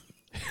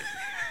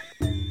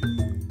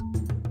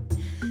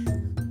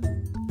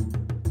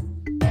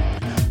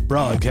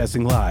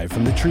Broadcasting live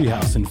from the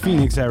Treehouse in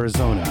Phoenix,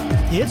 Arizona.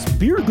 It's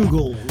Beer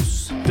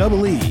Googles.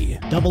 Double E.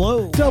 Double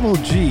O. Double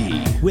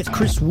G. With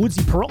Chris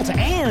Woodsy Peralta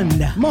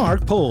and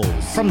Mark Poles.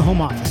 From the home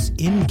office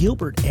in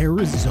Gilbert,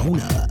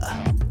 Arizona.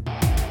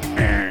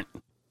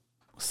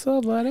 What's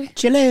up, buddy?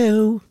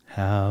 Chillo.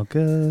 How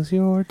goes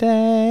your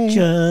day?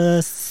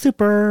 Just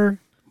super.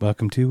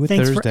 Welcome to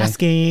Thanks Thursday. for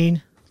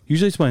asking.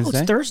 Usually it's Wednesday.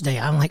 Oh, it's Thursday.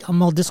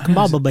 I'm all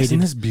discombobulated. Isn't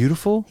this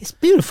beautiful? It's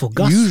beautiful,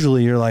 Gus.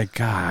 Usually you're like,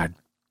 God,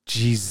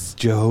 Jesus,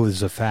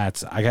 Jehovah's a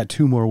fats. I got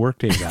 2 more work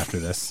days after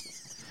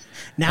this.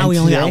 Now and we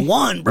only today, got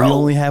one, bro. We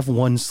only have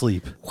 1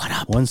 sleep. What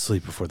up? 1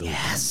 sleep before the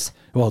Yes.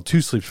 weekend. Well,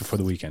 2 sleeps before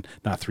the weekend.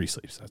 Not 3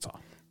 sleeps, that's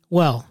all.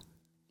 Well,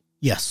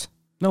 yes.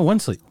 No, 1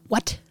 sleep.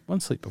 What? 1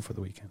 sleep before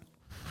the weekend.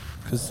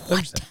 Because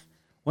Thursday.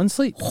 1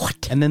 sleep.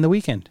 What? And then the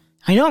weekend.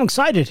 I know, I'm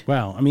excited.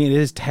 Well, I mean, it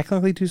is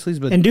technically 2 sleeps,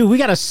 but And dude, we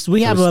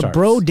have a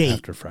bro date.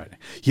 after Friday.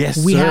 Yes,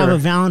 We sir. have a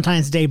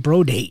Valentine's Day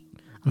bro date.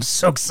 I'm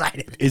so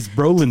excited. It's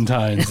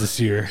Brolentines this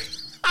year.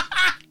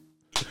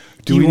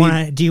 Do you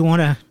want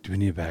to? Do we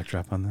need a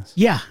backdrop on this?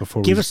 Yeah.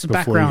 Give us the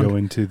background. Before we go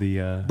into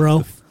the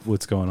Bro.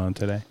 what's going on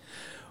today.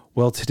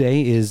 Well,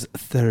 today is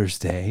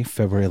Thursday,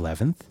 February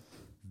 11th.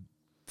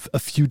 A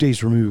few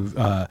days removed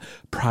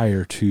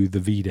prior to the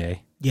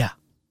V-Day, Yeah.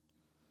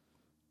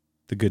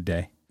 the good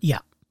day, Yeah.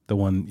 the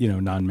one,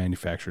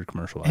 non-manufactured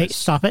commercialized Hey,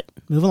 stop it.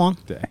 Move along.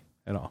 day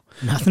at all.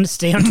 Nothing to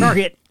stay on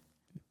target.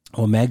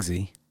 Well,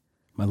 Megsy,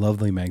 my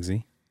lovely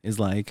Megsy, is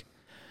like,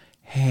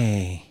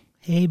 hey,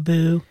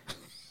 Boo.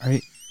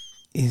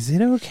 is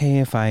it okay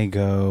if I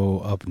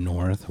go up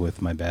north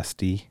with my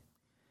bestie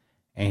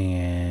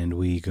and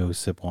we go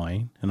sip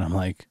wine? And I'm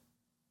like,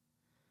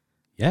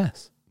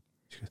 yes.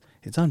 She goes,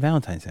 it's on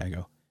Valentine's Day. I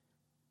go,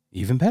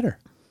 even better.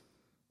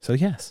 So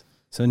yes.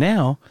 So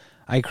now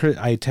I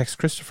text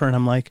Christopher and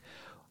I'm like,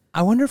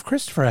 I wonder if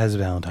Christopher has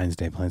Valentine's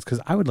Day plans because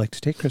I would like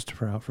to take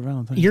Christopher out for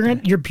Valentine's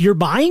Day. You're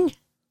buying?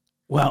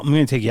 Well, I'm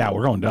going to take you out.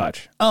 We're going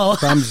Dutch. Oh,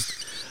 So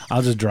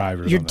I'll just drive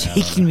or you're something. I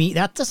don't taking me.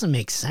 That doesn't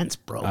make sense,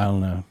 bro. know. I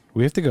don't know.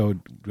 We have to go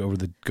over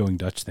the going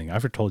Dutch thing. I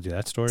ever told you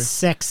that story?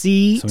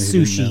 Sexy Somebody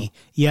who didn't know? sushi.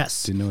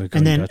 Yes. Didn't know what And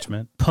going then Dutch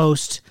meant?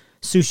 post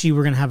sushi,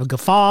 we're gonna have a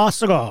gaffa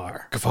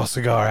cigar. Gaffa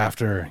cigar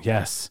after,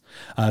 yes.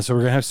 So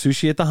we're going to have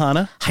sushi at the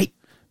Hana. Hi.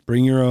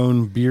 Bring your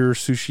own beer,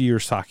 sushi, or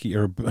sake,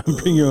 or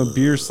bring your own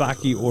beer,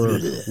 sake, or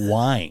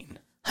wine.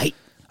 Hi.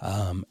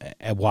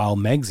 While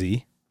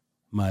Megsy,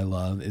 my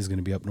love, is going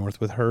to be up north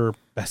with her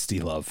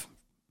bestie love.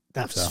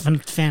 That's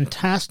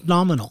fantastic.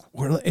 Nominal.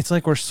 It's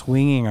like we're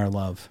swinging our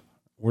love.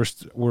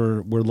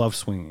 We're love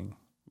swinging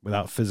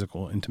without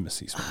physical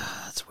intimacy. Swinging.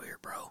 That's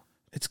weird, bro.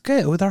 It's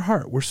good with our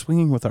heart. We're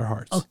swinging with our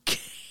hearts. Okay.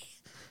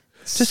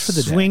 Just for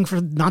the day. Swing for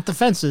not the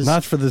fences.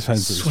 Not for the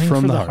fences. Swing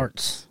from for the the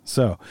hearts.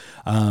 So,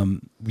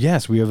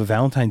 yes, we have a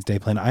Valentine's Day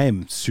plan. I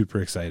am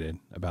super excited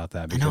about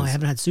that. I Because know I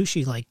haven't had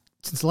sushi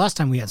since the last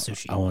time we had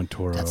sushi. I want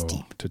Toro, That's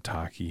deep.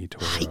 Tataki,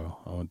 Toro.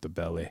 I want the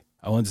belly.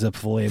 I want the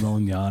filet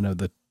mignon of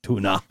the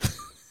tuna.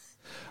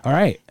 All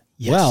right.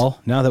 Yes. Well,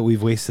 now that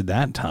we've wasted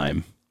that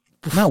time,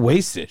 not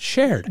wasted,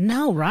 shared.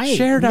 No, right.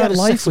 Shared We got our a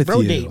life sexy with bro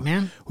you. date,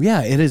 man.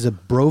 Yeah, it is a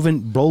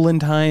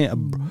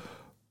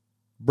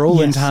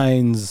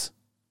Brolentine's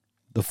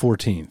the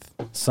 14th,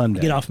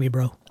 Sunday. Get off me,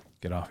 bro.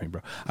 Get off me,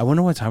 bro. I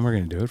wonder what time we're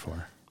going to do it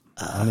for.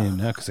 I don't even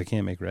know because I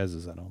can't make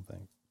reses, I don't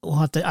think. We'll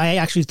have to. I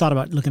actually thought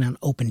about looking at an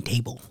open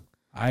table.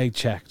 I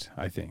checked,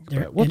 I think.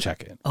 There- But we'll and-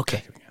 check it. okay.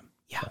 Check it again.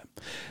 Yeah. But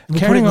We'll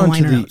carrying put it in on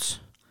to liner the notes.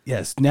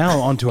 yes, now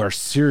onto our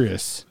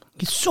serious,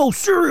 It's so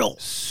surreal.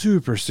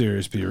 super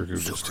serious Beer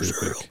Googles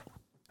two-pick.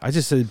 I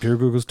just said Beer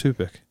Googles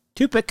two-pick.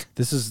 Two-pick.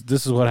 This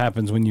is what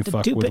happens when you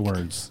fuck with two-pick.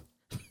 words.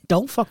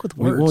 Don't fuck with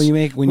words. Well,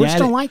 when words you add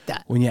don't like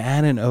that. When you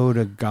add an O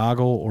to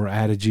goggle or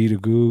add a G to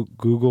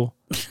Google,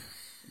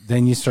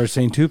 then you start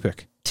saying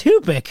two-pick.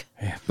 Two-pick.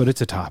 Yeah, but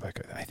it's a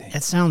topic, I think.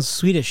 That sounds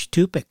Swedish.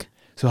 Two-pick.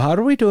 So how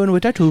are we doing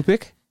with that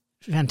two-pick?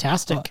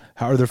 Fantastic.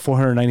 How are there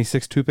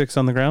 496 two-picks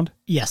on the ground?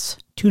 Yes.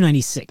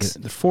 296.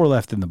 There's 4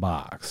 left in the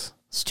box.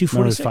 It's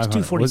No, it's 246. 500.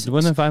 246.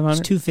 Wasn't it 500?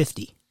 It's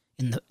 250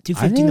 in the I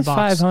 250 think in the it's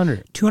box.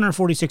 500.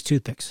 246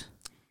 toothpicks.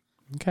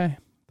 Okay.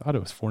 Thought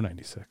it was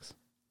 496.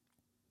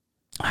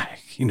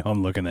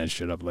 I'm looking that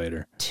shit up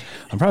later.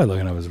 I'm probably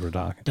looking up as we're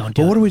talking. Don't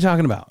do But what it. are we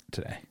talking about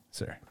today,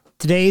 sir?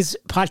 Today's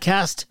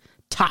podcast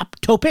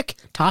topic.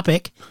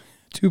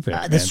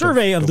 Two-pick. The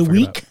survey of the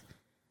week.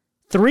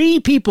 3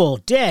 people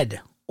dead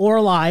or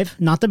alive,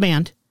 not the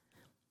band,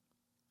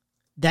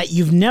 that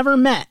you've never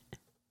met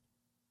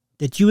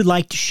that you would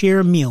like to share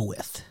a meal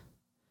with.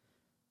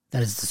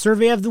 That is the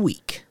survey of the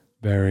week.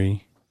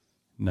 Very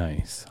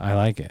nice. I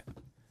like it.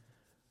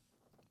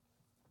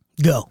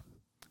 Go.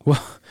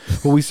 Well,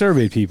 we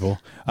surveyed people.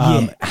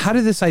 Yeah. How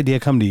did this idea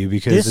come to you?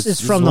 Because This is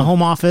from the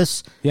home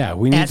office Yeah,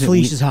 we need at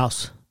Felicia's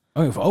house.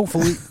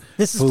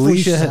 This is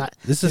Felicia. Felicia's.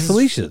 This is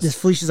Felicia's. This is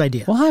Felicia's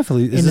idea. Well, hi,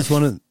 Felicia. Is In this the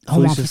one of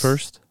home Felicia's office.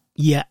 first?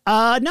 Yeah.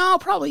 No,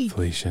 probably.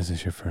 Felicia, is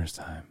this your first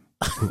time?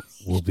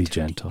 We'll be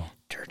gentle.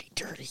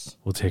 Dirty.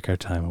 We'll take our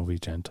time. We'll be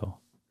gentle.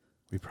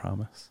 We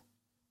promise.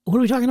 What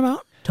are we talking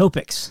about?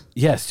 Topics.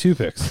 Yes, two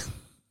picks.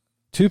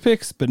 Two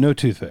picks, but no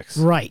toothpicks.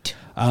 Right.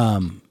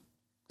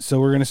 So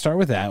we're going to start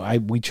with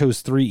that. We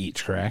chose 3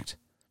 each, correct?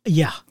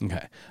 Yeah.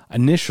 Okay.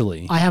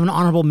 Initially, I have an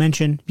honorable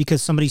mention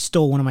because somebody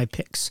stole one of my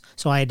picks.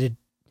 So I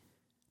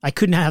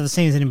couldn't have the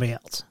same as anybody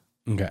else.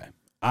 okay.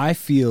 I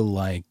feel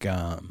like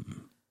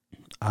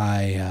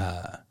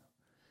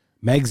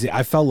Megsy,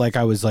 I felt like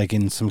I was like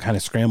in some kind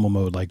of scramble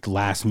mode, like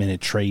last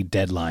minute trade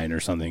deadline or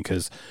something.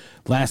 Because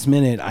last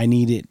minute I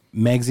needed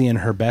Megsy and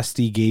her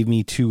bestie gave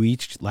me 2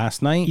 each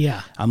last night.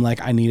 Yeah. I'm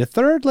like, I need a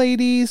third,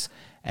 ladies.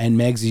 And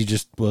Megsy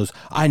just was,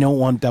 I don't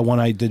want that one.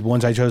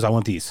 Ones I chose. I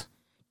want these.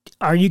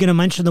 Are you going to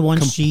mention the one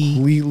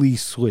Completely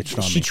switched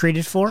on me. she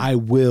traded for? I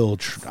will.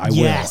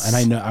 Yes. And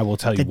I know I will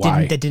tell you that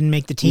why. That didn't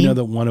make the team? You know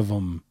that one of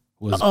them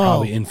was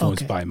probably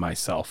influenced by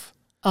myself.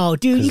 Oh,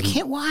 dude, you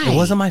can't. Why? It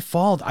wasn't my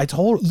fault. I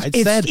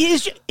said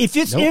if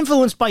it's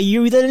influenced by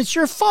you, then it's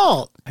your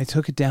fault. I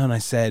took it down. I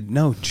said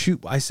no.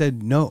 I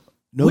said no.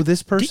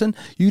 This person.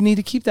 You need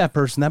to keep that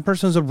person. That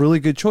person is a really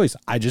good choice.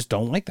 I just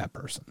don't like that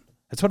person.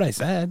 That's what I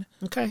said.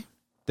 Okay.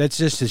 That's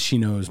just as she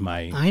knows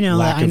my. I know.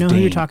 Lack I know of who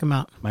Dane. you're talking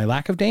about. My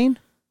lack of Dane.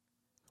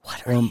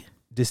 What are you?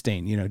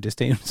 Disdain. You know,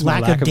 disdain. Is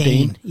Lack my lack of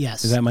Dane.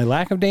 Yes. Is that my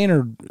lack of Dane,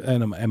 or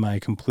am I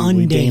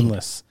completely Undaned.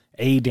 Daneless?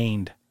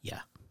 A-daned. Yeah.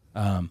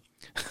 How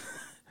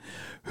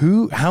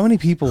many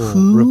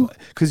people?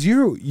 Because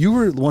you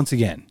were once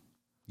again,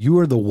 you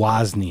were the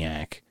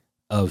Wozniak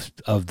of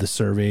the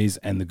surveys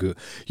and the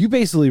Google. You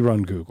basically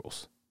run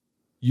Googles.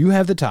 You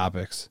have the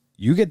topics.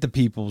 You get the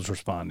people's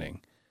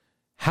responding.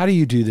 How do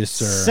you do this,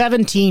 sir?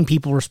 17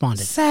 people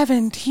responded.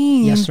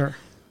 17? Yes, sir.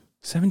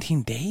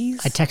 17 days?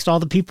 I text all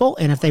the people,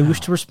 and if they wish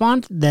to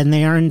respond, then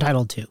they are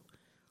entitled to.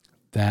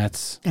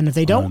 And if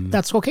they don't,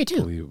 that's okay too.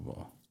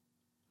 Unbelievable.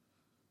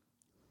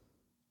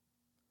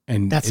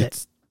 And that's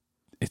it.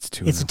 It's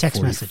a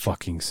text message.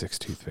 Fucking 6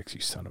 toothpicks,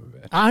 you son of a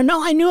bitch.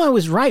 I knew I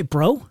was right,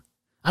 bro.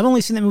 I've only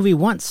seen that movie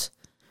once.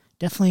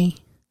 Definitely.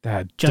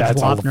 That's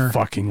Wapner. a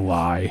fucking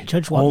lie.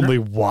 Judge Wapner. Only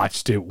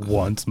watched it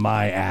once,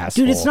 my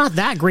asshole. Dude, it's not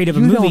that great of a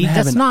movie.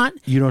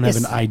 You don't have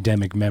an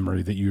idemic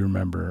memory that you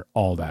remember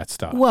all that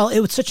stuff. Well, it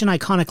was such an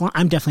iconic line.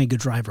 I'm definitely a good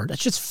driver.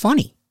 That's just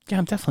funny. Yeah,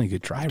 I'm definitely a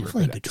good driver.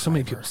 So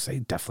many people say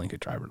definitely a good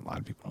driver, and a lot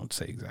of people don't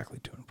say exactly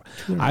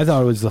 200. I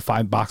thought it was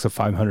the box of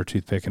 500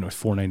 toothpick, and it was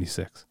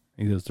 $4.96.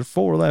 He goes, there's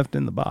 4 left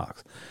in the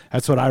box.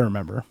 That's what I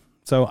remember.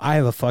 So I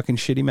have a fucking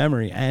shitty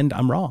memory, and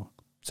I'm wrong.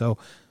 So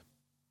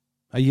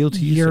I yield to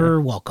you, You're sir.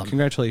 welcome.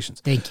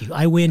 Congratulations. Thank you.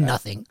 I win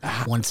nothing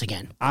once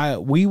again.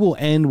 We will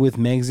end with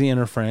Megsy and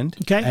her friend.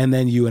 Okay. And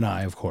then you and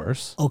I, of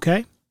course.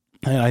 Okay.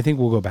 And I think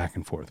we'll go back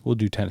and forth. We'll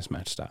do tennis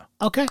match style.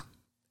 Okay.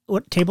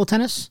 What, table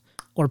tennis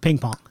or ping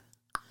pong?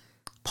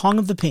 Pong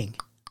of the ping.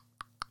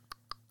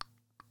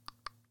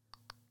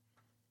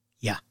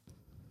 Yeah.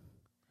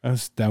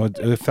 It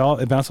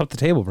bounced off the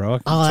table, bro.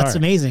 Oh, that's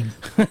amazing.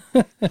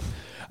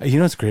 You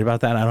know what's great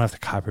about that? I don't have to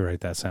copyright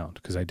that sound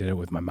because I did it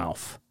with my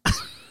mouth.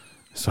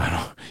 So I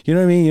don't, you know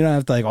what I mean? You don't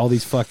have to like all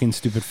these fucking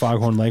stupid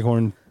foghorn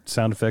leghorn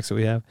sound effects that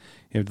we have.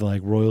 You have to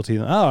like royalty.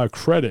 Oh,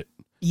 credit.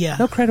 Yeah.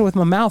 No credit with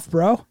my mouth,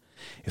 bro.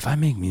 If I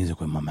make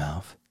music with my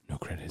mouth, no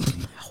credit is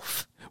me.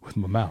 With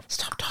my mouth.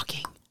 Stop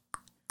talking.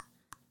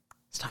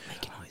 Stop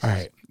making noises. All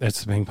right.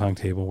 That's the ping pong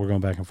table. We're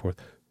going back and forth.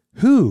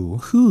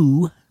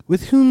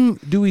 With whom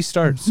do we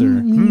start, sir?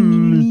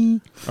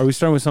 Are we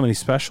starting with somebody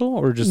special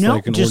or just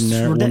like an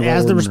ordinary?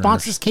 As the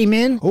responses came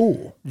in,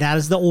 that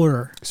is the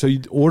order. So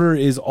order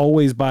is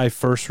always by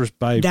first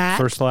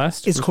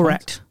last? Is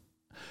correct.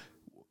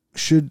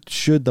 Should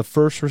the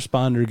first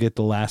responder get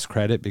the last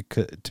credit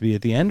to be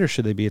at the end, or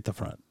should they be at the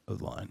front of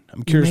the line?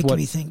 I'm curious. You're making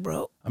me think,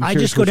 bro. I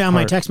just go down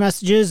my text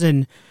messages,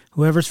 and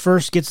whoever's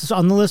first gets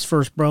on the list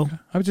first, bro.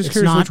 I was just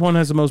curious which one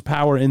has the most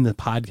power in the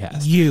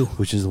podcast.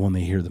 Which is the one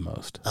they hear the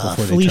most.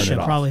 Before Felicia they turn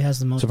it off. probably has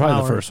the most. So probably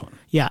power. the first one.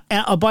 Yeah.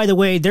 By the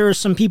way, there are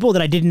some people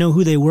that I didn't know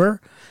who they were,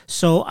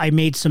 so I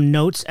made some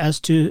notes as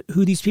to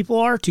who these people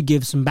are to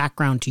give some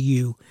background to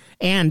you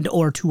and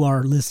or to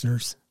our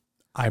listeners.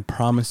 I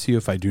promise you,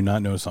 if I do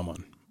not know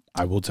someone,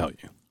 I will tell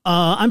you.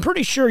 I'm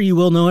pretty sure you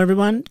will know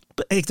everyone.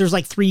 But there's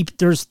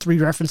 3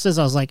 references.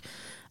 I was like,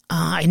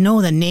 I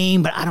know the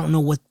name, but I don't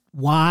know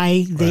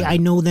why I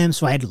know them,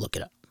 so I had to look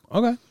it up.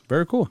 Okay,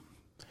 very cool.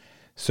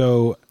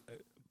 So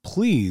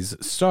please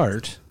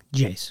start,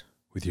 Jace,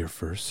 with your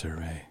first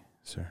survey,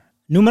 sir.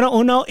 Numero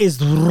 1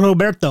 is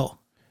Roberto.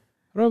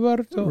 Oh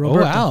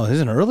wow, this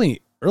is an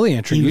early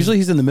entry. Usually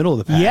he's in the middle of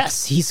the pack.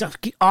 Yes, he's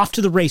off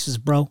to the races,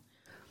 bro.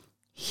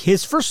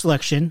 His first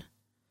selection,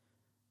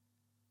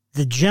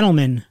 the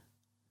gentleman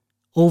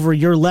over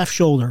your left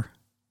shoulder,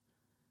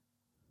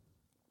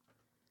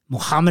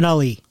 Muhammad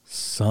Ali.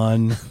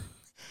 Son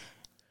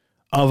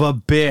of a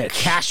bitch.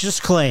 Cassius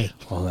Clay.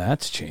 Well,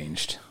 that's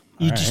changed.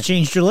 You just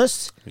changed your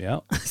list?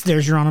 Yep.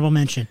 There's your honorable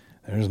mention.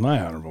 There's my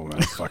honorable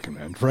fucking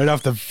man. Right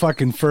off the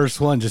fucking first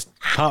one,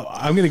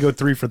 I'm going to go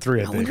 3 for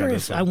 3, I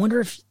think. I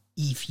wonder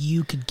if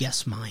you could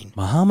guess mine.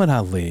 Muhammad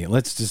Ali.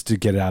 Let's just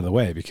get it out of the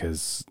way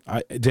because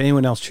did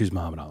anyone else choose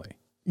Muhammad Ali?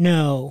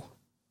 No.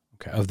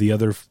 Okay. Of the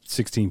other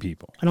 16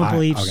 people? I don't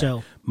believe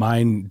so.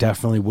 Mine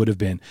definitely would have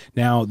been.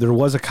 Now, there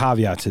was a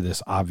caveat to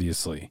this,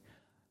 obviously.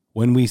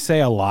 When we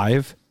say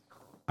alive,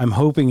 I'm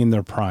hoping in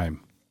their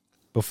prime.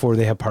 before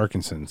they have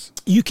Parkinson's.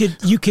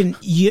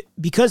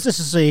 Because this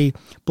is a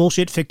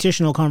bullshit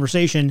fictional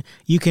conversation,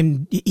 he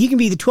can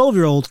be the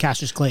 12-year-old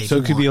Cassius Clay. So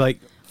it could be like,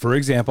 for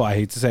example, I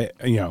hate to say,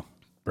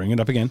 bring it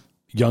up again.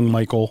 Young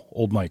Michael,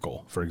 old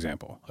Michael, for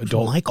example.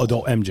 Adult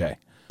MJ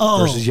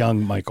versus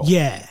young Michael.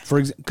 Yeah.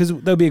 Because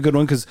that would be a good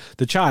one, because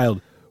the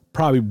child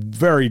probably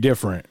very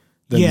different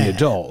than the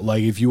adult.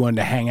 Like if you wanted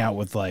to hang out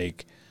with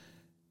like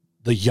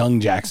the young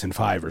Jackson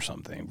 5 or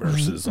something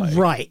versus like.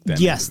 Right.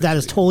 Yes, that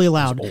is totally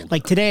allowed.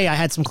 Like today I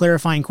had some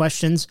clarifying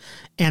questions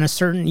and a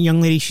certain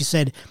young lady, she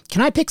said,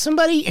 "Can I pick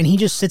somebody?" And he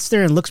just sits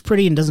there and looks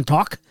pretty and doesn't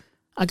talk.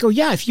 I go,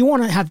 "Yeah, if you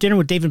want to have dinner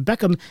with David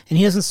Beckham and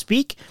he doesn't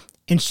speak."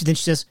 And then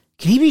she says,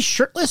 "Can he be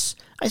shirtless?"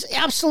 I say,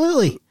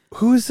 "Absolutely."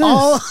 Who is this?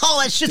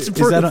 Oh, that shit's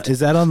approved. Is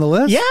that on the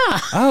list? Yeah.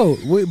 Oh,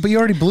 but you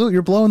already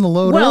you're blowing the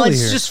load well, early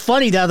it's here. just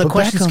funny that the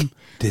questions.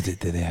 Beckham, did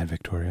they have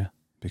Victoria?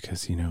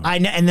 Because,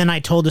 and then I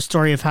told the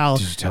story of how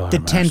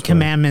the 10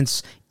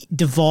 Commandments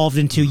devolved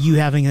into you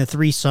having a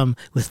threesome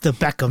with the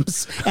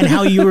Beckhams and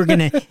how you were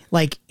going to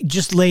like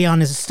just lay on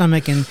his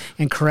stomach and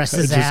caress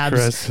his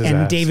abs.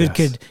 And David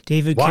could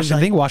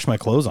wash my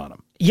clothes on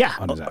him. Yeah.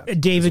 On his abs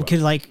David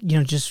could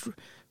just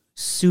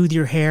soothe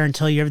your hair and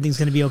tell you everything's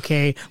going to be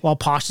okay while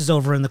Posh is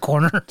over in the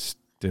corner. Just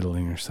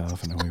diddling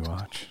yourself and then we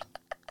watch.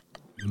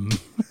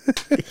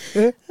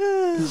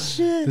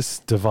 This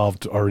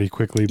devolved already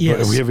quickly,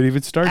 but we haven't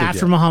even started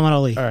after yet. Muhammad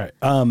Ali. All right.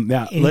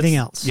 Now anything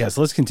else? Yes,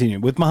 let's continue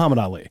with Muhammad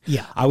Ali.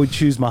 Yeah. I would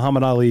choose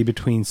Muhammad Ali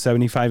between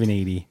 75 and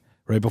 80,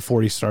 right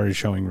before he started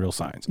showing real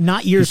signs.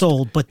 Not years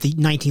old, but the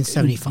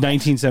 1975.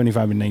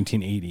 1975 and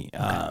 1980.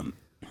 Okay.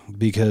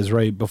 Because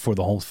right before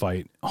the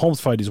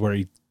Holmes fight is where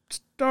he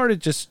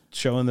started just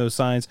showing those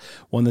signs,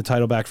 won the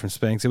title back from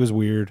Spanx. It was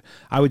weird.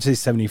 I would say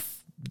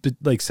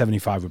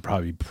 75 would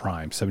probably be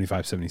prime,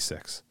 75,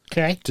 76.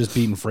 Okay. Just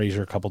beating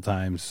Frazier a couple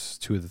times,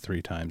 2 of the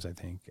 3 times, I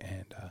think.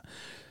 And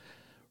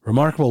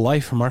remarkable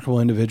life, remarkable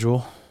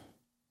individual.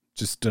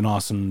 Just an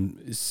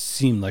awesome,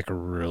 seemed like a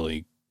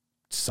really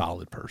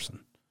solid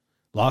person.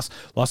 Lost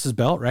his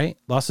belt, right?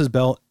 Lost his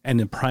belt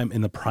and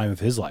in the prime of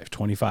his life,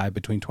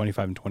 between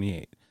 25 and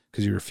 28,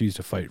 because he refused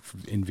to fight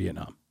in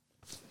Vietnam.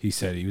 He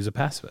said he was a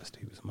pacifist.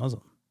 He was a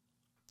Muslim.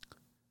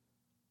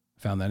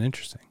 Found that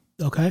interesting.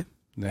 Okay.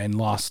 And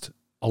lost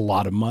a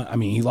lot of money. I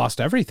mean, he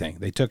lost everything.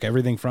 They took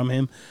everything from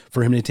him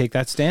for him to take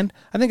that stand.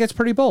 I think that's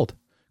pretty bold.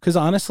 Because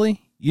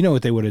honestly, you know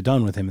what they would have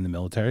done with him in the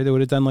military? They would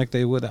have done like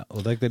they did with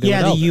Elvis.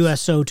 Yeah, the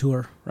USO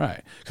tour.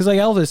 Right. Because like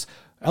Elvis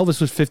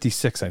was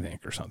 56, I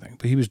think, or something.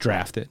 But he was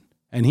drafted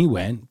and he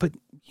went. But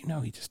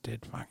he just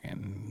did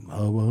fucking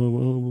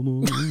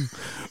Blue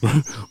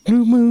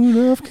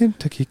Moon of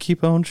Kentucky,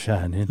 keep on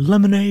shining.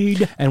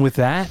 Lemonade. And with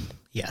that,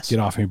 yes, get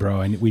off me,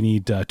 bro. And we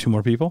need 2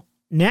 more people.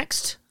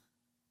 Next,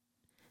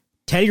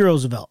 Teddy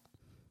Roosevelt.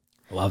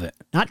 Love it.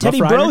 Not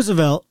Teddy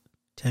Roosevelt.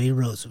 Teddy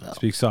Roosevelt.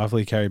 Speak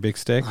softly, carry big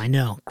stick. I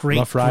know. Great.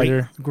 Rough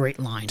Rider. Great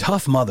line.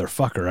 Tough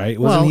motherfucker, right?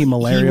 Wasn't he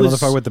malaria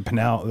motherfucker with the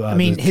canal?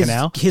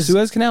 Canal?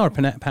 Suez Canal or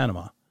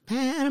Panama?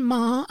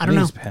 Panama. I don't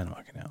know. Panama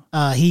Canal.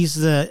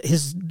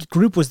 His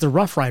group was the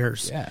Rough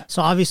Riders. Yeah.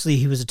 So obviously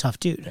he was a tough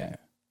dude. Yeah.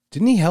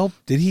 Did he help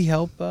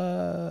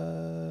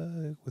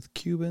with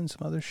Cuba and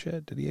some other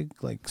shit? Did he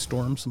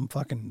storm some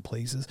fucking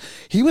places?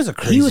 He was a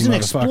crazy He was an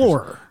motherfucker.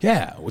 Explorer.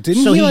 Yeah.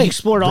 Didn't he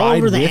explored all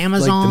over the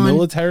Amazon, the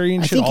military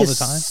and shit all the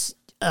time?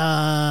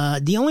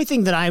 The only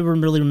thing that I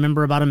really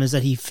remember about him is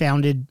that he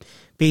founded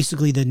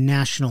basically the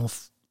national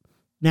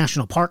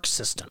park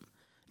system.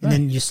 And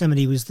then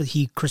Yosemite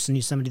he christened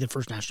Yosemite the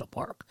first national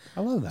park.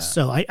 I love that.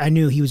 So I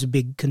knew he was a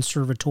big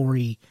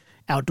conservatory,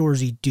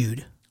 outdoorsy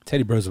dude.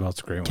 Teddy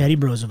Roosevelt's a great one. Teddy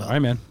Roosevelt. All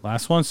right, man.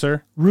 Last one,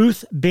 sir.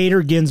 Ruth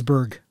Bader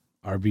Ginsburg.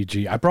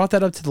 RBG. I brought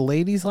that up to the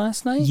ladies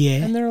last night.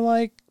 Yeah. And they're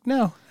like,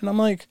 no. And I'm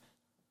like,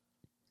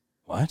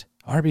 what?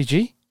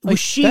 RBG?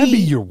 That'd be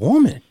your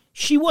woman.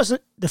 She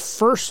wasn't the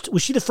first.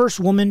 Was she the first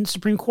woman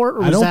Supreme Court?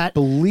 Or was I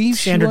believe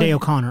Sandra Day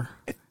O'Connor?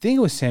 I think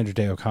it was Sandra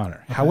Day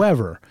O'Connor. Okay.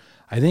 However,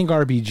 I think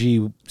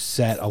RBG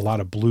set a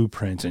lot of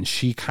blueprints and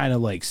she kind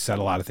of set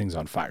a lot of things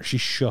on fire. She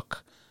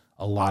shook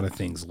a lot of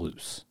things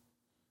loose.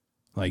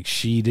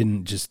 She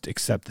didn't just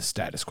accept the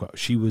status quo.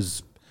 She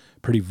was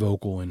pretty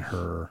vocal in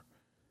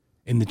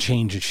the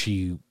change that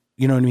she,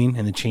 you know what I mean?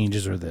 And the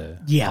changes or the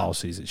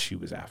policies that she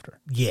was after.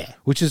 Yeah.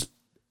 Which is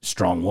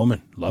strong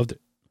woman. Loved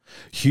it.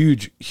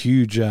 Huge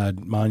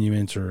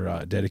monuments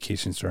or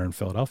dedications to her in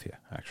Philadelphia,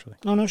 actually.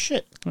 Oh, no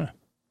shit. Yeah.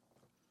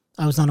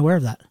 I was not aware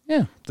of that.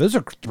 Yeah. Those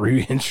are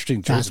 3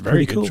 interesting choices.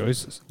 Very good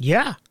choices.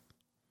 Yeah.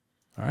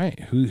 All right.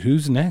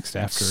 Who's next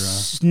after?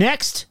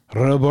 Next.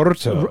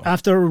 Roberto.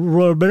 After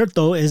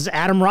Roberto is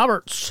Adam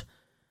Roberts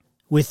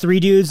with 3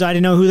 dudes. I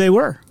didn't know who they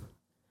were.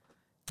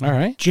 All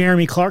right.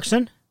 Jeremy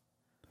Clarkson,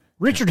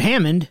 Richard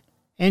Hammond,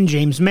 and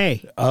James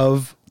May.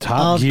 Of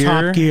Top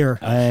Gear.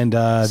 And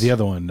the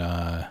other one,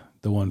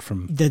 the one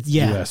from the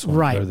US one.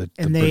 Right. Or the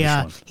and they,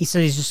 one. he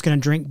said he's just going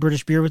to drink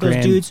British beer with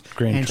those dudes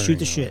and shoot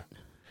the shit.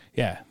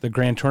 Yeah. The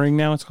Grand Touring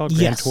now it's called?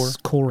 Grand Tour?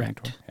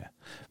 Correct. Tour. Yeah.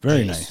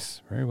 Very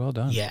nice. Very well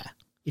done. Yeah.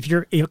 If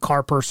you're a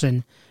car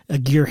person, a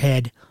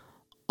gearhead,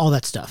 all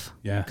that stuff.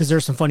 Yeah. Because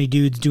there's some funny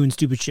dudes doing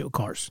stupid shit with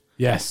cars.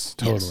 Yes,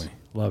 totally.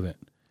 Love it.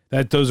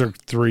 Those are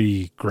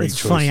three great It's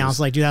choices. funny. I was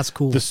like, dude, that's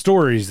cool. The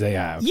stories they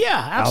have. Yeah,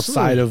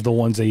 absolutely. Outside of the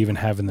ones they even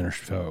have in their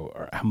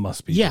show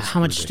must be just how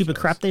much ridiculous. stupid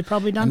crap they've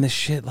probably done. And the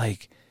shit,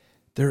 like,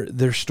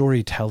 they're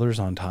storytellers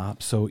on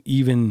top. So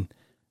even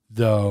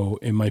though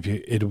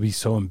it'll be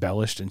so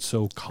embellished and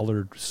so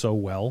colored so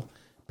well,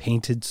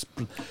 painted,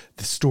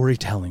 the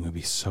storytelling would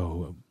be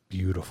so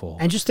beautiful.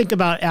 And just think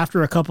about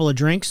after a couple of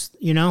drinks,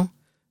 and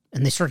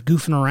they start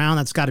goofing around.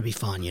 That's got to be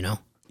fun, Yeah,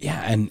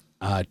 and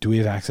do we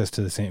have access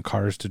to the same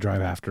cars to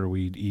drive after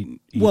we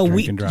eat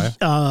drink, and drive?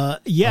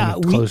 Yeah,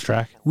 closed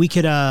track. We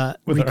could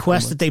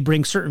request that they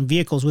bring certain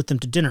vehicles with them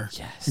to dinner.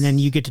 Yes, and then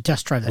you get to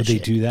test drive that. Would shit.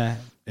 they do that?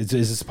 Is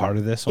this part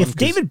of this one? If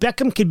David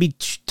Beckham could be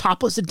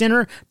topless at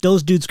dinner,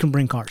 those dudes can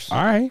bring cars.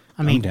 All right,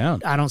 I mean, I'm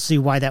down. I don't see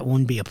why that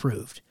wouldn't be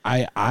approved.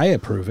 I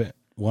approve it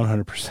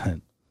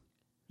 100%.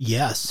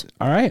 Yes.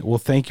 All right. Well,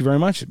 thank you very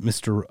much,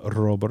 Mr.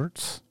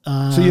 Roberts.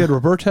 So you had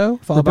Roberto,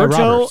 followed by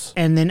Roberto, Roberts.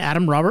 and then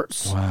Adam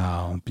Roberts.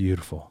 Wow,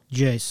 beautiful.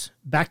 Jace,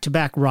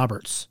 back-to-back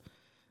Roberts.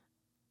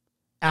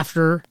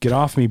 After... Get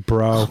off me,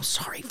 bro. Oh,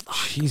 sorry. Fuck.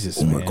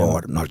 Jesus, Oh, my man.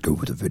 God. I'm not good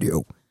with the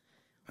video.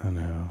 I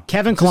know.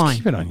 Kevin Just Kline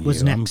keep it on was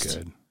you. next.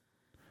 I'm good.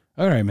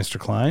 All right, Mr.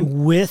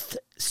 Klein. With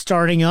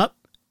starting up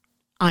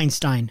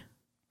Einstein.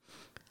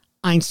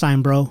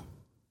 Einstein, bro.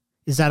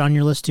 Is that on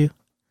your list too?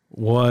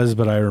 Was,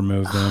 but I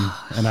removed him,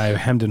 and I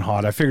hemmed and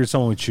hawed. I figured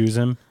someone would choose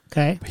him.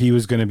 Okay. He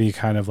was going to be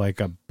kind of like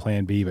a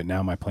plan B, but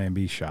now my plan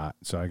B shot,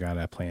 so I got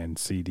a plan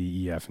C,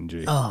 D, E, F, and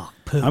G. Oh,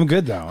 poop. I'm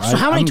good, though. So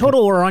how many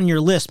total were on your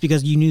list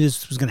because you knew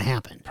this was going to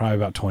happen? Probably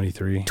about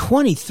 23.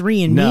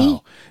 23 and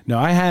me? No,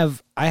 I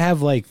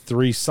have like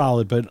 3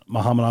 solid, but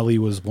Muhammad Ali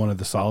was one of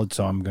the solid,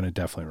 so I'm going to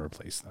definitely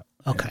replace that.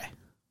 Okay. Yeah.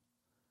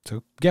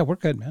 So, yeah, we're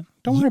good, man.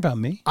 Don't worry about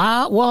me.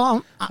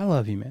 Well, I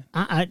love you, man.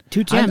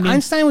 210, man.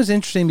 Einstein was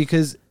interesting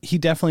because he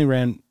definitely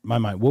ran my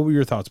mind. What were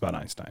your thoughts about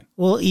Einstein?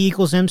 Well, E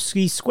equals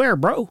MC squared,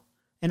 bro,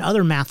 and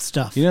other math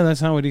stuff. You know that's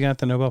not what he got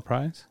the Nobel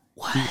Prize?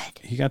 What?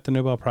 He got the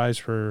Nobel Prize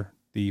for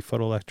the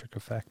photoelectric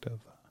effect of...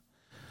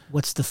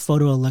 What's the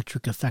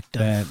photoelectric effect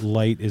of? that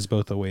light is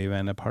both a wave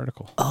and a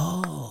particle.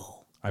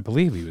 Oh. I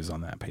believe he was on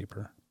that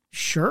paper.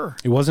 Sure.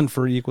 It wasn't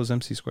for E equals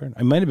MC squared.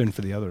 It might have been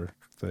for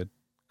the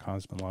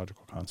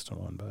cosmological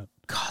constant one, but...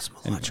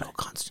 Cosmological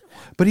constant.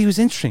 But he was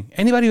interesting.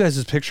 Anybody who has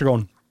this picture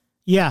going...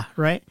 Yeah,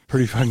 right?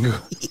 Pretty fucking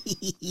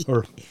good.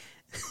 Or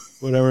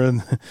whatever,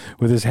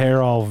 with his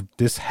hair all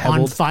disheveled.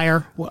 On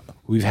fire.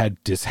 We've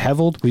had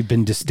disheveled. We've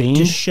been disdained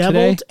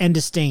Disheveled today. and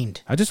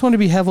disdained. I just want to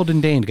be heveled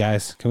and dained,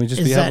 guys. Can we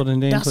just be heveled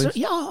and dained, please?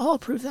 Yeah, I'll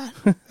approve that.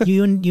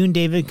 you and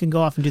David can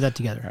go off and do that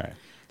together. All right.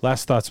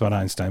 Last thoughts about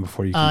Einstein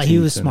before you continue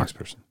he was to the smart. next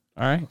person.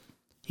 All right.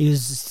 He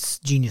was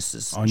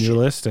geniuses. On your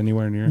list,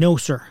 anywhere near? No,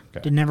 sir. Okay.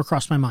 Did never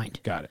cross my mind.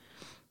 Got it.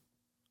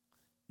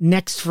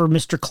 Next for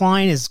Mr.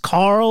 Klein is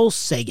Carl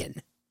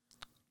Sagan.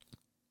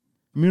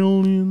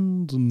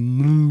 Millions and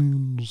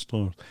millions of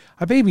stars.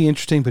 I may be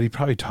interesting, but he'd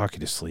probably talk you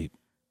to sleep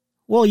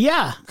Well,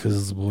 yeah. because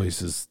his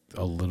voice is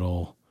a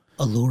little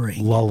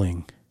Alluring.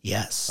 lulling.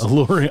 Yes. A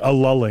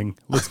lulling.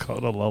 Let's call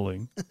it a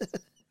lulling.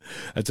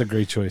 That's a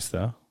great choice,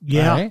 though.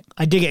 Yeah. All right.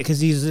 I dig it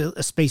because he's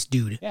a space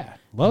dude. Yeah.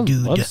 Love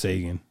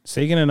Sagan.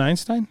 Sagan and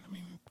Einstein? I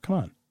mean, come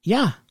on.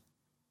 Yeah.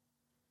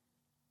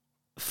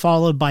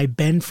 Followed by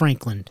Ben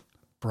Franklin,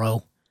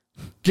 bro.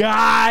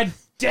 God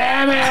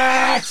damn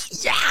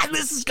it! Yeah,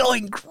 this is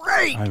going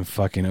great. I'm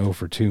fucking 0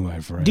 for 2, my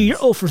friend. Dude, you're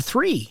 0 for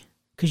 3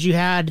 because you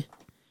had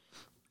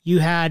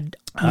Einstein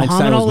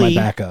Muhammad was Ali,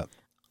 my backup.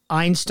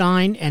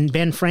 Einstein, and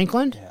Ben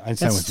Franklin. Yeah,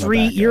 Einstein That's was my 3.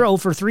 backup. You're 0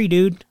 for 3,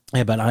 dude.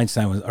 Yeah, but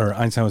Einstein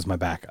was my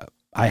backup.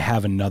 I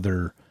have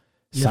another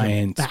You have a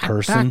science backpack?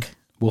 person.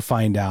 We'll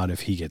find out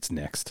if he gets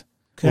next.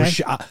 Okay.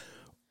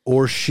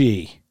 Or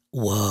she.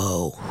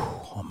 Whoa.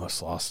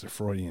 Almost lost it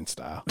Freudian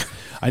style.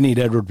 I need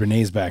Edward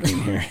Bernays back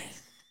in here.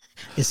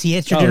 Is he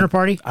at your dinner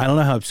party? I don't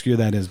know how obscure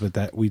that is, but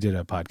that we did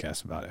a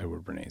podcast about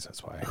Edward Bernays.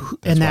 That's why.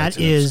 And that it's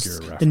an is obscure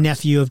the reference.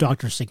 nephew of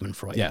Dr. Sigmund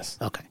Freud. Yes.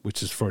 Okay.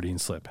 Which is Freudian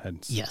slip.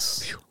 Hence,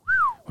 Yes.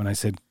 when I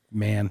said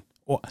man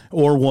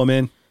or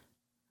woman.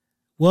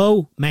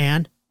 Whoa,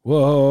 man.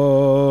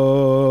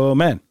 Whoa,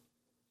 man.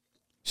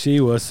 She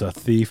was a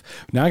thief.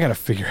 Now I got to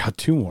figure out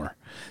 2 more.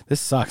 This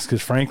sucks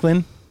because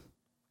Franklin,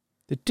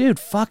 the dude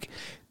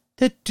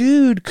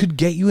could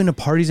get you into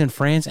parties in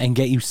France and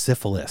get you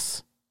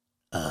syphilis.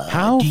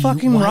 How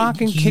fucking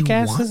rocking kick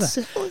ass is that?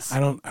 Syphilis? I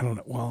don't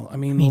know. Well, I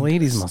mean the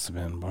ladies must have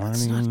been, Barney.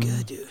 That's not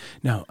good, dude.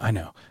 No, I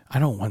know. I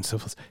don't want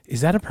syphilis. Is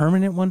that a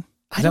permanent one?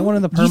 Is that one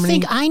of the permanent? You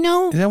think I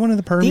know? Is that one of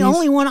the permanents? The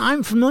only one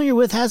I'm familiar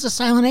with has a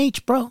silent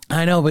H, bro.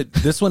 I know, but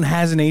this one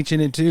has an H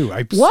in it too.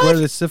 I What? swear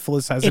that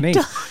syphilis has an It H.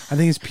 does. I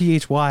think it's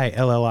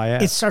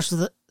PHYLLIS. It starts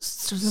with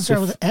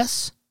an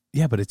S.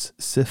 Yeah, but it's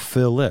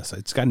syphilis.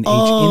 It's got an H in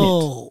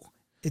Oh,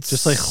 it's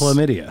just like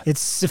chlamydia. It's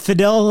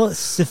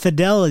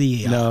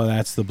syphidelity. it. No,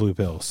 that's the blue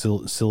pill.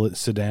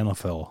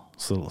 Sildenafil.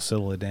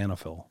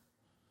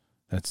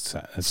 That's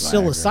Viagra.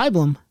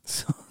 Psilocybin.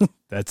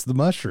 That's the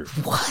mushroom.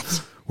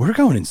 What? We're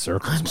going in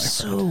circles, I'm my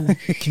so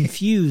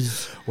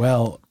confused.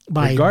 Well,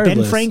 by Ben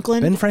Regardless,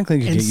 Franklin. Ben Franklin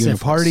could and get you into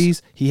syphilis.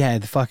 parties.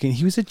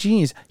 He was a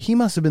genius. He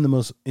must have been the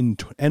most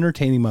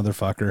entertaining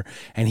motherfucker,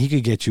 and he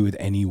could get you with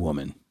any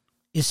woman.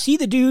 Is he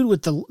the dude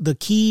with the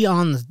key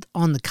on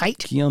the kite?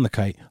 Key on the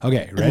kite.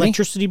 Okay, ready?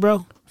 Electricity,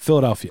 bro?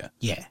 Philadelphia.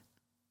 Yeah.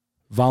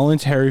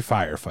 Voluntary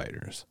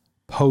firefighters,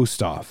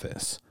 post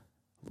office,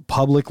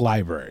 public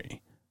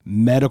library,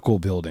 medical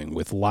building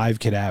with live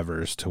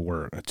cadavers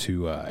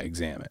to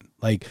examine.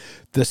 Like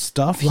the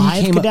stuff Live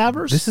he came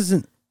cadavers? This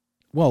isn't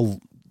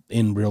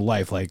in real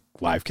life, like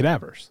live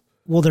cadavers.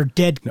 Well, they're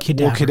dead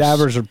cadavers. Well,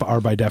 cadavers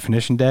are by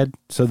definition dead,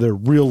 so they're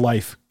real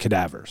life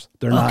cadavers.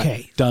 They're not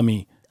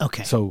dummy.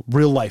 Okay. So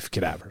real life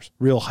cadavers,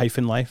 real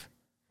hyphen life.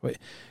 Wait,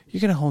 you're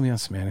gonna hold me on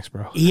semantics,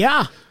 bro?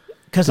 Yeah.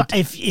 Because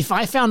if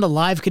I found a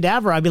live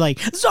cadaver, I'd be like,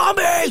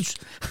 zombies!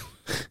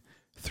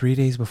 3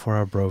 days before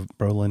our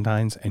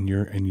Brolindines, and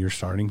you're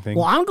starting things.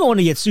 Well, I'm going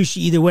to get sushi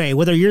either way,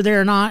 whether you're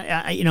there or not.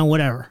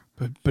 Whatever.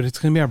 But it's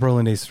gonna be our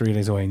Brolin days 3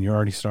 days away, and you're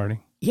already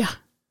starting. Yeah.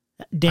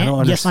 I don't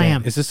understand. Yes, I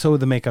am. Is this so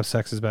the makeup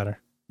sex is better?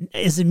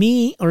 Is it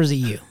me or is it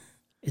you?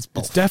 It's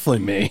both. It's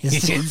definitely me.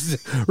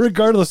 It's,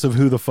 regardless of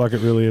who the fuck it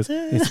really is,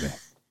 it's me.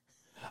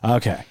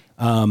 Okay.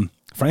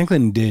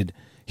 Franklin did.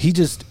 He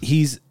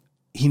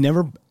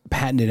never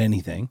patented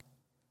anything.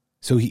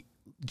 So he,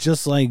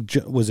 just like,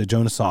 was it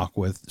Jonas Salk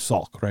with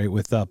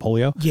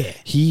polio? Yeah.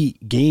 He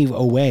gave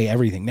away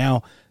everything.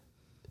 Now,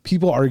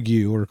 people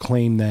argue or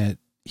claim that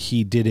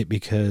he did it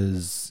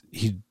because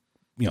he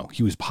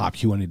was pop.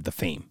 He wanted the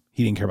fame.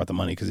 He didn't care about the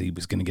money because he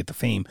was going to get the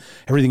fame.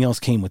 Everything else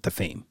came with the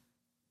fame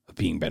of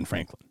being Ben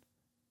Franklin.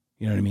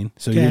 You know what I mean?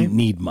 So he didn't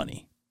need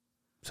money.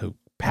 So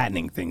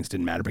patenting things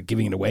didn't matter, but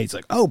giving it away, it's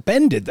like, oh,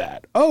 Ben did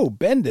that. Oh,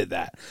 Ben did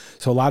that.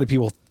 So a lot of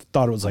people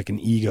thought it was like an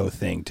ego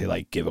thing to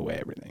like give away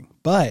everything,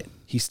 but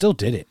he still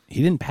did it.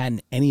 He didn't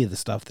patent any of the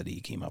stuff that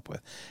he came up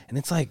with. And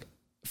it's like,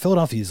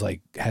 Philadelphia's like,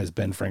 has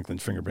Ben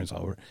Franklin's fingerprints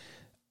all over.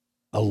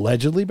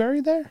 Allegedly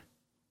buried there.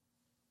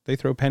 They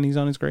throw pennies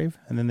on his grave,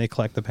 and then they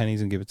collect the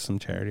pennies and give it to some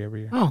charity every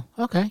year. Oh,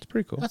 okay. It's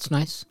pretty cool. That's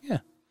nice. Yeah.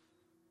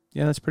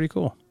 Yeah, that's pretty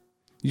cool.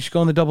 You should go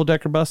on the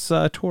double-decker bus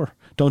tour.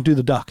 Don't do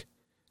the duck.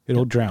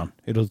 It'll drown.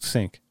 It'll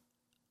sink.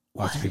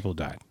 Lots of people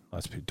died.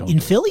 Lots of people don't. In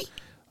Philly?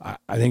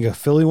 I think a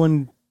Philly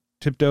one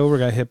tipped over,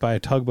 got hit by a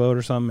tugboat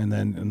or something, and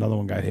then another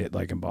one got hit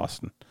like in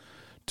Boston.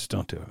 Just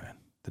don't do it, man.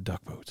 The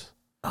duck boats.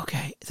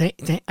 Okay. I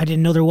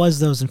didn't know there was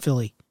those in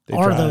Philly.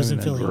 Are those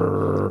in Philly?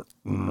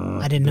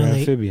 I didn't know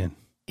they... Amphibian.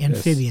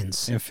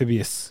 Amphibians. Yes.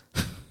 Amphibious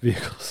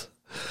vehicles.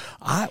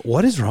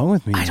 What is wrong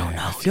with me today? I don't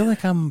know. I feel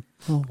like I'm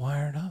a little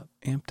wired up,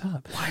 amped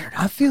up.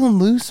 I'm feeling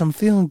loose. I'm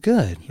feeling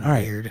good. You're all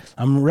right. weird.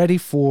 I'm ready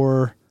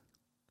for...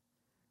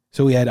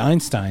 So we had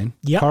Einstein,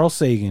 Carl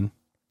Sagan,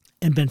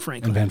 and Ben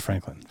Franklin.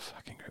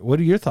 Fucking great. What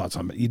are your thoughts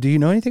on it? Do you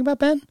know anything about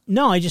Ben?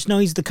 No, I just know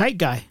he's the kite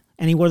guy,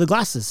 and he wore the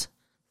glasses,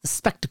 the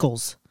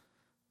spectacles.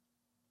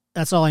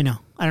 That's all I know.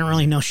 I don't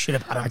really know shit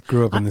about him. I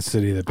grew up in the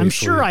city that I'm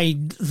sure I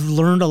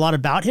learned a lot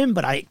about him,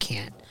 but I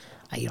can't.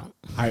 I don't.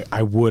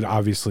 I would,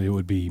 obviously, it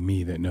would be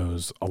me that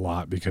knows a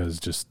lot because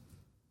just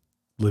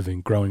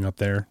growing up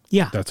there.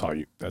 Yeah. That's all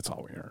we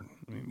learn.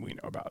 I mean, we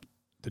know about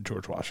the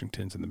George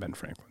Washingtons and the Ben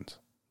Franklins.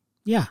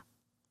 Yeah.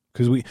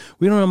 Because we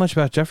don't know much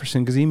about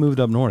Jefferson because he moved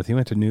up north. He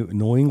went to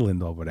New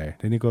England over there.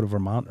 Didn't he go to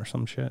Vermont or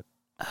some shit?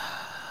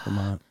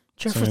 Vermont.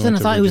 Jefferson, I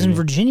thought he was in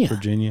Virginia.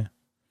 Virginia.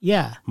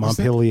 Yeah.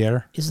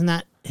 Montpelier. Isn't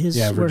that his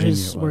where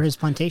his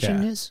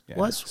plantation was?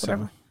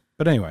 Whatever.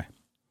 But anyway,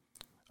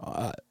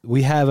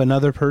 we have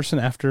another person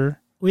after.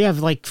 We have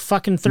like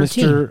fucking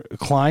 13. Mr.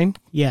 Klein.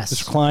 Yes.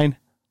 Mr. Klein,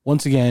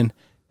 once again,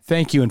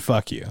 thank you and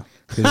fuck you.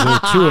 Because there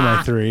are two of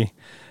my three.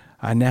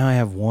 Now I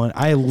have one.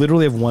 I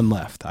literally have one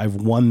left. I have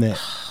one that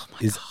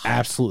is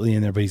absolutely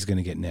in there, but he's going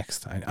to get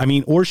next. I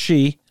mean, or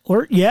she.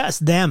 Or, yes,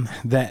 them.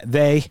 That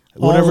they.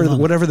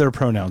 Whatever their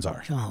pronouns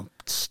are. Oh,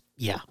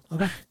 yeah.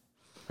 Okay.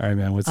 All right,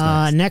 man. What's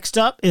next? Next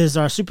up is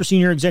our super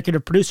senior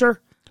executive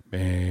producer.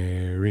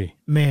 Mary.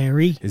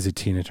 Is it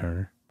Tina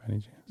Turner? By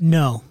any chance?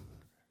 No.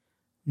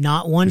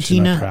 Not one Is she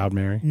Tina. not Proud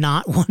Mary?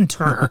 Not one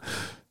Turner.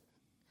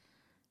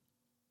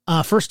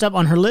 First up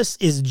on her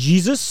list is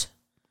Jesus.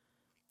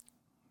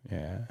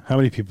 Yeah. How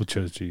many people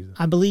chose Jesus?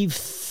 I believe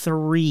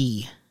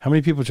 3. How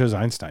many people chose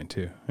Einstein,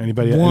 too?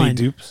 Anybody? One. Any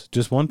dupes?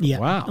 Just one? Yeah.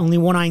 Wow. Only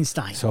one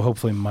Einstein. So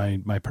hopefully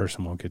my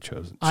person won't get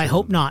chosen. I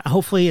hope not.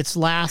 Hopefully it's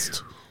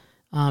last.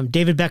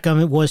 David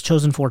Beckham was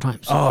chosen 4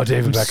 times. Oh,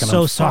 David Beckham.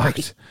 So sorry.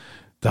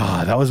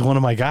 That was one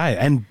of my guys.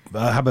 And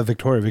how about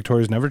Victoria?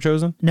 Victoria's never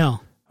chosen? No.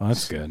 Oh,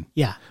 that's good.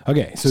 Yeah.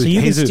 Okay. So you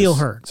Jesus. can steal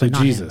her. So but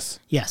not Jesus.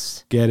 him.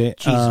 Yes. Get it?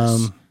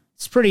 Jesus.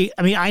 It's pretty.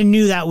 I mean, I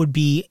knew that would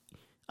be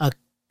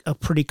a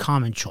pretty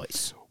common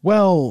choice.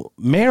 Well,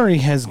 Mary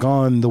has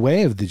gone the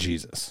way of the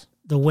Jesus.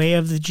 The way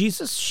of the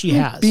Jesus? She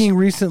has. Being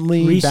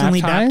recently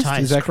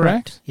baptized. Is that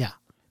correct? Yeah.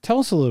 Tell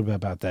us a little bit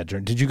about that.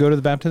 Did you go to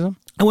the baptism?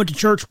 I went to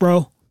church,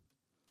 bro.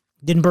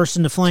 Didn't burst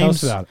into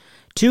flames. Tell us about it.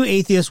 2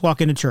 atheists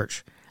walk into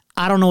church.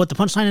 I don't know what the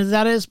punchline of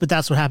that is, but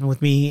that's what happened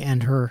with me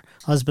and her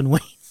husband,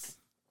 Wayne.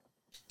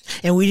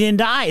 And we didn't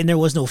die, and there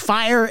was no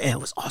fire, and it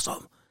was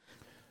awesome.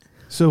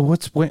 So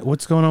what's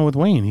going on with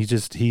Wayne?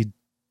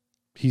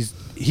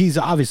 he's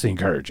obviously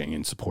encouraging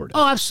and supportive.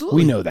 Oh,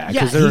 absolutely. We know that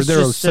because Yeah,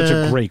 they're such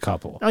a great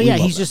couple. Oh yeah,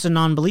 he's just a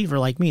non-believer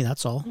like me.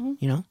 That's all.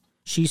 You know,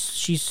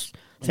 she's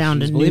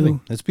found a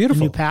believing. That's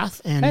beautiful. new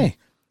path. And Hey,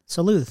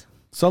 salute.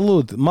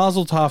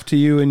 Mazel tov to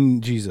you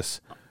and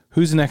Jesus.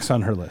 Who's next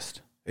on her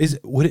list?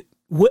 Would it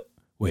What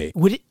wait?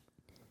 would it?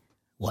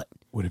 What?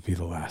 Would it be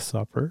the Last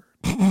Supper?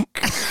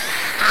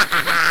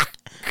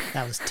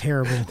 That was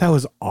terrible. That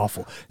was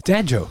awful.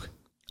 Dad joke.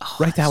 Oh,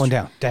 Write that one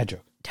down. Dad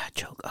joke. Dad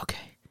joke.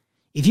 Okay.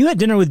 If you had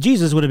dinner with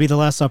Jesus, would it be the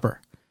Last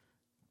Supper?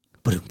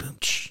 Boom, boom.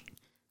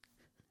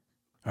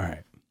 All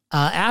right.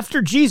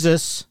 After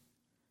Jesus,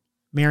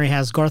 Mary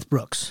has Garth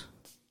Brooks.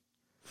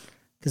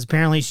 Because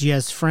apparently she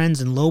has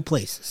friends in low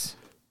places.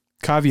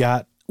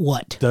 Caveat.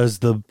 What? Does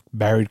the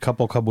married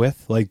couple come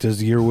with? Like, does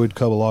the Yearwood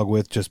come along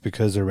with just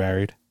because they're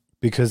married?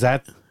 Because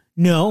that...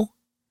 No.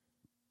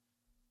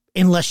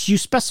 Unless you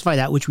specify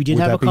that, which we did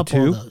Would have a that be couple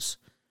two? of those.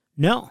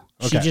 No.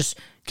 She Okay. just...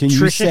 Can you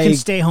Trisha say... can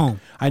stay home.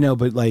 I know,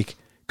 but like,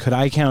 could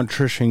I count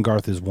Trisha and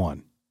Garth as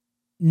one?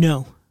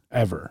 No.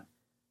 Ever?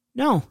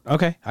 No.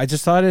 Okay. I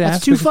just thought it That's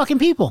asked two because- fucking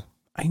people.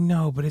 I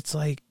know, but it's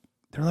like,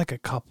 they're like a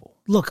couple.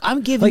 Look,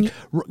 I'm giving... Like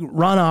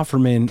Ron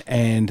Offerman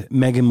and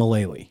Megan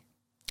Mullally.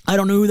 I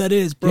don't know who that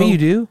is, bro. Yeah, you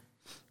do.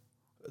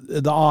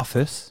 The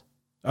Office.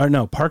 Or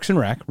no, Parks and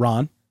Rec.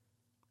 Ron.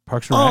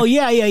 Parks and Rec. Oh,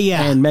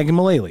 yeah. And Megan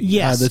Mullally.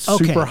 Yes, That's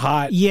okay. super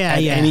hot at Yeah.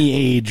 any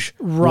age.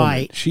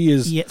 Right. Woman. She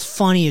is Yeah, it's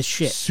funny as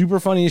shit. super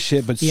funny as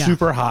shit, but Yeah.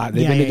 super hot.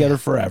 They've Yeah, been yeah, together yeah.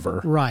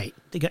 forever. Right.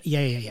 They got,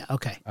 yeah.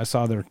 Okay. I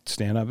saw their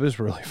stand-up. It was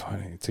really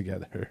funny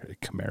together at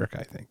Comerica,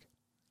 I think.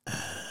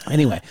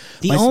 Anyway.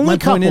 The my only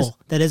point couple is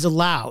that is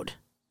allowed...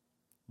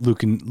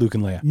 Luke and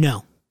Leia.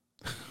 No.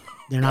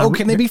 They're not... Oh,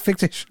 can they be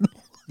fictional?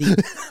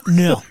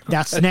 No.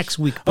 That's next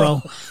week,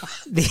 bro.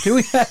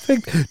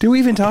 Do we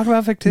even talk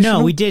about fictional?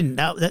 No, we didn't.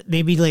 That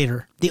maybe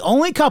later. The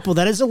only couple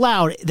that is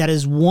allowed, that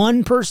is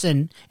one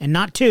person and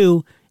not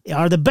two,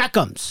 are the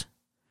Beckhams.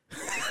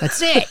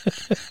 That's it.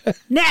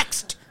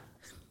 Next.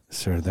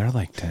 Sir, they're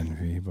like 10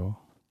 people.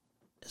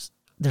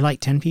 They're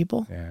like 10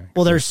 people? Yeah.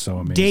 Well, they're there's so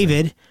amazing.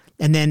 David,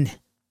 and then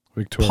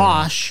Victoria.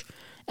 Posh,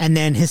 and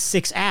then his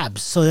 6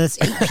 abs. So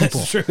that's 8 people.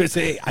 That's true. It's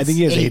 8. I think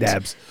he has 8 8.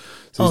 abs.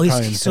 Oh, he's he's-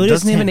 probably so it is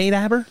doesn't he have 10. an 8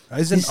 abber?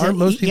 Aren't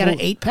most He people got an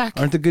 8-pack?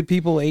 Aren't the good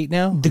people 8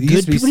 now? The It good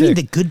used to be people? What do you mean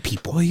 6. the good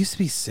people? Well, it used to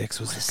be 6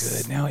 was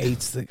the good. Now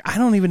 8's the. I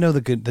don't even know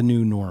the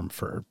new norm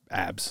for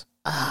abs.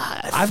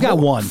 I've got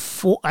one.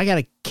 I got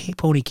a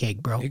pony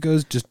cake, bro. It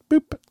goes just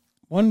boop,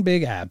 one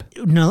big ab.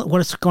 No,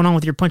 what's going on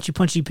with your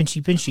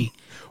pinchy?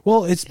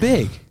 Well, it's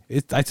big.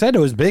 I said it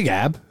was big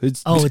ab.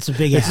 It's a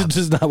big ab. It's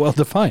just not well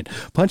defined.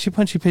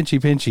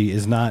 Pinchy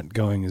is not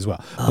going as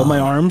well. But my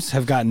arms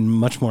have gotten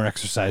much more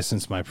exercise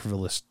since my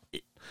frivolous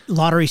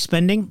Lottery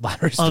spending of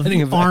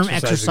arm exercising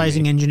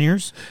exercising me.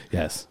 engineers.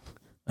 Yes.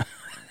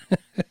 Do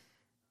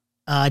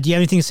you have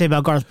anything to say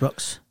about Garth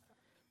Brooks?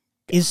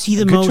 Is he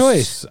the Good most?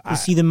 choice.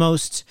 Is he the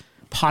most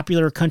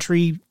popular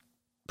country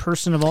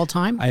person of all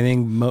time? I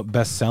think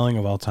best selling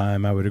of all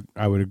time. I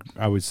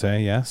would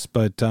say yes,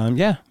 but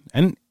yeah,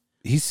 and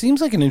he seems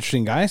like an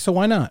interesting guy. So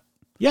why not?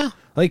 Yeah,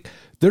 Like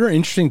there are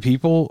interesting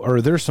people,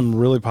 or there's some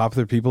really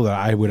popular people that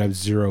I would have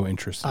zero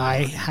interest in.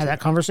 I had that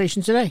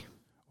conversation today.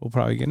 We'll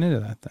probably get into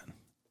that then.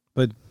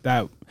 But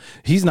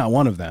he's not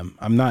one of them.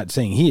 I'm not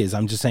saying he is.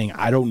 I'm just saying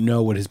I don't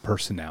know what his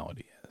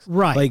personality is.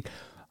 Right. Like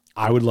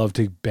I would love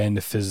to bend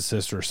a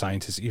physicist or a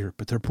scientist's ear,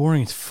 but they're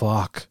boring as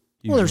fuck.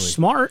 Well, they're usually.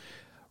 smart.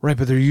 Right,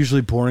 but they're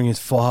usually boring as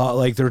fuck.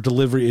 Like their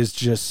delivery is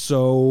just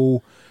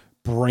so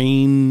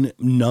brain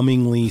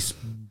numbingly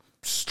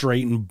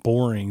straight and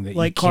boring that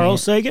Like you Carl can't.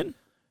 Sagan?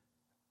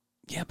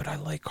 Yeah, but I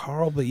like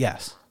Carl, but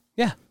yes.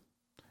 Yeah.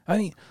 I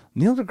mean,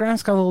 Neil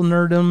deGrasse got a little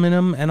nerdum in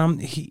him, and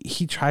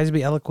he tries to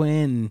be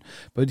eloquent,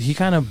 but he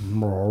kind of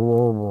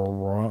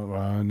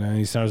and then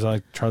he sounds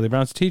like Charlie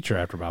Brown's teacher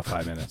after about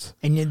 5 minutes.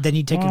 And then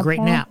you take a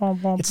great nap.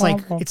 It's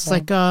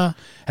like And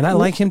I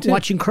like him too.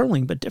 watching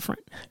curling, but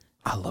different.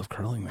 I love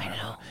curling, man. I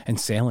know. And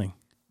sailing.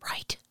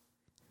 Right.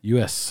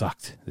 U.S.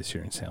 sucked this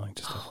year in sailing.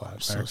 Just I'm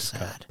so America's sad.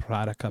 Cup,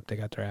 Prada Cup, they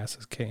got their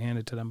asses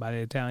handed to them by the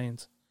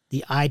Italians.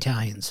 The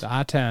Italians. The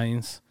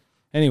Italians.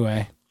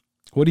 Anyway,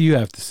 what do you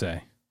have to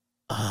say?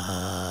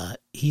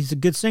 He's a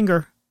good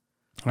singer.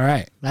 All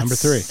right, number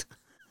 3.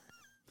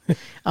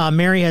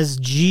 Mary has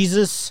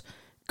Jesus,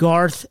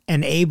 Garth,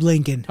 and Abe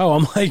Lincoln. Oh,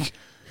 I'm like,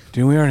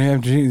 do we already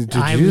have Jesus?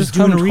 Did I Jesus was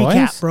doing come a recap,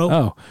 twice? bro.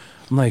 Oh,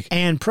 I'm like,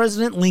 And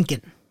President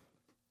Lincoln.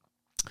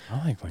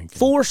 I like Lincoln.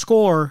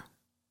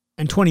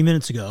 20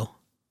 minutes ago.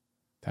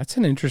 That's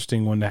an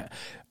interesting one.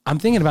 I'm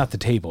thinking about the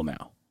table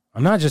now.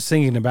 I'm not just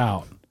thinking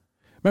about.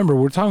 Remember,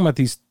 we're talking about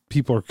these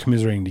people are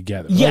commiserating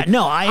together. Yeah, Like,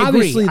 no, I agree.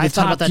 Obviously, I the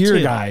thought top about that tier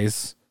too.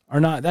 guys are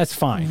not. That's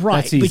fine. Right,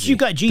 That's easy. but you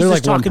got They're Jesus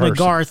like one talking to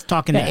person. Garth,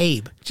 talking Yeah. to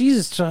Abe.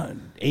 Jesus,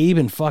 Abe,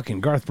 and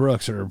fucking Garth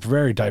Brooks are a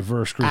very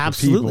diverse group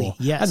Absolutely, of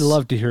people. yes. I'd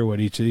love to hear what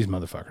each of these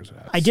motherfuckers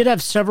have. I did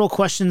have several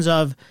questions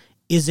of,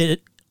 is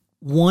it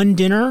one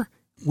dinner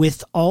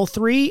with all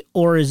three,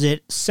 or is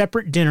it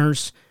separate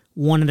dinners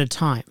one at a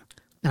time?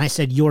 And I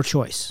said, your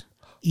choice.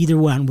 Either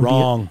one. Would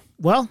Wrong.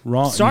 Well,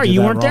 Wrong. sorry, did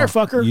you that weren't there,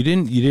 wrong. fucker. You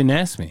didn't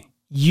ask me.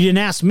 You didn't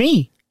ask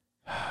me.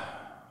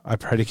 I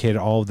predicated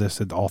all of this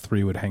that all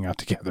three would hang out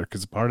together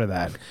because part of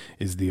that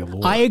is the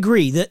allure. I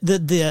agree.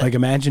 The like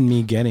imagine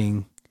me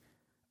getting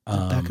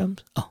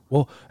Beckhams. Oh,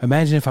 well,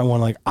 imagine if I won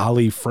like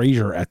Ali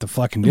Frazier at the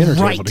fucking dinner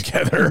table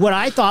together. What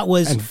I thought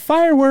was and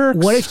fireworks.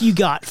 What if you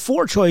got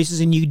 4 choices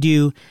and you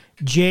do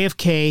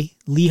JFK,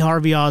 Lee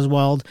Harvey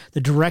Oswald,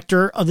 the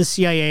director of the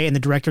CIA, and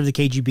the director of the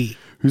KGB?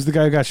 Who's the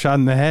guy who got shot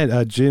in the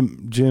head?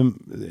 Jim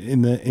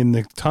in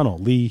the tunnel.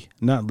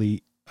 Not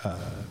Lee.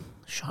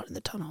 Shot in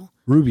the tunnel.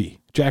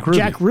 Jack Ruby.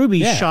 Jack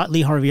Ruby shot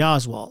Lee Harvey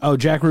Oswald. Oh,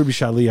 Jack Ruby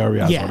shot Lee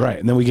Harvey Oswald, right?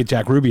 And then we get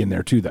Jack Ruby in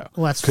there too, though.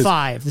 Well, that's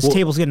 5. This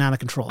table's getting out of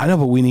control. I know,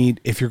 but we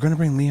need, if you're going to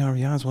bring Lee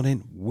Harvey Oswald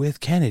in with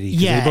Kennedy,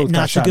 they both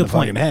got shot in the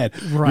fucking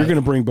head. Right. You're going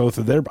to bring both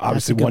of their,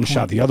 obviously one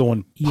shot the other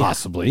one,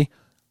 possibly.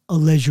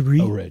 Allegedly.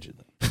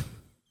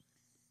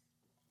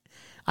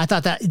 I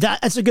thought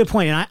that's a good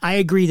point, and I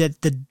agree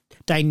that the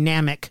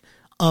dynamic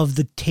of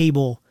the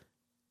table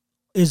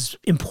is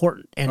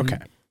important.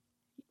 And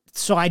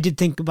so I did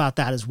think about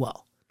that as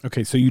well.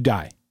 Okay, so you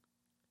die.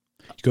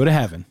 You go to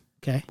heaven.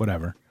 Okay.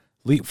 Whatever.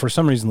 For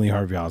some reason, Lee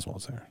Harvey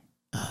Oswald's there.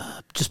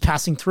 Just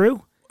passing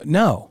through?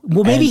 No.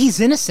 Well, maybe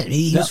he's innocent.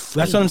 That's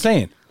what I'm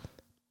saying.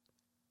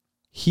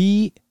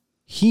 He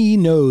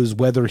knows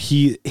whether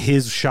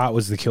his shot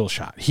was the kill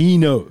shot. He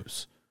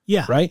knows.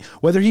 Yeah. Right?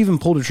 Whether he even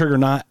pulled a trigger or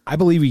not, I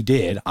believe he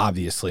did,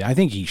 obviously. I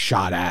think he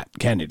shot at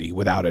Kennedy,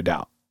 without a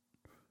doubt.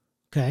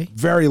 Okay.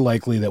 Very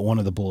likely that one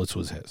of the bullets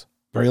was his.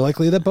 Very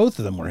likely that both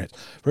of them were his.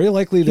 Very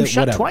likely that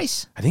shot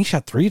twice? I think he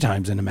shot 3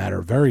 times in a matter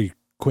of very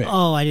quick.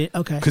 Oh, I did.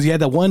 Okay. Because he had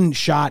that one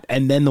shot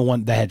and then the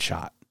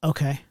headshot.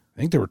 Okay. I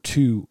think there were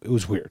 2. It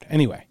was weird.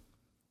 Anyway,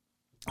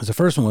 because the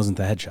first one wasn't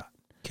the headshot.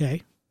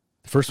 Okay.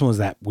 The first one was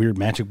that weird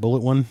magic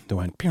bullet one that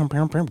went down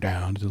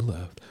to the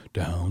left,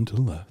 down to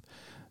the left.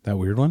 That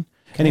weird one.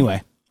 Okay.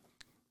 Anyway,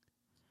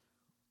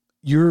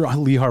 you're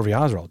Lee Harvey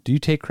Oswald. Do you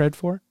take cred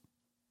for it?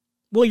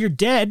 Well, you're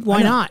dead.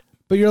 Why not?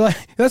 But you're like,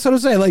 that's what I'm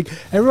saying. Like,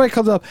 everybody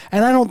comes up,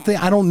 and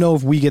I don't know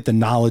if we get the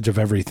knowledge of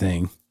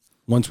everything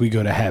once we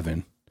go to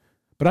heaven,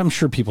 but I'm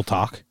sure people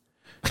talk.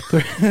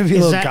 There'll be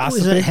a little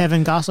gossip. Is it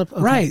heaven gossip?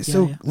 Okay. Right. Yeah,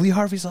 so Lee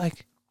Harvey's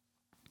like,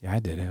 yeah, I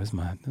did it. It was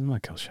my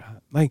kill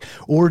shot. Like,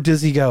 or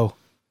does he go,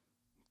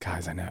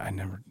 guys, I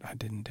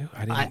didn't do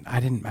it.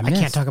 I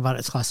can't talk about it.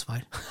 It's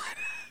classified.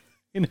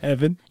 In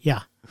heaven?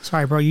 Yeah.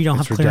 Sorry, bro. You don't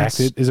have clearance.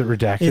 Redacted? Is it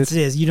redacted? It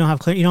is. You don't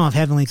have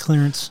heavenly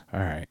clearance. All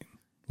right.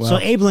 Well, so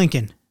Abe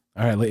Lincoln.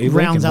 All right. Abe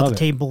rounds out the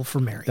table for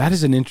Mary. That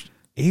is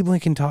Abe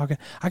Lincoln talking.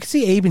 I could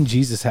see Abe and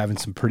Jesus having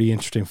some pretty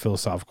interesting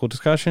philosophical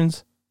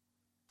discussions.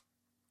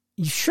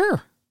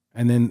 Sure.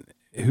 And then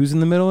who's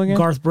in the middle again?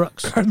 Garth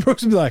Brooks. Garth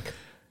Brooks would be like,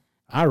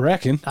 I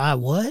reckon.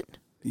 What?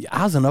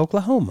 I was in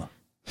Oklahoma.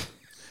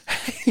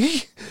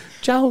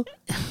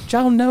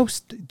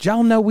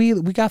 Y'all know we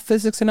got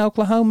physics in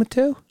Oklahoma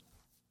too?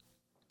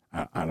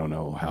 I don't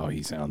know how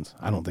he sounds.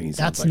 I don't think he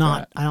sounds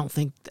that. I don't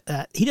think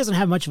that. He doesn't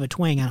have much of a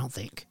twang, I don't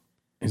think.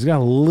 He's got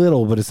a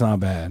little, but it's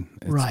not bad.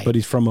 Right. But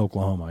he's from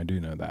Oklahoma. I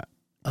do know that.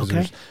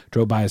 Okay.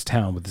 Drove by his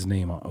town with his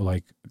name on,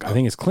 like, I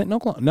think it's Clinton,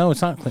 Oklahoma. No,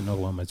 it's not Clinton,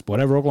 Oklahoma. It's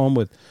whatever Oklahoma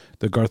with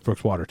the Garth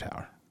Brooks water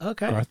tower.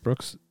 Okay. Garth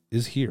Brooks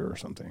is here or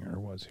something, or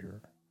was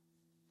here.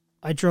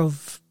 I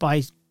drove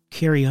by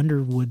Carrie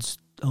Underwood's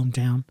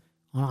hometown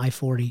on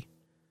I-40,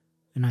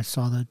 and I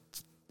saw the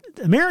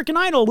American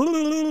Idol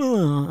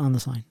on the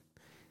sign.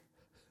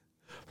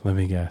 Let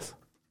me guess.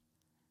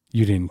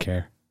 You didn't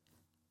care.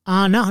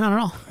 No, not at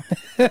all.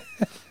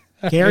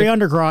 Gary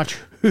Undercrotch.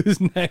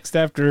 Who's next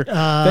after?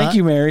 Thank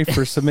you, Mary,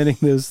 for submitting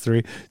those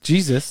 3.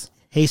 Jesus.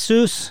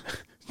 Jesus.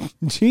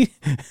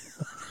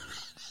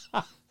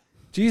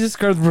 Jesus,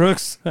 Garth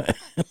Brooks.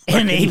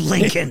 And Abe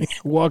Lincoln.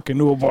 Walk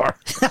into a bar.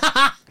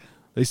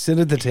 They sit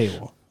at the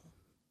table.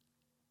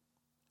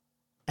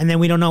 And then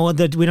we don't know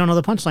the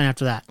punchline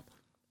after that.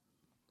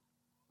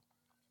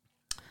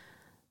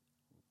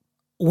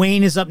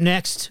 Wayne is up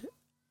next.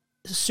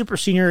 Super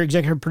senior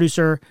executive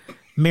producer,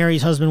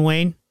 Mary's husband,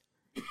 Wayne.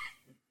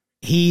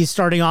 He's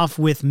starting off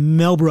with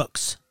Mel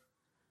Brooks,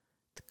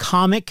 the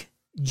comic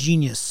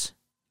genius.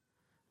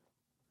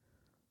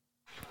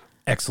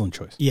 Excellent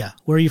choice. Yeah.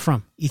 Where are you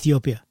from?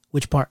 Ethiopia.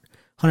 Which part?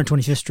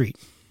 125th Street.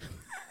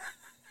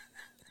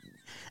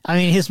 I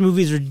mean, his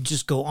movies are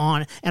just go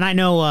on. And I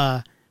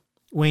know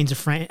Wayne's a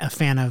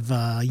fan of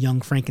Young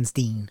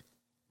Frankenstein.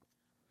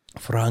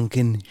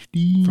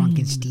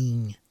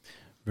 Frankenstein.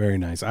 Very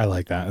nice. I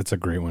like that. That's a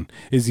great one.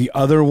 Is the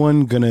other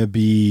one going to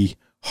be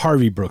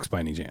Harvey Brooks by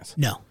any chance?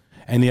 No.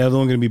 And the other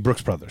one going to be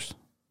Brooks Brothers?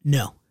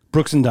 No.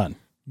 Brooks and Dunn?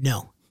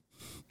 No.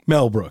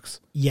 Mel Brooks?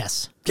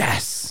 Yes.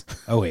 Yes.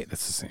 Oh, wait.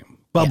 That's the same.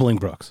 Bubbling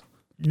Brooks?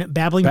 No,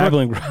 Babbling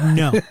Brooks?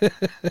 No.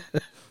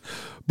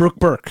 Brooke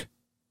Burke?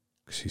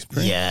 She's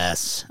pretty.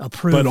 Yes.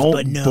 Approved,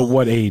 but no. But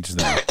what age,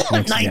 though?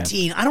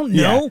 19. Again. I don't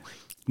know.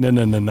 Yeah.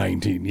 No,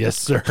 19. Yes,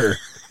 sir.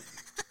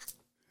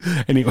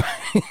 Anyway.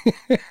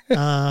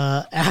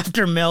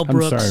 After Mel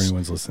Brooks. I'm sorry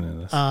anyone's listening to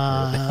this.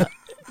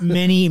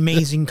 Many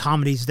amazing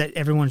comedies that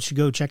everyone should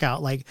go check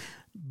out, like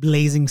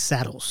Blazing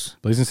Saddles.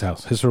 Blazing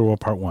Saddles. History of War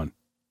Part 1.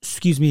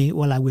 Excuse me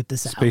while I whip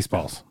this out.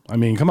 Spaceballs. I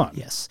mean, come on.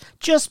 Yes.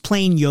 Just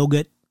plain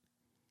yogurt.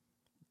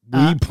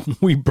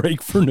 We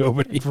break for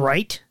nobody.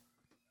 Right?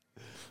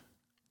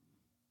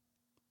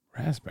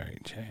 Raspberry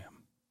jam.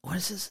 What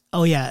is this?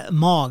 Oh, yeah.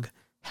 Mog.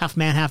 Half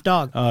man, half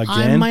dog. Again?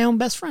 I'm my own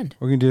best friend.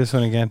 We're going to do this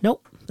one again?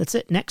 Nope. That's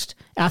it. Next.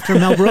 After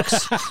Mel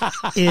Brooks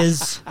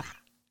is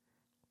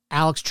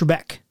Alex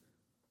Trebek.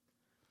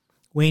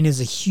 Wayne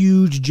is a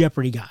huge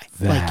Jeopardy guy.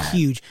 That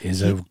huge.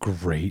 Is a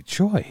great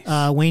choice.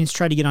 Wayne's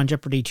tried to get on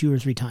Jeopardy 2 or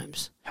 3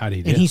 times. How do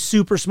you do? And he's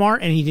super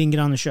smart, and he didn't get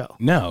on the show.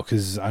 No,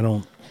 because I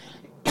don't.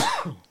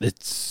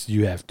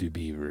 You have to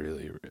be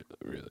really, really,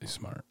 really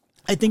smart.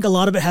 I think a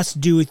lot of it has to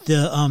do with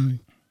the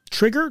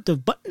trigger, the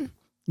button.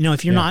 You know,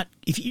 if you're not,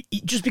 if you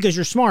just because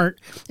you're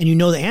smart and you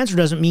know the answer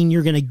doesn't mean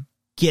you're going to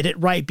get it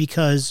right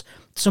because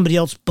somebody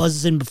else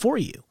buzzes in before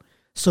you.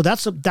 So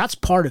that's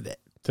part of it.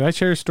 Did I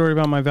share a story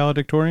about my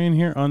valedictorian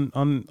here on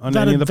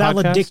any of the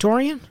podcasts?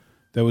 Valedictorian?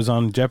 That was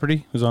on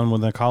Jeopardy? It was on one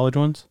of the college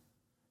ones?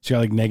 She got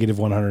like negative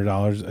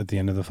 $100 at the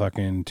end of the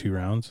fucking 2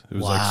 rounds. It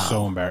was like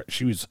so embarrassed.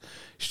 She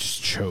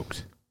just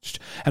choked.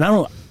 And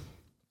I'm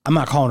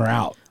not calling her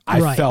out.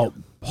 I felt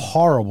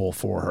horrible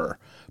for her,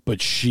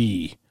 but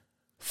she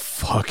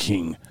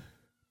fucking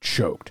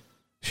choked.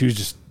 She was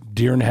just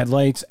deer in the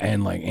headlights,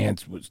 and like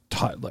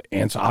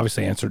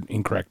obviously answered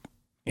incorrect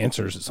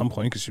answers at some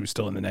point because she was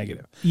still in the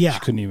negative. Yeah, she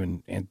couldn't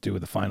even do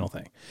with the final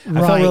thing.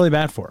 I felt really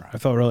bad for her. I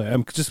felt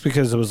really just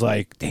because it was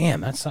like,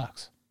 damn, that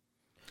sucks.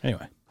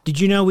 Anyway, did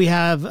you know we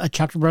have a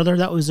chapter brother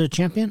that was a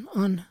champion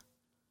on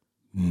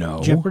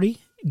Jeopardy?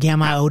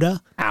 Gamma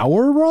Iota.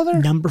 Our brother?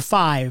 Number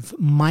 5,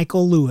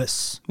 Michael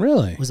Lewis.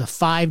 Really? Was a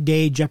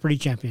 5-day Jeopardy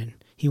champion.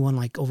 He won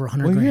like over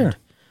 100 what grand. Year?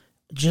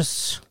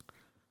 Just.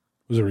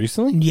 Was it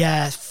recently?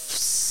 Yeah,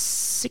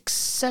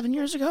 6-7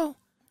 years ago.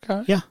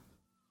 Okay. Yeah.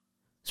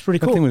 It's pretty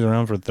cool. That thing was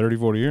around for 30,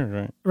 40 years,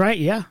 right? Right,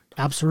 yeah.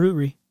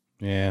 Absolutely.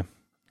 Yeah.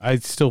 I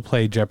still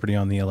play Jeopardy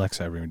on the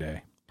Alexa every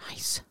day.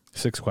 Nice.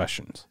 6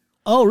 questions.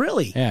 Oh,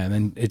 really? Yeah, and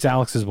then it's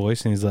Alex's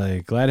voice, and he's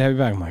like, glad to have you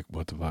back. I'm like,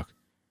 what the fuck?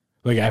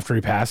 Like, after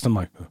he passed, I'm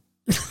like,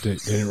 they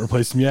didn't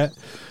replace him yet?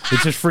 It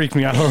just freaked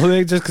me out a little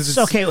bit just because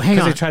okay, hang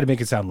on. They try to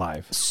make it sound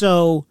live.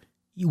 So,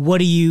 what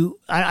do you...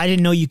 I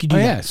didn't know you could do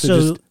that. Yeah,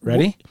 so just,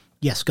 ready?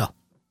 Yes, go.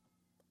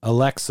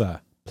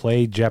 Alexa,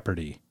 play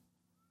Jeopardy.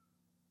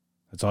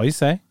 That's all you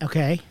say.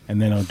 Okay.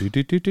 And then I'll do.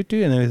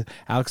 And then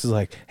Alex is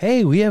like,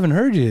 hey, we haven't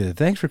heard you.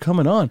 Thanks for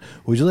coming on.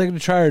 Would you like to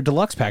try our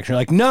deluxe pack? And you're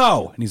like,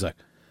 no. And he's like,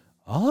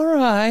 all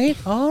right.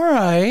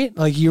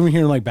 Like you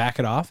hear him like back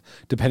it off,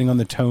 depending on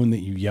the tone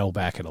that you yell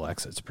back at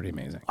Alexa. It's pretty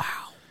amazing.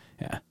 Wow.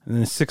 Yeah. And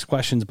then 6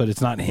 questions, but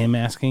it's not him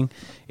asking.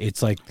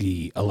 It's like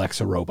the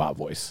Alexa robot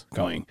voice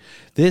going,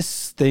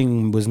 this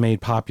thing was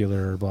made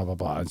popular, blah, blah,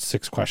 blah. It's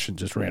 6 questions,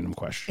 just random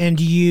questions. And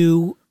do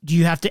you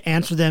have to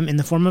answer them in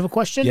the form of a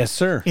question? Yes,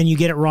 sir. And you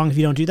get it wrong if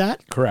you don't do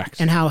that? Correct.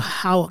 And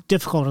how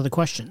difficult are the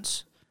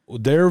questions?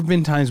 There have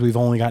been times we've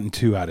only gotten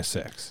 2 out of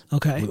 6.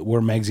 Okay. Where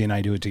Megsy and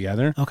I do it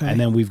together. Okay. And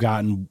then we've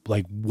gotten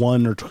like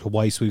 1 or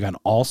twice we've gotten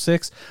all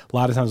 6. A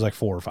lot of times like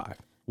 4 or 5.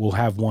 We'll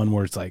have one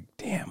where it's like,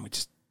 damn,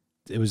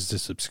 it was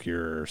just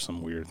obscure or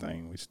some weird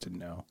thing. We just didn't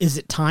know. Is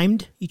it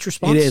timed, each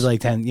response? It is like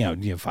 10,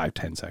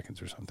 5-10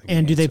 seconds or something.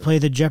 And do they play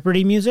the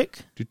Jeopardy music?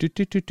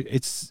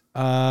 It's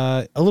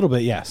a little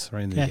bit, yes,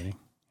 right in the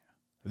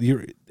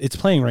beginning. It's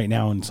playing right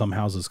now in some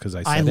houses because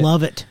I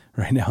love it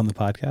right now on the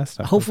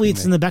podcast. Hopefully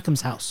it's in the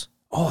Beckham's house.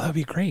 Oh, that'd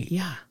be great.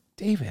 Yeah.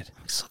 David.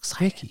 I'm so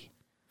excited.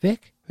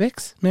 Vicky.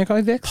 Vix? May I call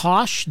you Vix?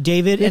 Posh,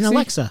 David, Vixie? and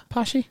Alexa.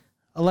 Poshy?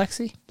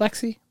 Lexi?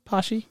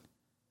 Poshy?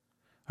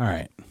 All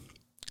right.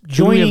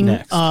 Joining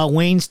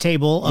Wayne's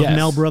table of Yes.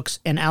 Mel Brooks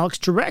and Alex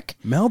Trebek.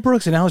 Mel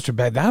Brooks and Alex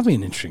Trebek, that would be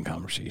an interesting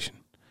conversation.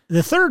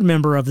 The third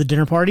member of the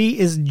dinner party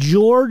is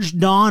George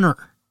Donner,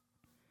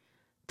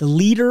 the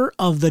leader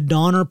of the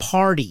Donner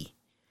Party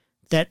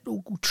that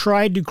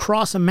tried to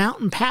cross a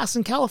mountain pass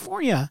in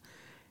California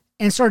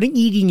and started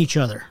eating each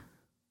other.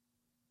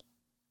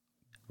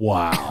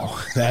 Wow.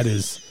 That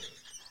is...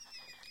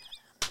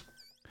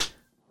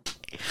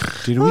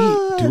 Did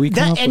we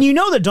come up and with, you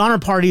know the Donner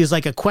Party is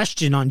like a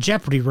question on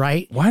Jeopardy,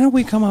 right? why don't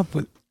we come up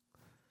with...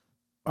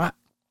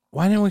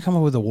 Why didn't we come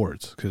up with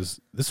awards?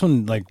 Because this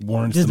one like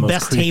warrants This the most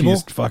best creepiest table?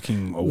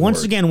 fucking award.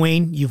 Once again,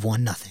 Wayne, you've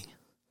won nothing.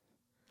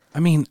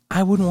 I mean,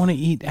 I wouldn't want to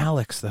eat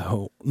Alex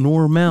though,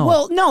 nor Mel.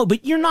 Well, no,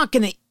 but you're not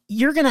going to...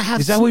 You're going to have...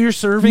 Is that what you're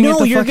serving at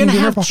the you're fucking gonna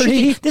dinner have party?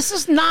 chicken. This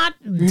is not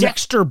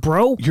Dexter,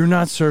 bro. You're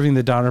not serving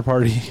the Donner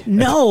Party.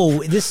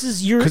 No, this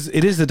is your... Because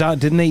it is the Don.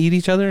 Didn't they eat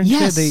each other? And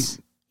Yes. shit?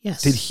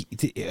 Yes.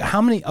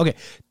 How many? Okay.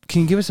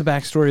 Can you give us a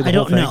backstory of the I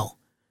whole don't thing? know.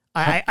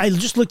 I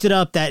just looked it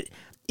up that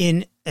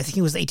in, I think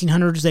it was the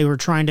 1800s, they were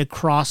trying to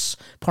cross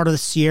part of the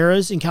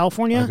Sierras in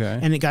California, Okay.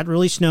 and it got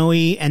really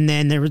snowy, and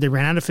then they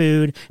ran out of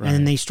food, and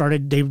then they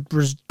started,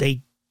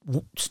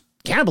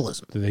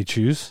 cannibalism. Did they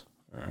choose?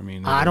 Or, I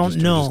mean, I don't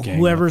know.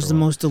 Whoever's the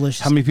most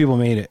delicious. How many people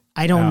made it?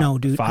 I don't know,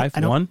 dude. 5? I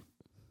don't, 1?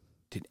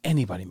 Did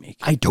anybody make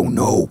it? I don't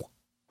know.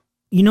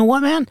 You know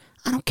what, man?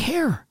 I don't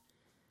care.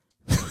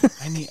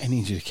 I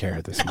need you to care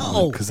at this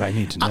moment because I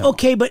need to know.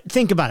 Okay, but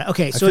think about it.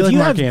 Okay, so I feel if like you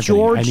Mark have Anthony,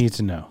 George... I need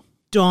to know.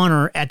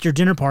 Donner at your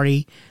dinner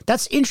party,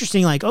 that's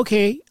interesting. Like,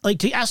 okay, like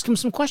to ask him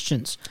some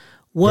questions.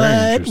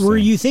 What were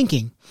you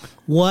thinking?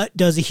 What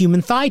does a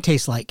human thigh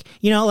taste like?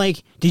 You know,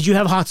 like, did you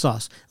have hot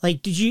sauce?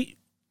 Like,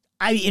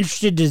 I'd be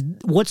interested to,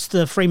 what's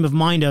the frame of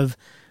mind of,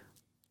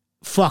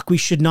 fuck, we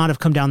should not have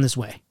come down this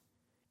way.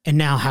 And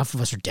now half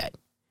of us are dead.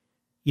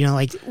 You know,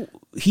 like,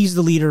 he's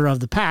the leader of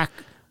the pack.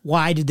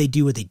 Why did they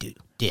do what they did?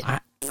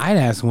 I'd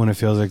ask what it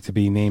feels like to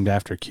be named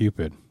after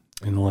Cupid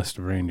in the list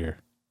of reindeer.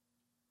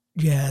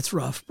 Yeah, it's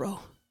rough, bro.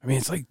 I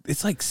mean,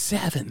 it's like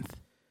seventh.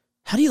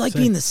 How do you like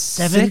being the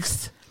seventh?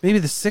 Sixth? Maybe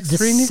the sixth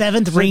the reindeer?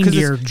 Seventh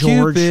reindeer,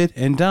 George. Cupid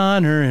and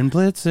Donner and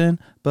Blitzen,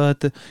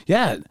 but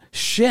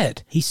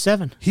shit. He's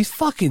 7. He's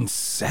fucking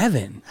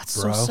 7.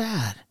 That's bro. so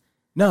sad.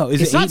 No,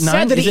 is it's it 8, not 9?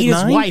 sad that is he it ate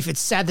 9? his wife. It's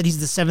sad that he's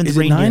the 7th is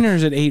reindeer. Is it 9 or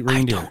is it 8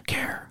 reindeer? I don't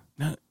care.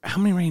 No,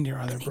 how many reindeer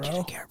are there, bro? I need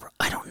you to care, bro.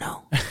 I don't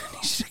know. I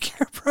need you to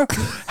care, bro.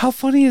 How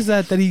funny is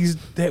that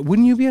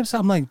wouldn't you be upset?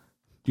 I'm like,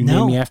 you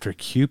name me after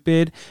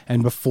Cupid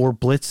and before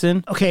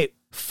Blitzen? Okay.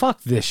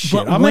 Fuck this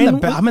shit. But I'm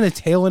in the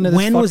tail end of this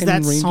when fucking was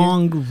that reindeer.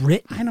 song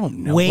written? I don't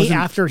know. Way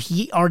after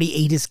he already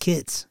ate his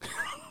kids.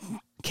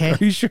 Okay. Are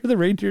you sure the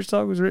reindeer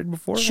song was written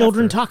before?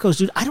 Children tacos,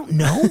 dude. I don't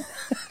know.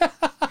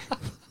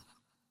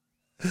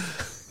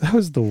 That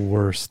was the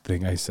worst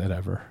thing I said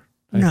ever.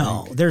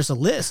 No, there's a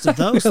list of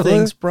those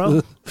things,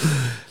 bro.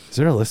 Is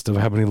there a list of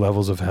how many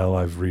levels of hell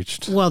I've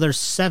reached? Well, there's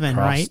 7,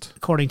 right?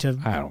 According to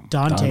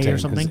Dante or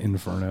something.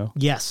 Inferno.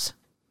 Yes.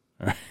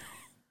 All right.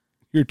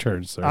 Your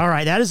turn, sir. All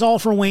right, that is all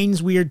for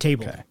Wayne's Weird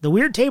Table. Okay. The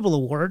Weird Table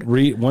Award.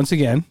 Once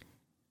again.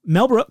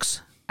 Mel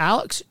Brooks,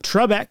 Alex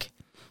Trebek,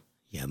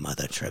 your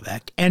mother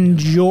Trebek, and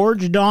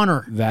George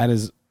Donner. That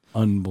is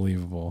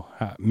unbelievable.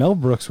 Mel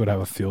Brooks would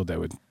have a field day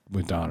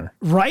with Donner.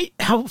 Right?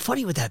 How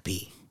funny would that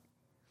be?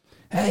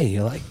 Hey,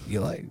 do you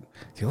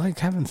like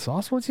having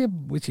sauce with your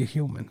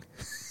human?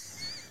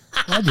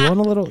 Do you want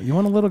a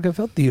little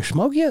gefilte? Do you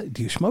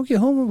smoke your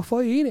human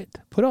before you eat it?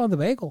 Put it on the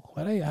bagel.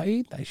 How do you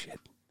eat that shit?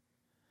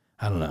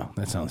 I don't know.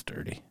 That sounds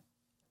dirty.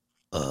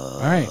 All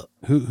right.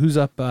 Who's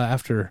up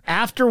after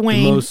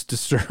Wayne? The most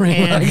disturbing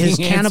and his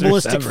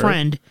cannibalistic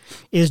friend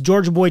is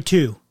Georgia Boy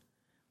 2.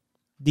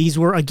 These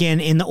were, again,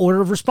 in the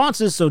order of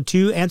responses, so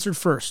 2 answered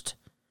first.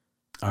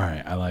 All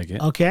right. I like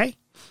it. Okay.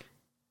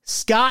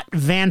 Scott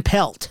Van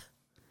Pelt,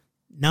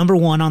 number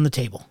 1 on the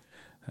table.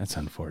 That's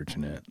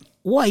unfortunate.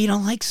 What, you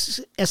don't like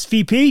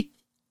SVP?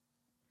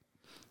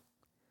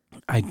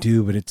 I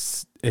do, but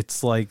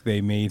it's like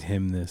they made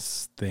him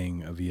this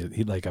thing of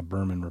he like a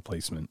Berman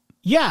replacement.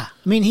 Yeah,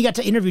 I mean, he got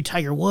to interview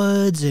Tiger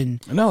Woods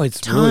and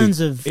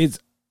it's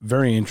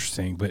very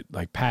interesting, but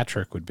like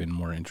Patrick would have been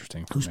more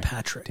interesting. Who's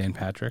Patrick? Dan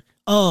Patrick.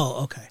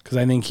 Oh, okay. Because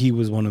I think he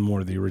was one of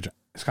more of the original.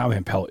 Scott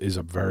Van Pelt is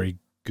very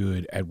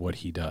good at what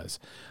he does.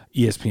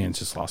 ESPN's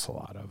just lost a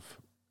lot of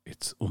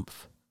its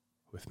oomph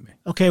with me.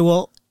 Okay,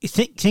 well,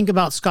 think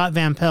about Scott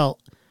Van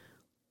Pelt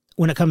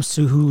when it comes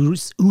to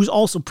who's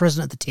also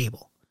present at the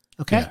table.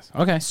 Okay. Yes.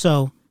 Okay.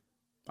 So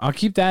I'll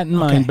keep that in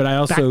mind, but I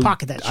also back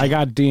pocket that shit. I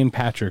got Dan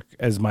Patrick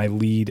as my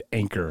lead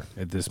anchor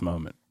at this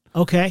moment.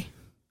 Okay.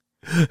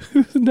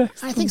 Who's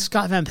next? I think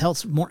Scott Van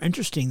Pelt's more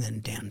interesting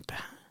than Dan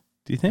Patrick.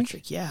 Do you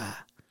think? Yeah.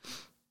 I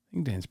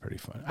think Dan's pretty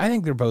fun. I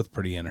think they're both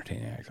pretty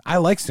entertaining actors. I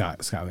like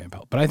Scott Van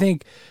Pelt, but I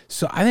think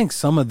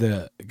some of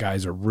the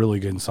guys are really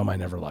good and some I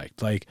never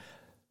liked. Like,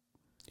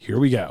 here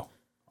we go.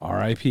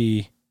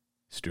 R.I.P.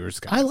 Stuart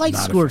Scott. I like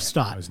Stuart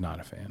Scott. I was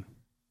not a fan.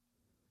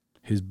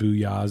 His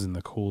booyahs and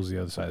the cool's the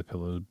other side of the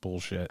pillow is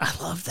bullshit. I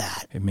love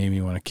that. It made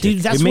me want to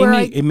kick. Dude,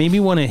 it made me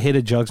want to hit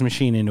a jugs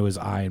machine into his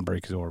eye and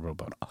break his orbital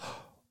bone.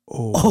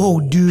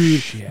 Oh,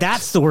 dude, shit.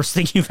 That's the worst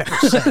thing you've ever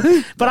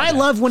said. But I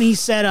love when he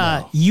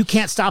said, "You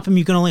can't stop him;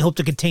 you can only hope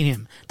to contain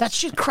him." That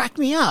shit cracked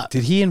me up.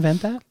 Did he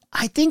invent that?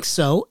 I think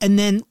so. And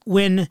then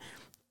when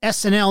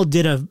SNL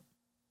did a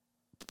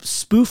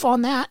spoof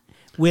on that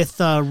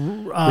with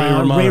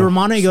Ray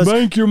Romano, he goes,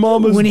 "Spank your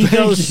mama's when he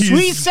goes, bankies."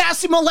 "Sweet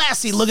sassy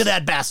molassie, look at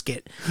that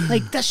basket!"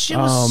 Like that shit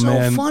was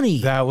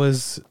funny. That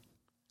was.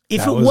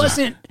 If it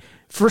wasn't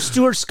for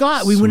Stuart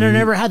Scott, we would have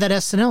never had that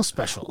SNL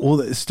special.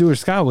 Well, Stuart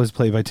Scott was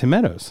played by Tim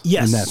Meadows.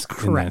 Yes, in that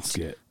correct.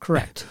 skit.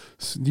 Correct.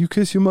 You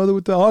kiss your mother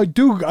with the. I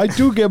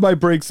do get my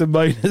breaks and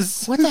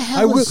minus. What the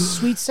hell is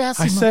sweet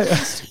sassy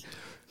molassie?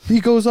 He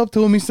goes up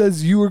to him. He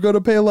says, "You were going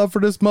to pay a lot for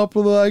this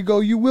muffler." I go,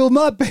 "You will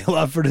not pay a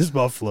lot for this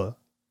muffler."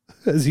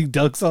 As he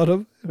ducks on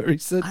him, or he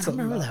said something.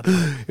 I remember that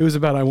part. It was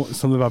about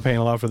something about paying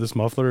a lot for this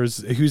muffler.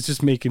 He was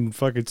just making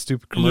fucking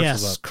stupid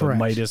commercials Yes, up, correct.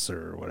 Midas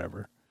or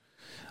whatever.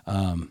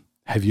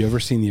 Have you ever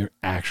seen the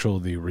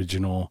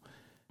original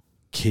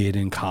kid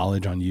in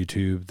college on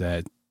YouTube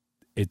that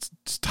it's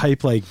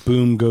type like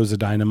boom goes a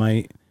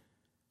dynamite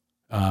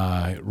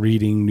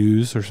reading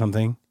news or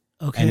something?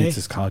 Okay. And it's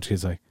this college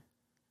kid's like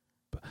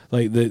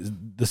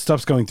the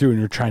stuff's going through and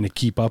you're trying to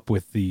keep up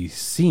with the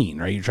scene,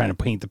 right? You're trying to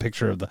paint the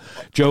picture of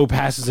Joe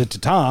passes it to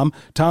Tom.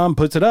 Tom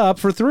puts it up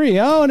for 3.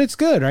 Oh, and it's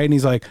good, right? And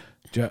he's like,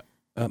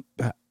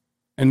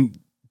 and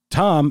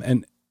Tom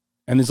and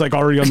it's like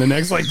already on the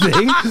next like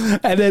thing.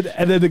 and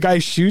then the guy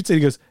shoots and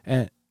he goes,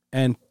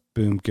 and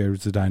boom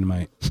goes the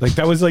dynamite. Like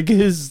that was like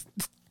his.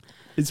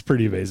 It's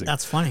pretty amazing.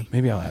 That's funny.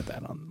 Maybe I'll add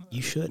that on.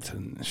 You should. It's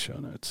in the show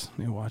notes.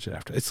 Maybe watch it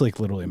after. It's like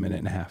literally a minute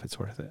and a half. It's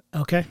worth it.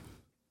 Okay.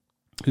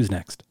 Who's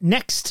next?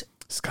 Next,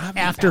 Scott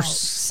Van after Pelt.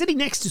 sitting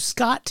next to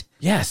Scott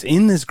Yes,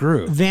 in this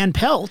group. Van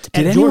Pelt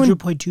Did at anyone- Georgia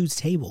Point 2's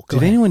table. Go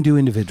Did ahead. anyone do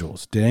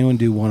individuals? Did anyone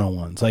do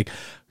one-on-ones? Like,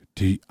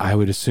 I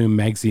would assume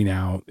Megsy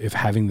now, if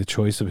having the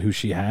choice of who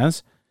she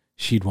has,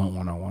 she'd want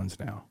one-on-ones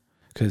now.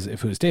 Because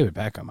if it was David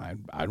Beckham,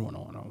 I'd want a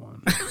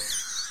one-on-one.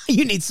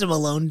 You need some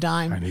alone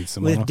time I need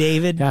some with alone-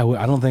 David. Yeah,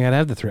 I don't think I'd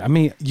have the three. I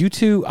mean, you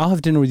two, I'll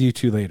have dinner with you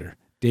two later.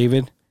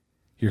 David,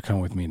 you're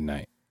coming with me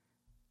tonight.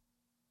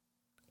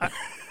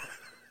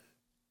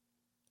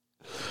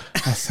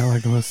 I sound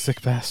like the most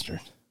sick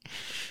bastard.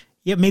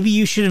 Yeah, maybe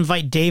you should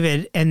invite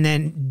David and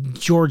then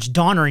George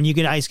Donner, and you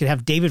guys could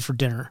have David for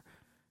dinner.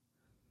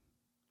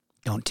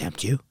 Don't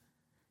tempt you.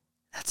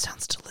 That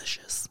sounds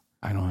delicious.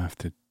 I don't have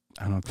to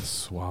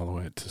swallow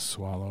it to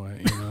swallow it.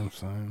 You know what I'm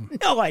saying?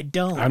 No, I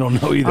don't. I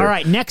don't know either. All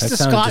right, next That to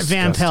sounds Scott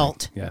Van disgusting.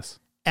 Pelt Yes.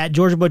 at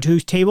Georgia Point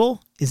 2's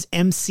table is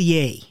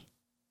MCA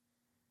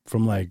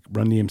From like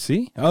Run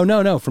DMC? Oh,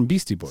 no, from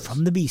Beastie Boys.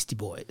 from the Beastie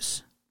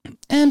Boys.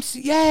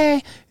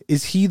 MCA.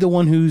 Is he the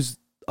one who's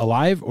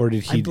alive, or I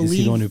believe, is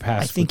he the one who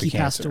passed? I think with he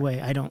the passed cancer?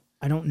 away. I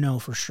don't know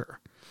for sure.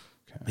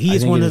 Okay. He I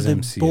is think one it of the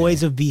MCA.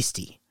 boys of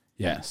Beastie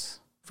Yes.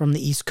 from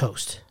the East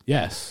Coast.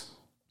 Yes.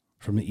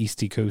 From the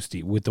Easty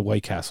Coasty with the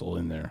White Castle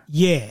in there.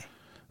 Yeah.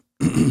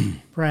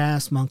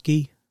 Brass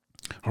monkey.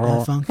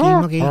 A funky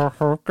monkey.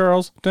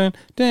 Girls. Dun,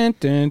 dun,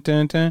 dun,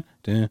 dun, dun,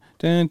 dun,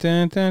 dun,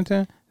 dun, dun,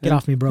 dun, Get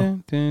off me, bro.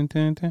 dun, dun,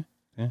 dun, dun.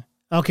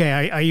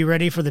 Okay, are you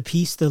ready for the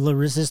piece, the La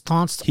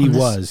Resistance? He on this?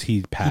 was.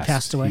 He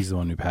passed away? He's the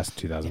one who passed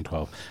in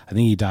 2012. I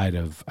think he died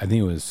of, I think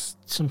it was,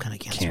 Some kind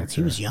of cancer.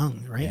 Cancer. He was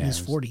young, right? Yeah, In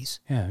his it was- 40s.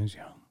 yeah, he was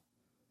young.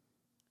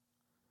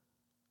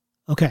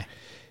 Okay.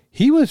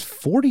 He was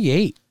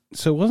 48.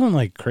 So it wasn't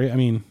like crazy. I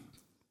mean,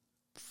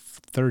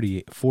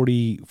 38,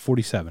 40,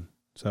 47.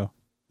 So,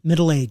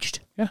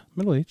 Middle-aged. yeah,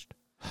 middle-aged.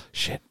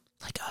 Shit.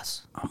 Like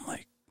us. I'm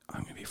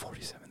going to be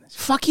 47 this year.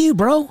 Fuck you,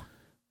 bro.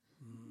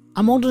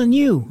 I'm older than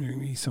you. You're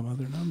going to be some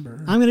other number.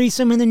 I'm going to be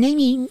some other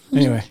name.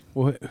 Anyway,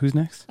 who's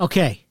next?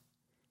 Okay.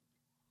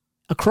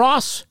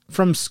 Across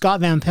from Scott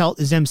Van Pelt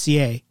is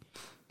MCA.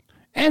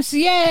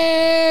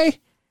 MCA!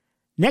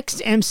 Next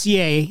to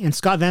MCA and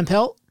Scott Van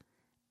Pelt,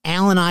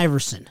 Allen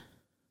Iverson.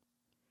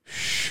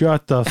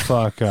 Shut the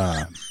fuck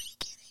up.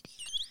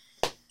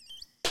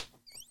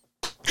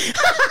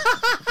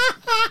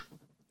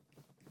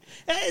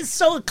 It's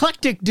so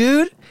eclectic,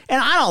 dude.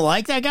 And I don't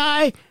like that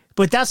guy,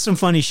 but that's some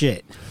funny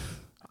shit.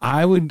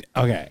 I would,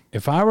 okay,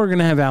 if I were going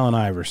to have Allen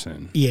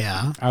Iverson,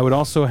 Yeah. I would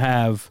also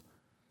have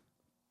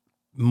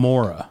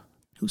Mora.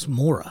 Who's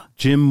Mora?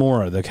 Jim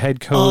Mora, the head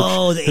coach.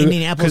 Oh, the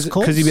Indianapolis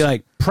Colts? Because he'd be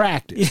like,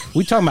 practice.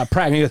 We talking about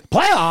practice. He goes,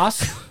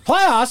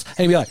 playoffs. And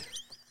he'd be like,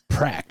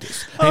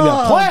 practice. And he'd be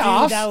like,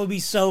 playoffs. Dude, that would be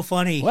so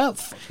funny. Well,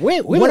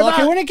 we What were about-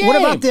 lucky to win a game. what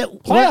about the-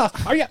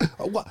 playoffs? Are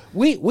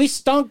you? We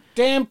stunk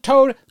damn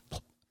toad.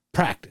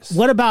 Practice.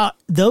 What about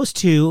those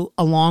two,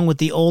 along with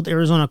the old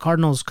Arizona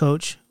Cardinals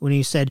coach, when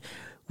he said,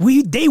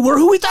 they were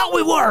who we thought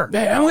we were?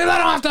 And we let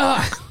him off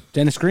the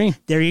Dennis Green.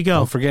 There you go.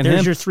 Don't forget There's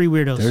him. your three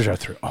weirdos. There's our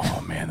three.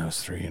 Oh man,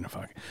 those three in a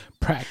fucking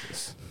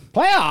practice.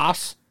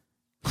 Playoffs.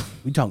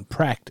 We don't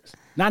practice.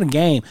 Not a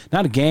game.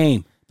 Not a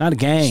game. Not a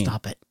game.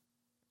 Stop it.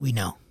 We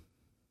know.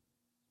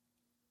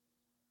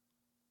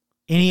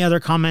 Any other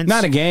comments?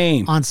 Not a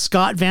game. On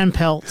Scott Van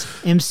Pelt,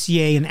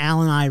 MCA, and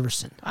Allen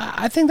Iverson.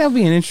 I think that would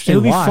be an interesting It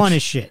would be watch. fun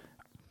as shit.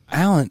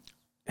 Allen,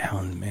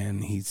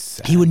 man, he's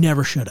sad. He would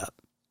never shut up.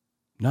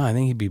 No, I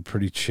think he'd be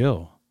pretty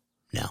chill.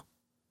 No.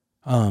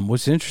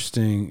 What's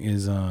interesting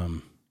is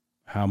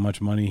how much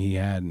money he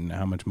had and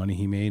how much money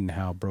he made and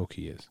how broke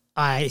he is.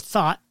 I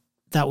thought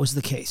that was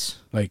the case.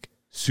 Like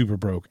super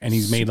broke, and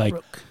he's made Super like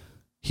broke.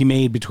 he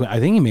made between. I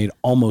think he made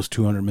almost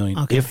 200 million,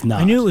 Okay. if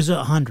not. I knew it was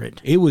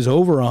 100. It was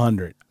over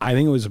 100. I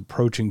think it was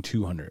approaching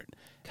 200,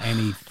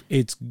 and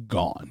it's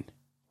gone.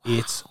 Wow.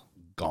 It's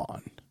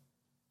gone.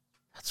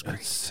 That's great.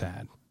 It's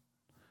sad.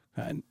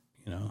 And,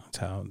 it's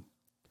how.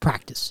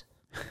 Practice.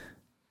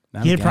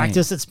 Not He a had game.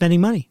 practice at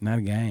spending money. Not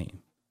a game.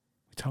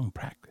 We're talking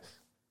practice.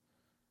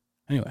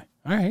 Anyway,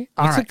 all right.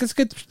 All right. That's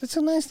good. That's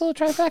a nice little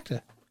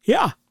trifecta.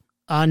 Yeah.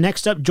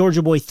 Next up,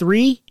 Georgia Boy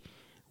 3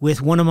 with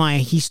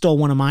he stole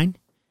one of mine.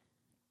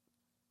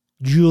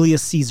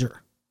 Julius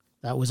Caesar.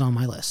 That was on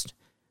my list.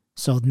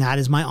 So that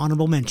is my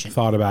honorable mention.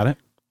 Thought about it.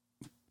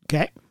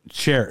 Okay.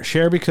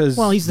 Share because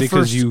Well, he's the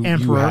first you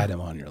emperor. had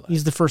him on your list.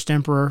 He's the first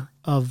emperor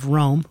of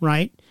Rome,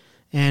 right?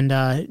 And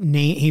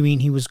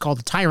he was called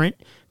a tyrant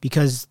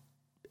because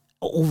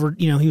he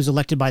was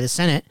elected by the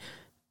Senate,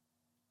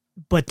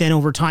 but then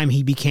over time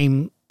he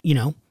became,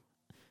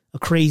 a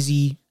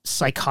crazy,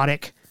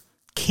 psychotic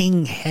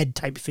king head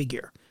type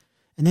figure.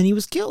 And then he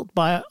was killed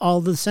by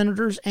all the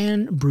senators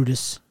and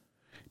Brutus.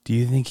 Do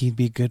you think he'd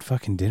be good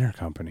fucking dinner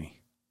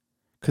company?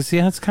 Because see,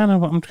 I'm kind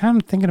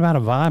of thinking about a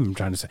vibe. I'm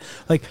trying to say,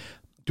 like,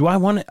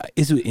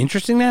 is it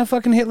interesting to have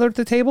fucking Hitler at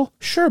the table?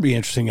 Sure, it'd be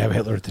interesting to have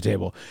Hitler at the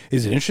table.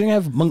 Is it interesting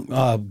to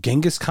have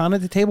Genghis Khan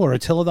at the table or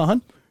Attila the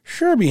Hun?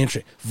 Sure, it'd be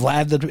interesting.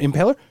 Vlad the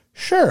Impaler?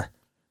 Sure.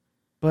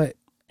 But,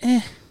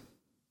 I'm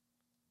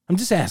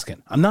just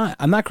asking. I'm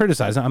not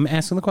criticizing. I'm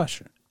asking the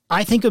question.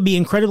 I think it would be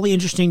incredibly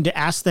interesting to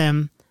ask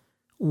them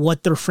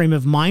what their frame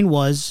of mind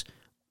was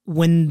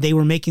when they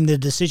were making the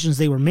decisions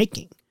they were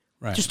making.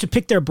 Right. Just to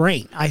pick their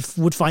brain. I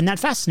would find that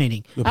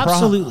fascinating.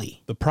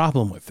 Absolutely. The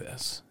problem with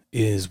this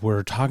is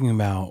we're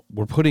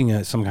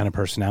putting some kind of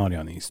personality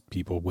on these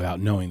people without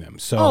knowing them.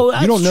 So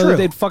you don't know that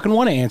they'd fucking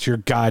want to answer your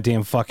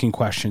goddamn fucking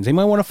questions. They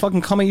might want to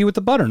fucking come at you with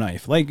the butter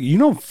knife. Like, you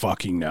don't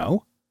fucking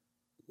know.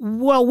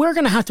 Well, we're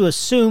going to have to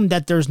assume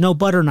that there's no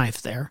butter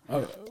knife there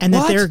and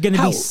that they're going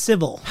to be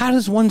civil. How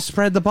does one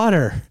spread the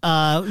butter?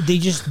 They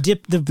just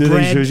dip the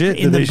bread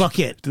in the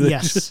bucket.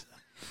 Yes.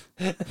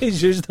 They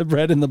zhuzh the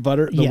bread in the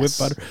butter, the whipped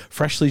butter,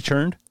 freshly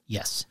churned?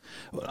 Yes.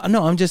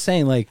 No, I'm just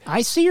saying, like...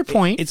 I see your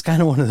point. It's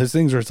kind of one of those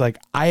things where it's like,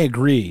 I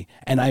agree.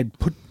 And I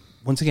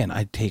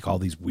take all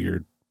these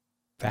weird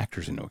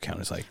factors into account.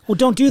 It's like... Well,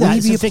 don't do that.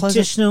 It's a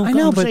fictional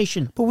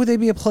conversation. But would they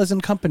be a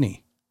pleasant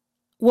company?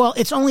 Well,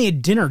 it's only a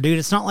dinner, dude.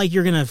 It's not like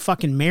you're going to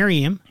fucking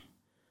marry him.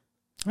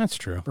 That's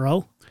true.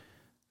 Bro.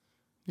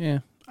 Yeah.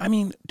 I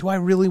mean, do I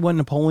really want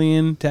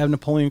Napoleon to have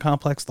Napoleon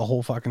complex the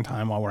whole fucking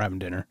time while we're having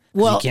dinner?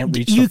 Well,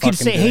 you could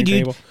say, hey,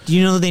 dude, table? Do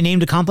you know they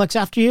named a complex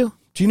after you?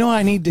 Do you know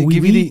I need to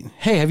give you the...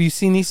 Hey, have you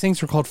seen these things?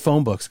 They're called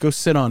phone books. Go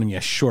sit on them,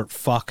 you short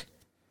fuck.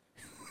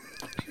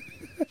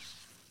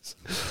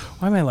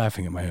 Why am I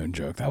laughing at my own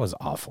joke? That was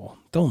awful.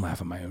 Don't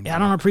laugh at my own joke. I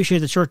don't appreciate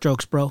the short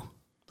jokes, bro.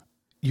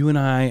 You and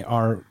I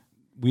are...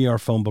 We are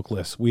phone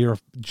bookless. We are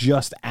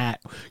just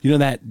at... You know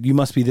that you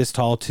must be this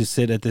tall to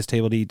sit at this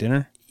table to eat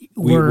dinner?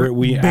 We're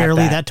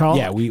barely that tall.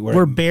 Yeah,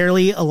 we're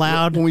barely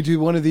allowed. When we do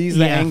one of these,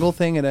 the angle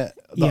thing at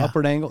the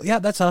upward angle. Yeah,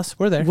 that's us.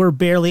 We're there. We're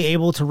barely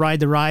able to ride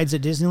the rides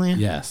at Disneyland.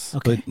 Yes.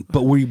 Okay.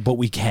 But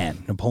we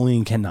can.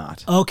 Napoleon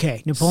cannot.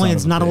 Okay.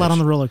 Napoleon's not allowed on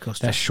the roller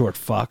coaster. That short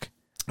fuck.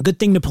 Good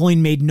thing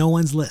Napoleon made no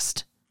one's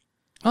list.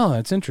 Oh,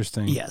 that's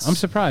interesting. Yes. I'm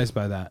surprised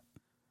by that.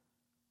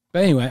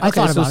 But anyway, I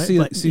thought about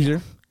it.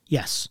 Caesar.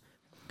 Yes.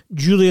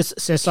 Julius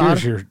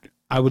Caesar.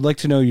 I would like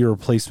to know your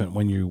replacement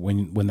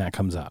when that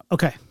comes out.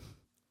 Okay.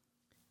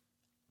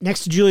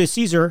 Next to Julius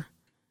Caesar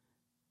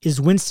is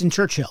Winston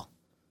Churchill.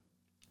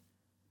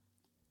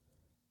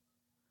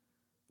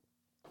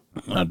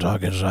 I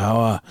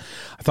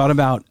thought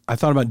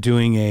about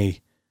doing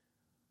a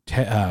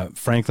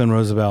Franklin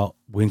Roosevelt,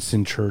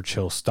 Winston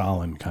Churchill,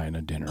 Stalin kind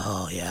of dinner.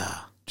 Oh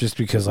yeah. Just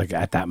because, like,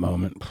 at that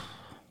moment.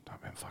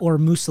 Or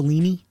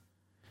Mussolini.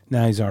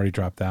 No, he's already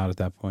dropped out at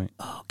that point.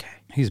 Oh, okay.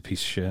 He's a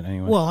piece of shit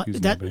anyway. Well,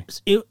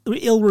 that's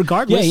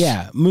irregardless.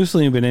 Yeah.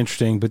 Mussolini would have been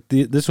interesting, but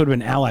this would have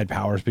been Allied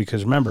powers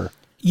because remember.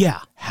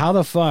 Yeah. How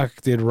the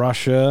fuck did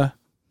Russia,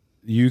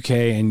 UK,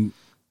 and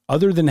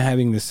other than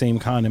having the same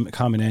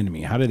common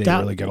enemy, how did they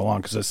really get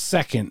along? Because the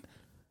second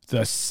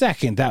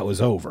that was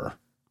over.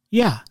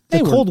 Yeah. The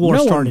Cold War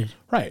started.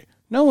 Right.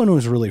 No one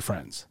was really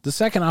friends. The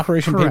second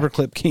Operation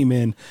Paperclip came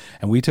in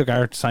and we took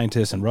our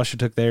scientists and Russia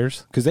took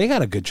theirs because they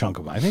got a good chunk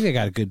of them. I think they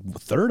got a good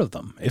third of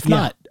them. If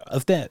not,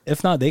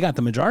 they got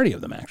the majority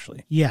of them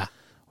actually. Yeah.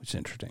 Which is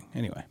interesting.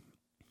 Anyway.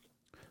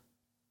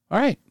 All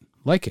right.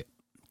 Like it.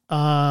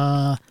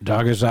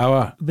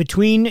 Dagazawa.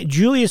 Between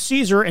Julius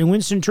Caesar and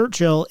Winston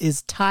Churchill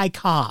is Ty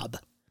Cobb.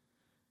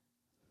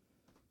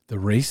 The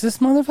racist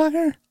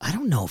motherfucker? I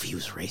don't know if he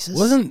was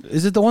racist.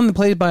 Is it the one that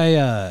played by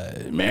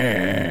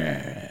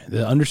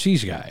the Under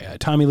Siege guy,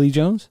 Tommy Lee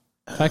Jones?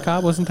 Ty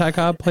Cobb? Wasn't Ty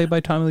Cobb played by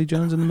Tommy Lee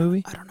Jones in the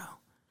movie? I don't know.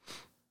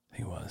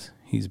 He was.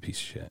 He's a piece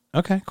of shit.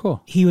 Okay,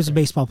 cool. He was a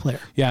baseball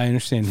player. Yeah, I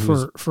understand.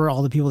 For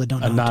all the people that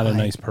don't know. Not a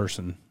nice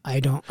person. I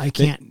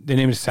can't. They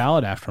named a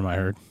salad after him, I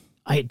heard.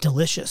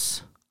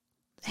 Delicious.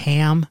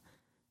 Ham,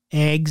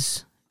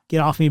 eggs.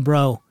 Get off me,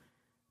 bro.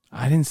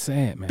 I didn't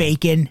say it, man.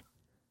 Bacon.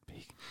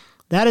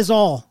 That is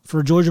all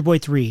for Georgia Boy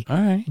 3. All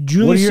right.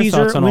 Julius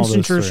Caesar,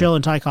 Winston Churchill,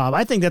 and Ty Cobb.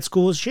 I think that's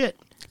cool as shit.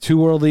 2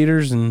 world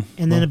leaders and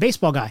then a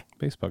baseball guy.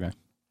 Baseball guy.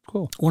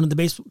 Cool. One of the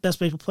best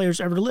baseball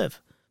players ever to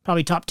live.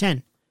 Probably top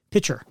 10.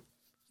 Pitcher.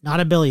 Not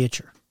a belly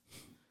itcher.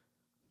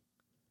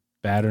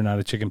 Batter, not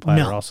a chicken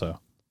platter also.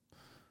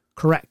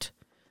 Correct.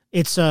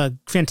 It's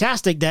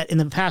fantastic that in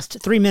the past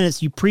 3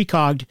 minutes you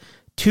precogged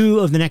 2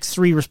 of the next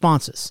 3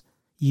 responses.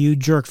 You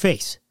jerk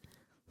face.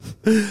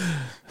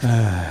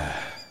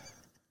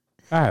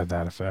 I have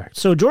that effect.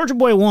 So Georgia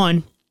Boy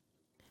 1.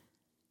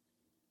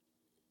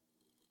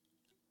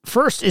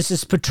 First is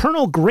his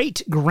paternal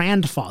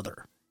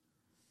great-grandfather.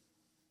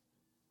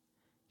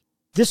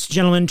 This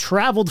gentleman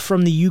traveled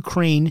from the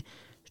Ukraine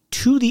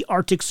to the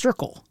Arctic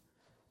Circle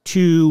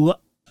to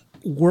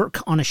work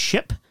on a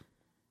ship,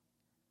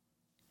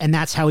 and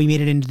that's how he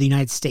made it into the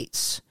United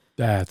States.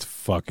 That's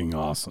fucking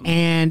awesome.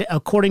 And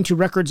according to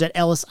records at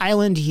Ellis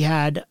Island, he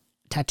had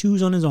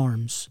tattoos on his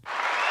arms.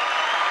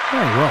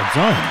 Very well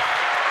done.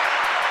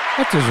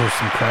 That deserves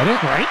some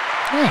credit. Right?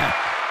 Yeah.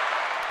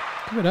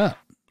 Give it up.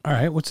 All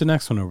right, what's the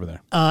next one over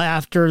there?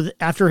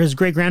 After his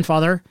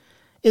great-grandfather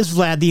is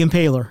Vlad the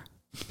Impaler.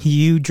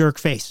 You jerk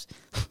face.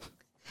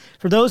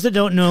 For those that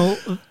don't know,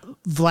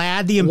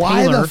 Vlad the Impaler...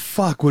 Why the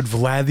fuck would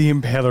Vlad the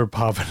Impaler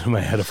pop into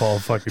my head of all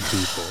fucking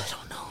people? I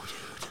don't know,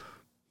 dude.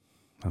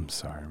 I'm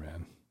sorry,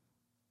 man.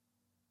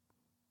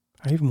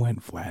 I even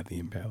went Vlad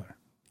the Impaler.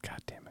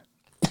 God damn it.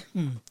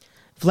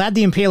 Vlad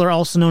the Impaler,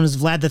 also known as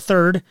Vlad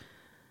III,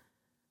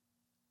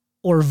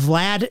 or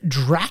Vlad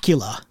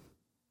Dracula.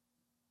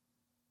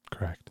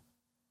 Correct.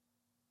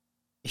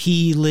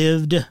 He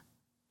lived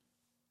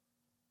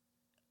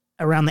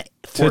around the...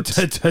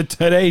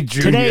 Today,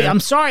 Junior. Today, I'm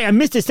sorry, I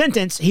missed a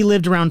sentence. He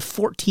lived around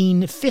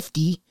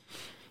 1450.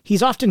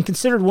 He's often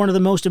considered one of the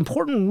most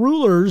important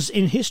rulers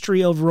in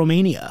history of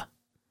Romania.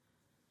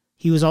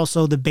 He was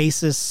also the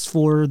basis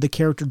for the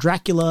character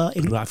Dracula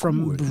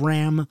from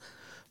Bram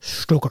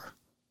Stoker.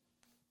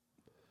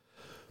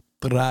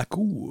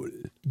 Dracula.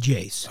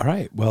 Jace. All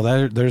right. Well,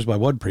 there's my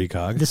one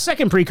precog. The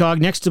second precog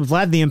next to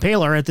Vlad the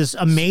Impaler at this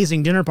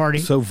amazing dinner party.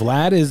 So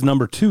Vlad is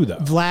number 2, though.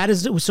 Vlad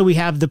is... So we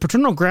have the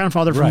paternal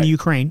grandfather from the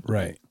Ukraine.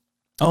 Right.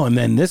 Oh, and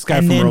then this guy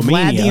and from then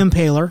Romania. Vlad the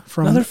Impaler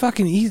from... Another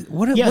fucking East...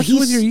 What's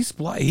with your East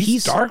blood?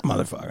 He's dark,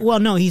 motherfucker. Well,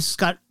 no, he's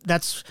got...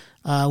 That's...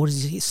 what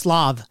is he?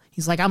 Slav.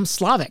 He's like, I'm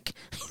Slavic.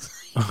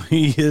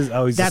 He is...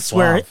 Oh, he's that's a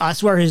Slav.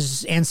 that's where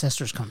his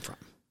ancestors come from.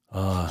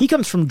 He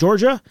comes from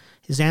Georgia.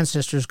 His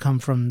ancestors come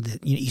from the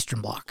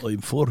Eastern Bloc. I'm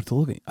forward to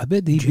looking. I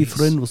bet he'd be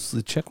friends with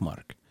the Czech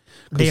mark.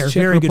 They are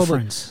very good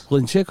friends. Well,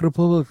 in Czech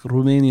Republic,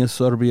 Romania,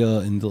 Serbia,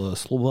 and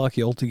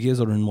Slovakia all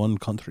together in one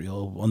country,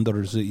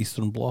 under the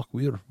Eastern Bloc,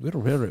 we're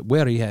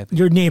very happy.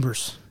 Your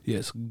neighbors.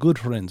 Yes, good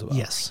friends of ours.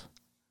 Yes.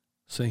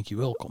 Thank you.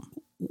 Welcome.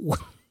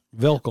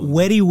 Welcome.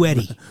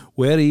 Weddy.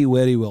 Very,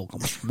 very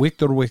welcome.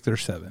 Victor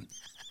 7.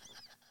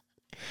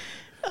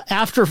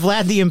 After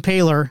Vlad the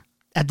Impaler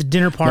at the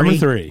dinner party. Number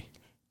 3.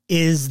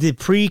 Is the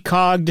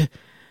precogged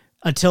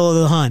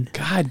Attila the Hun.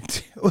 God,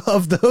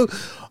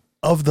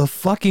 of the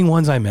fucking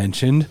ones I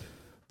mentioned,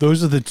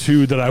 those are the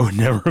 2 that I would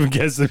never have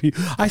guessed.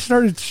 I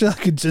started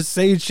just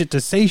saying shit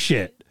to say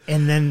shit.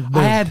 And then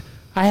boom.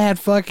 I had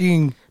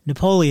fucking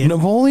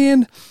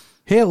Napoleon,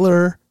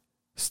 Hitler,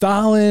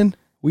 Stalin.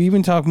 We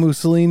even talk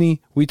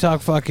Mussolini. We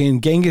talk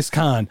fucking Genghis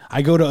Khan.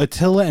 I go to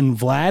Attila and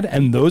Vlad,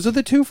 and those are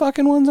the 2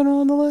 fucking ones that are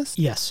on the list?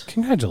 Yes.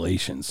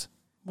 Congratulations.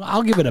 Well,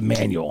 I'll give it a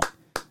manual.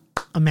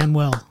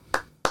 Emmanuel.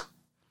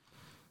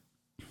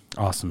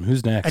 Awesome.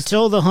 Who's next?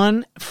 Attila the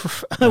Hun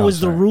was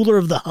the ruler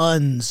of the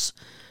Huns.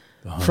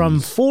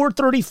 From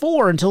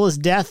 434 until his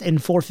death in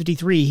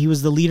 453. He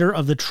was the leader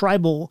of the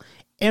tribal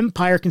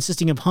empire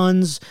consisting of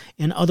Huns,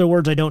 in other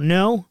words I don't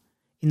know,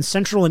 in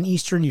Central and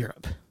Eastern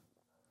Europe.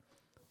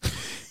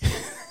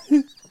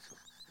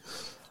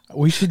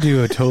 We should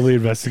do a totally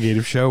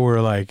investigative show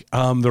where, like,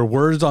 there are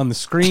words on the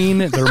screen.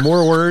 There are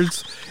more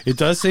words. It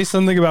does say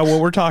something about what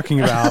we're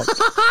talking about,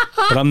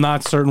 but I'm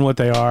not certain what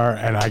they are,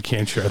 and I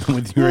can't share them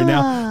with you right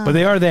now. But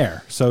they are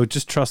there, so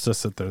just trust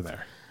us that they're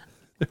there.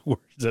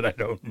 Words that I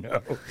don't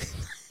know.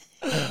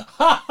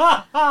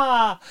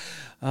 Oh,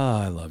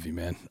 I love you,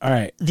 man. All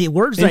right. The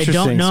words that I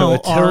don't know so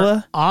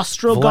Attila, are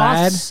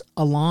Ostrogoths,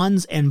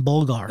 Alans, and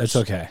Bulgars. That's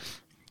okay.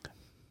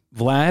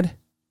 Vlad,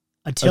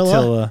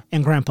 Attila,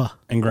 and Grandpa.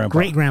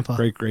 Great Grandpa.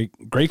 Great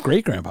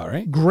Grandpa,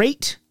 right?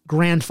 Great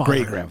Grandfather.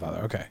 Great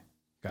Grandfather. Okay.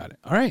 Got it.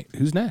 All right.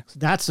 Who's next?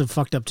 That's a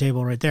fucked up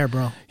table right there,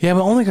 bro. Yeah,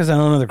 but only because I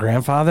don't know the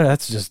grandfather.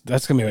 That's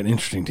going to be an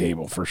interesting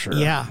table for sure.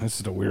 Yeah. This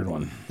is a weird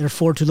one. They're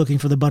forward to looking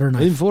for the butter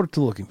knife. I'm forward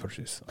to looking for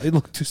this. I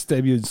look to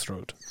stab you in the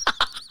throat.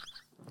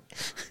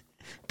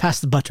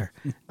 Pass the butter.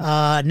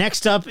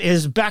 Next up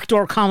is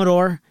Backdoor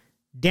Commodore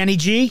Danny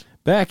G.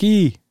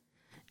 Backy.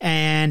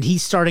 And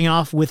he's starting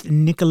off with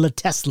Nikola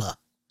Tesla.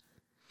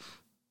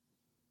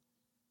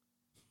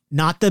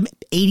 Not the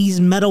 80s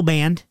metal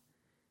band.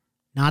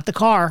 Not the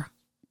car.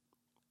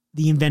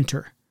 The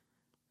inventor.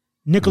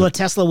 Nikola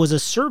Tesla was a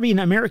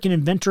Serbian-American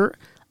inventor,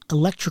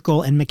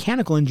 electrical and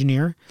mechanical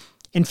engineer,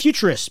 and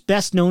futurist,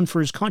 best known for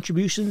his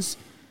contributions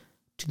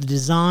to the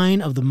design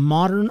of the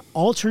modern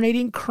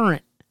alternating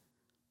current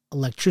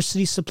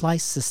electricity supply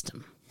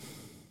system.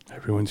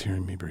 Everyone's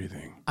hearing me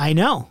breathing. I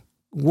know.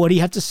 What do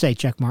you have to say,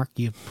 Checkmark,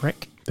 you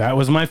prick? That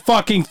was my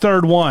fucking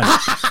third one.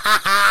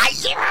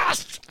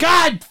 Yes!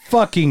 God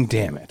fucking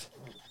damn it.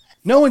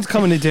 No one's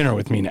coming to dinner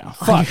with me now.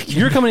 Fuck.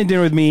 You're coming to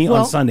dinner with me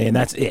on Sunday, and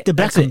that's it.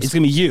 That's it. It's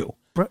going to be you.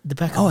 The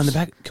Beckhams. Oh, and the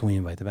back. Can we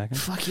invite the Beckhams?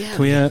 Fuck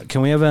yeah.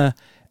 Can we have a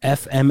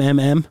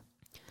FMMM?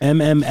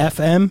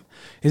 MMFM?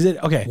 Is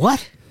it? Okay.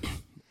 What?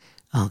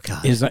 Oh,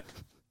 God. Is that?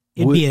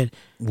 It'd be a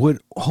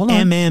hold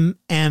on.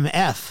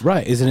 MMMF.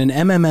 Right. Is it an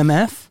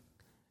MMMF?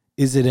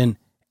 Is it an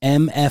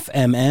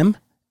MFMM?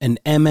 An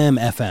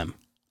MMFM?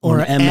 Or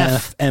an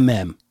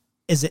MFMM?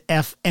 Is it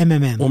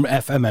FMMM? Or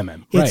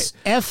FMMM. It's right.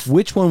 F.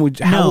 Which one would?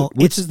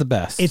 Which is the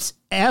best? It's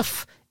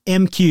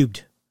FM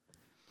cubed.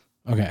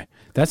 Okay,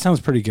 that sounds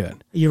pretty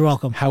good. You're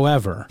welcome.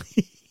 However,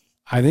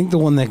 I think the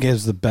one that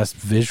gives the best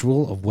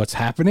visual of what's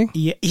happening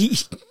would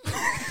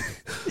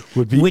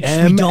be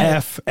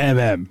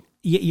MFMM.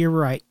 You're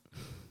right.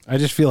 I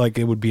just feel like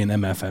it would be an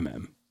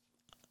MFMM.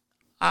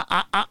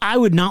 I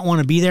would not want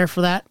to be there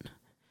for that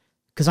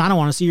because I don't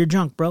want to see your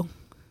junk, bro.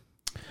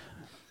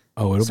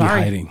 Oh, it'll be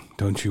hiding.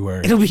 Don't you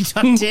worry. It'll be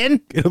tucked in?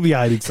 It'll be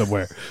hiding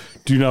somewhere.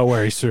 Do not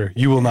worry, sir.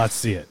 You will not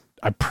see it.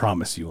 I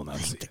promise you will not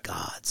see it. Thank the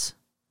gods.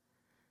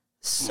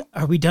 So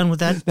are we done with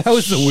that? That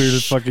was the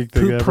weirdest fucking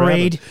thing poop ever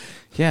parade. happened.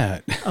 Yeah.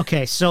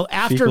 Okay, so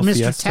after Fecal Mr.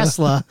 fiesta.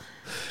 Tesla,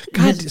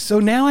 God, so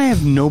now I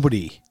have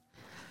nobody.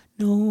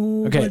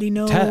 nobody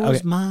knows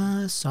okay.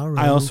 my sorrow.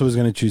 I also was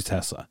going to choose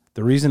Tesla.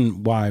 The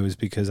reason why was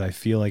because I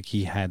feel like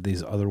he had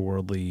these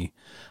otherworldly,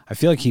 I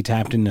feel like he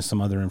tapped into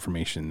some other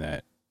information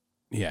that,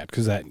 yeah,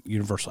 because that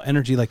universal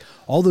energy, like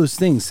all those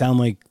things sound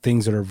like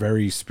things that are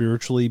very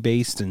spiritually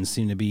based and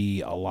seem to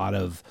be a lot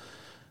of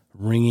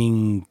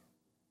ringing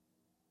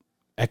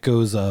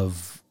echoes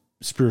of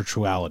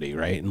spirituality,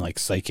 right? And like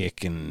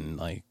psychic and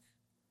like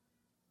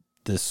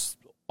this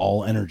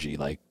all energy,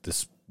 like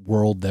this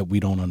world that we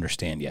don't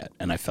understand yet.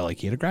 And I felt like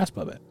he had a grasp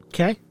of it.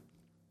 Okay.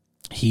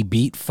 He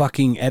beat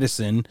fucking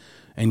Edison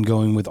and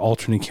going with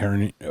alternate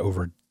current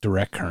over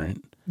direct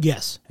current.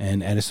 Yes.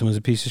 And Edison was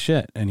a piece of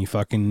shit. And he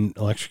fucking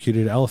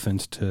electrocuted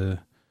elephants to...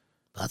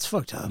 That's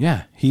fucked up.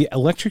 Yeah. He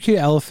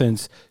electrocuted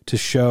elephants to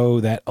show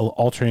that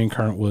alternating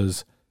current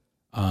was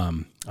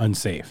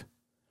unsafe.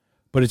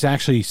 But it's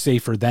actually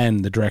safer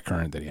than the direct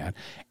current that he had.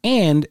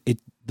 And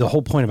the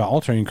whole point about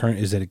alternating current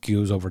is that it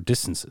goes over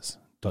distances.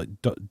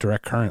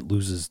 Direct current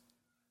loses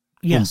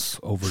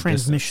over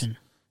transmission. Distance.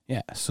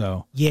 Yeah,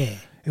 so... Yeah.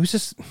 It was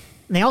just...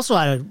 And they also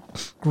had a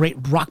great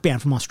rock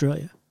band from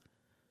Australia.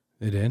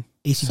 They did?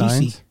 AC/DC.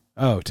 Signs?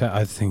 Oh, I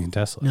was thinking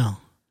Tesla. No.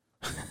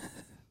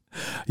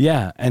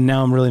 Yeah, and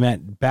now I'm really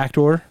mad.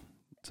 Backdoor,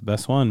 it's the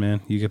best one,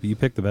 man. You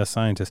picked the best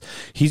scientist.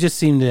 He just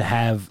seemed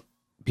to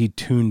be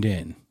tuned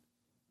in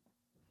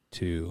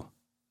to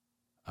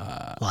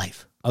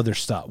Life. other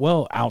stuff.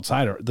 Well,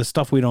 outside of the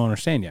stuff we don't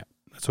understand yet.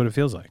 That's what it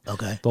feels like.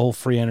 Okay. The whole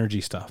free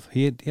energy stuff.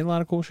 He had a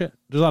lot of cool shit.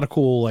 There's a lot of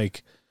cool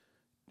like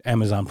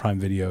Amazon Prime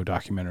Video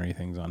documentary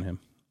things on him.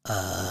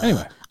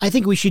 Anyway, I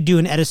think we should do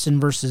an Edison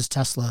versus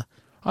Tesla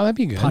oh, that'd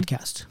be good.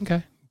 podcast.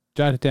 Okay,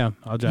 jot it down.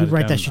 I'll jot it down.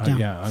 Write that shit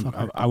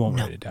down. I won't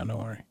No. write it down. Don't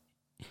worry.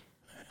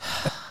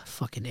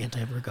 Fucking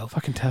anti-Virgo.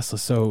 Fucking Tesla.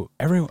 So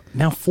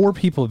now 4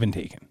 people have been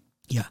taken.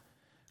 Yeah.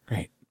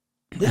 Great.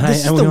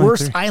 This is the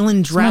worst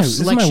island draft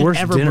selection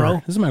ever, dinner. bro.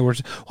 This is my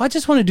worst. Well, I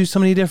just want to do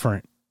something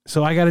different.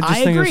 So I got to just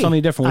think agree. of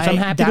something different, which I'm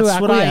happy to That's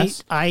what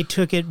acquiesce. I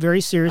took it very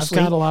seriously.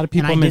 I've got a lot of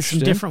people and I I'm did some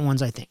interested in. different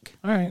ones, I think.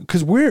 All right,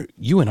 because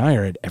you and I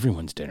are at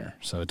everyone's dinner,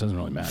 so it doesn't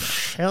really matter.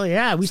 Hell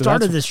yeah, we So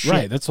started that's- this shit.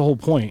 Right, that's the whole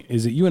point,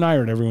 is that you and I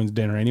are at everyone's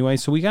dinner anyway,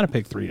 so we got to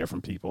pick 3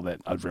 different people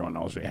that everyone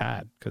knows we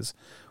had, because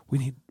we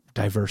need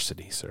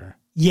diversity, sir.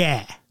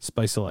 Yeah.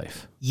 Spice of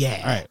life.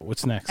 Yeah. All right,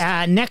 what's next?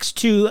 Next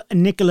to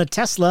Nikola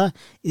Tesla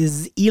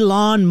is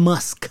Elon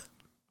Musk.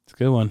 It's a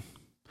good one.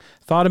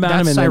 Thought about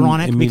him That's and then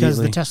ironic because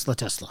the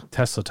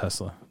immediately-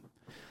 Tesla.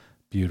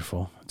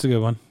 Beautiful. It's a good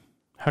one.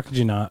 How could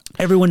you not?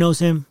 Everyone knows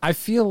him. I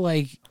feel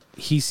like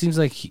he seems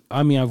like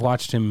I've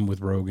watched him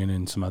with Rogan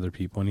and some other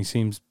people, and he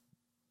seems,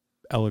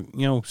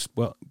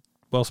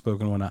 well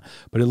spoken and whatnot.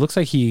 But it looks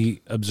like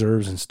he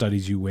observes and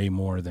studies you way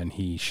more than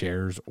he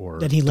shares or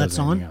That he lets does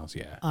anything on? else.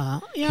 Yeah.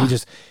 Yeah.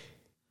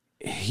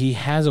 He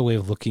has a way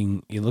of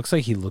looking. It looks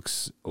like he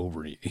looks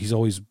over you. He's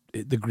always,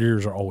 the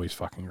gears are always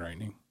fucking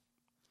grinding.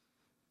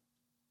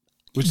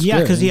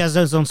 Yeah, because he has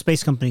his own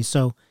space company,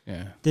 so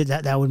yeah,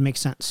 that would make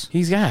sense.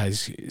 he's got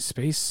his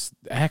space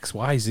X,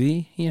 Y,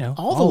 Z.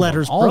 All the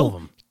letters, all bro. of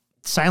them,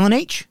 Silent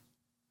H.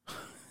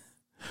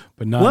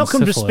 but not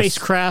Welcome to syphilis.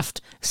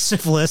 spacecraft,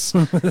 syphilis,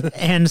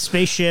 and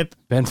spaceship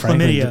Ben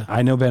Franklin. chlamydia.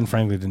 I know Ben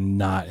Franklin did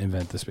not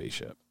invent the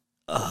spaceship.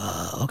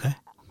 Okay.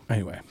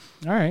 Anyway,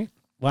 all right,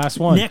 last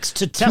one. Next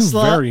to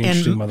Tesla very and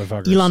interesting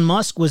motherfuckers. Elon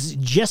Musk was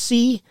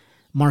Jesse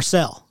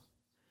Marcel.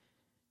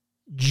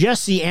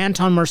 Jesse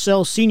Anton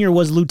Marcel Sr.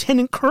 was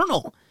Lieutenant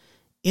Colonel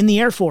in the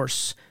Air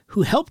Force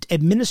who helped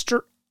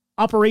administer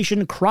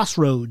Operation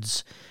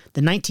Crossroads,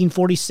 the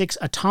 1946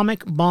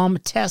 atomic bomb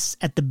tests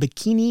at the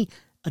Bikini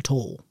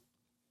Atoll.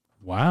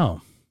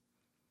 Wow,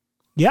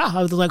 Yeah,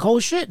 I was like,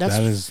 holy shit, that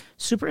is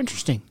super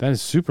interesting. that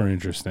is super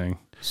interesting.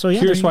 So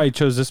yeah, Here's why I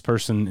chose this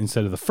person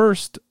instead of the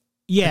first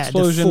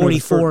explosion. the or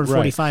 44 and right.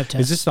 45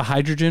 test. Is this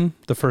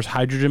the first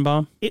hydrogen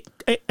bomb?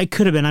 It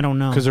could have been, I don't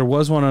know. Because there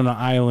was one on an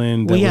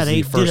island. That Well, yeah, was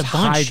they the first did a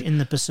bunch in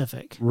the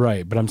Pacific.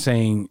 Right, but I'm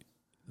saying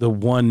the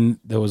one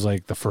that was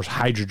like the first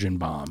hydrogen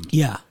bomb.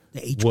 Yeah,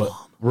 the H What?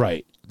 bomb.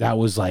 Right, that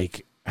was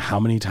like how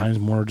many times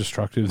more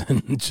destructive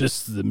than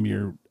just the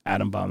mere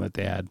atom bomb that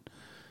they had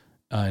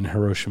in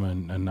Hiroshima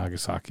and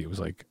Nagasaki. It was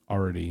like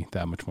already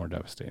that much more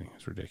devastating.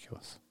 It's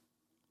ridiculous.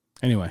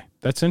 Anyway,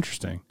 that's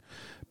interesting.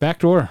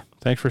 Backdoor.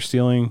 Thanks for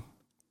stealing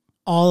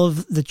All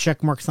of the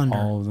checkmark thunder.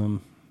 all of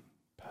them.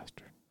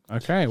 Bastard.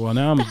 Okay, well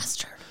now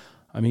Bastard.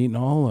 I'm eating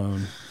all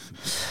alone.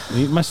 I'm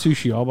eating my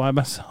sushi all by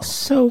myself.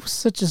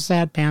 Such a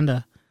sad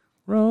panda.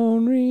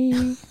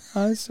 Ronry.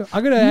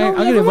 I'm gonna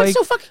Everyone's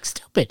so fucking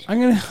stupid. I'm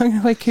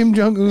gonna like Kim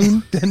Jong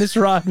Un, Dennis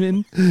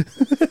Rodman,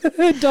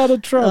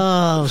 Donald Trump.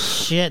 Oh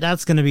shit,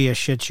 that's gonna be a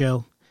shit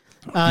show.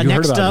 You heard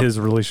Next about up, his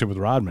relationship with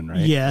Rodman, right?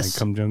 Yes. Like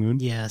Kim Jong Un.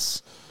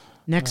 yes.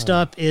 Next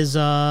up is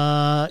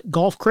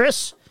Golf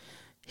Chris.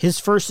 His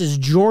first is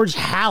George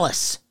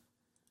Hallis.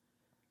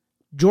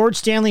 George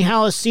Stanley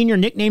Hallis Sr.,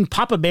 nicknamed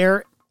Papa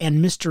Bear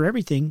and Mr.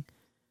 Everything,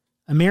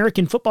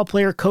 American football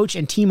player, coach,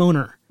 and team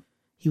owner.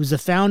 He was the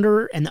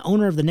founder and the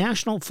owner of the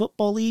National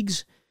Football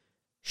League's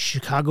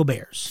Chicago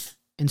Bears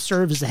and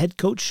served as the head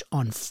coach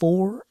on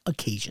 4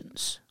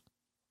 occasions.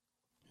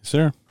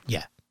 Sir.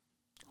 Yeah.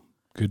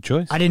 Good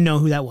choice. I didn't know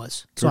who that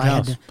was. So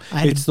George House.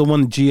 It's the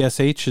one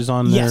GSH is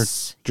on their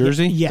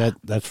jersey? Yeah.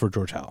 That's for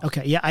George House.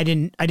 Okay, yeah, I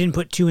didn't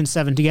put 2 and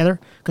 7 together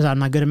because I'm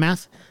not good at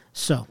math.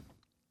 So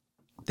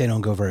they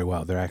don't go very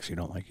well. They actually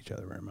don't like each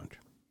other very much.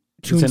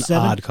 2 it's and an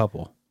 7? odd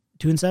couple.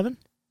 2 and 7?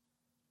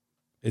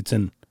 It's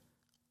an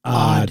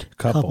odd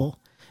couple.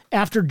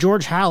 After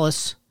George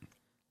Halas,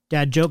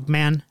 dad joke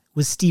man,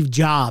 was Steve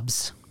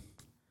Jobs.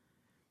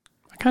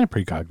 I kind of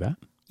precogged that.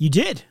 You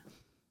did.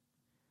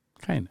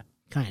 Kind of.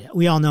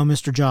 We all know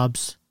Mr.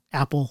 Jobs,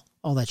 Apple,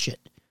 all that shit.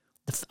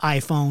 The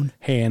iPhone.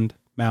 Hand,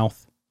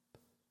 mouth,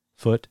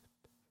 foot.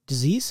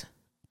 Disease?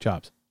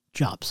 Jobs.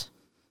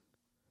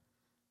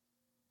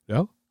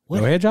 No?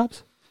 What? No hand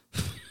jobs?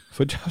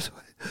 Foot jobs?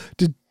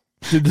 Did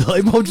the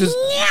light bulb just...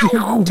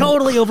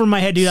 Totally over my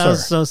head, dude. Sir, I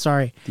was so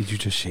sorry. Did you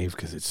just shave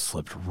because it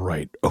slipped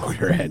right over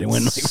your head? It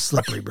went like...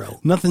 Slippery, bro.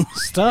 Nothing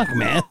stuck,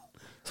 man.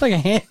 It's like a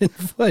hand and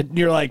foot. And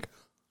you're like...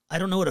 I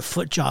don't know what a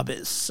foot job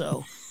is,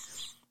 so...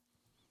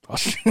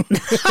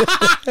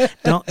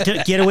 Don't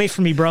get away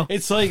from me, bro.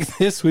 It's like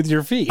this with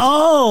your feet.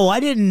 Oh,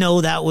 I didn't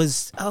know that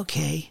was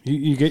okay.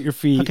 You get your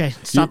feet. Okay,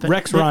 stop it.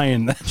 Rex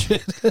Ryan, that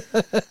shit.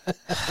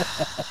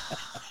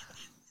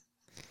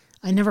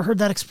 I never heard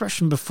that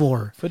expression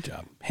before. Foot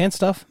job. Hand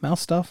stuff, mouth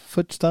stuff,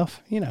 foot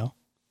stuff,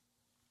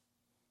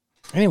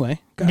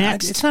 Anyway, God,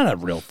 next. It's not a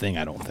real thing,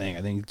 I don't think.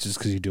 I think it's just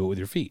because you do it with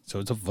your feet.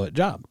 So it's a foot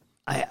job.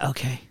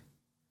 Okay.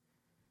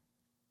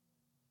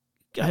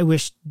 I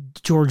wish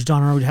George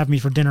Donner would have me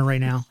for dinner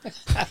right now.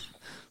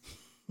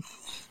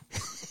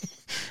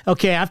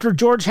 Okay, after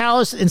George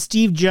Halas and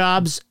Steve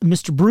Jobs,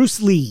 Mr.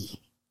 Bruce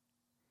Lee,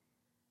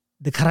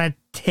 the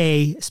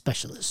karate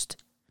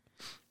specialist.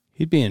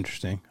 He'd be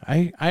interesting.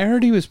 I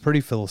heard he was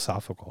pretty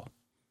philosophical.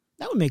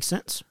 That would make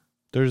sense.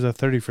 There's a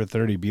 30 for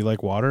 30, Be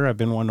Like Water, I've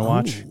been wanting to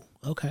watch.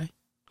 Okay.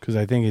 Because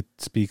I think it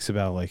speaks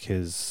about like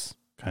his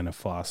kind of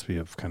philosophy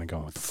of kind of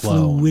going with the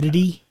flow.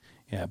 Fluidity.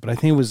 Yeah, but I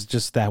think it was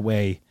just that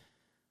way.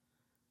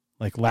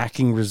 Like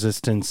lacking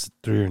resistance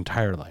through your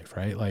entire life,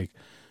 right? Like,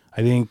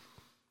 I think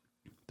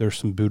there's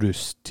some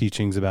Buddhist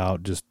teachings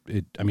about just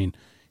it. I mean,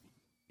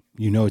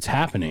 it's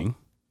happening,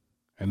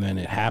 and then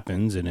it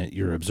happens, and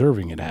you're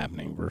observing it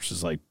happening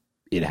versus like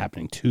it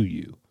happening to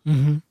you.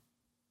 Mm-hmm.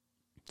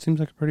 Seems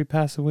like a pretty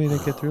passive way to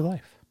get through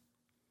life.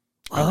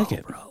 I like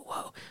it, bro.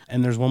 Whoa.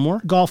 And there's one more.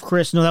 Golf,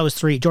 Chris. No, that was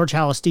 3. George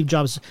Halas, Steve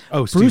Jobs. Oh,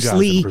 Bruce Steve Jobs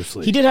Lee. and Bruce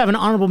Lee. He did have an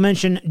honorable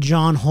mention.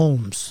 John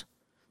Holmes.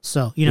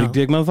 So Big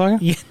dig, motherfucker.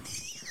 Yeah.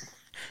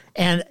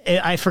 And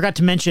I forgot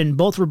to mention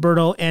both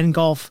Roberto and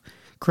Golf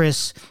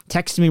Chris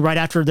texted me right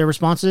after their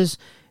responses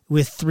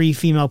with 3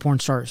 female porn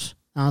stars.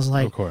 I was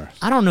like, of course.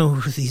 I don't know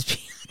who these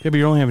people. Yeah, but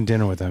you're only having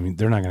dinner with them. I mean,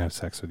 they're not going to have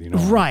sex with you. No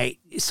right.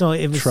 So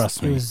it was.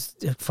 Trust me. It was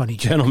a funny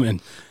joke.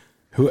 Gentlemen,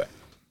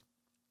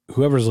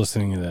 whoever's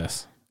listening to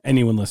this,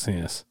 anyone listening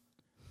to this,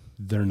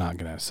 they're not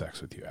going to have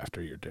sex with you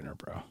after your dinner,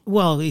 bro.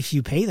 Well, if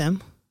you pay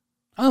them.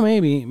 Oh,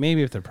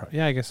 maybe if they're,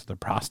 I guess if they're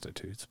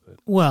prostitutes, but.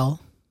 Well,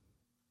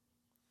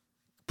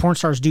 porn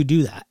stars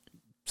do that.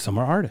 Some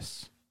are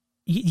artists.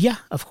 Yeah,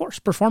 of course.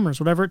 Performers,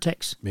 whatever it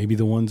takes. Maybe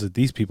the ones that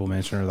these people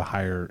mention are the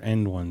higher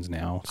end ones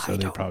now. So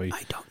they probably.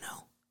 I don't know.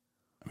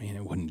 I mean,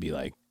 it wouldn't be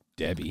like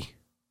Debbie.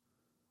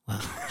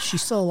 Well,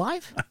 she's still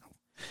alive?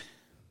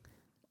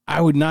 I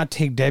would not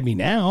take Debbie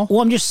now. Well,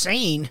 I'm just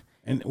saying.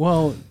 And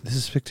well, this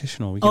is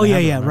fictional.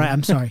 Right.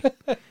 I'm sorry.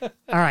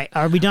 All right,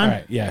 are we done? All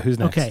right, yeah. Who's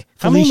next? Okay,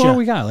 How many more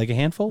we got? Like a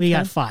handful? We 10?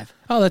 got 5.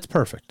 Oh, that's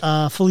perfect.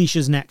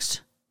 Felicia's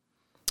next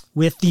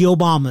with the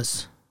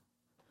Obamas.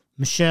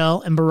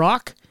 Michelle and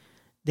Barack,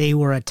 they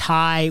were a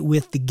tie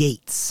with the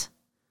Gates.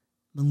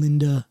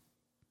 Melinda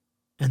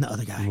and the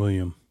other guy.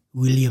 William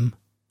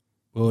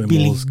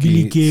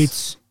Billy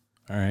Gates.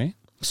 All right.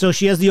 So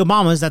she has the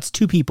Obamas. That's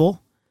 2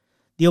 people.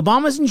 The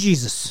Obamas and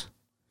Jesus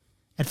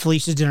at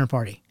Felicia's dinner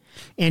party.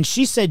 And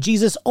she said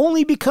Jesus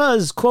only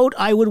because, quote,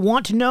 I would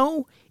want to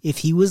know if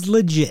he was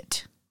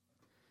legit.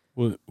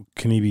 Well,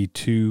 can he be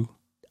too?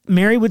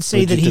 Mary would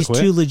say that he's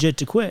too legit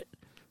to quit.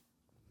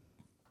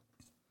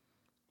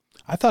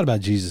 I thought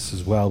about Jesus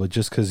as well, but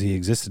just because he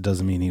existed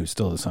doesn't mean he was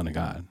still the Son of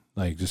God.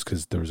 Like, just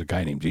because there was a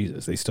guy named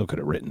Jesus, they still could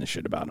have written the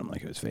shit about him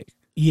like it was fake.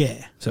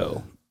 Yeah.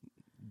 So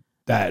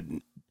that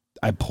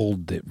I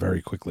pulled it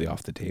very quickly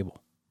off the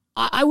table.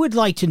 I would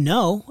like to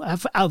know,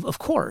 of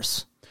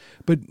course.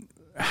 But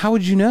how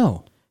would you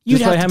know? You'd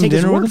just have to take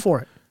his word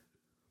for it.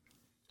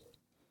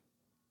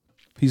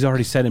 He's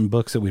already said in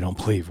books that we don't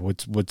believe.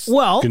 What's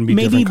well, going to be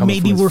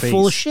maybe we're face?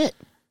 full of shit.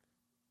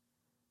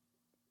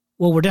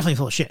 Well, we're definitely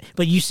full of shit.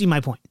 But you see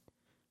my point.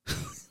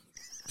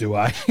 Do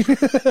I?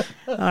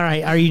 All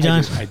right, are you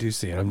done? I do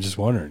see it. I'm just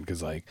wondering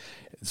because, like,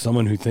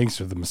 someone who thinks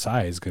they're the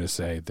Messiah is going to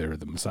say they're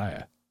the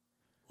Messiah.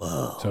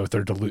 Whoa. So if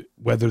they're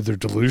whether they're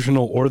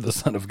delusional or the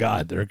Son of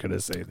God, they're going to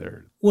say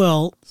they're.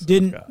 Well,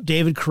 didn't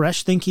David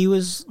Koresh think he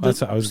was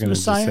the I was going to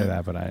Messiah? say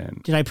that, but I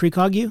didn't. Did I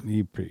precog you?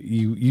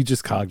 You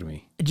just cogged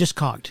me. It just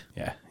cogged.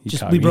 Yeah,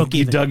 caught we me. broke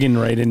You even. dug in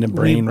right into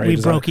brain. We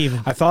as broke I,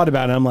 even. I thought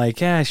about it. I'm like,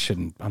 yeah, I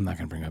shouldn't. I'm not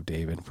going to bring up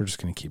David. We're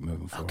just going to keep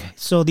moving forward. Okay.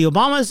 So the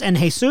Obamas and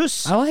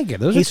Jesus. I like it.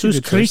 Those are Jesus two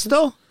good choices.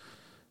 Cristo.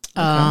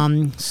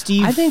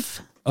 Steve. I think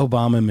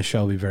Obama and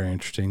Michelle would be very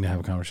interesting to have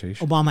a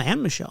conversation. Obama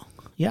and Michelle.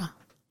 Yeah.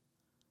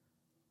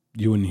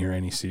 You wouldn't hear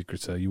any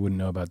secrets, though. You wouldn't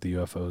know about the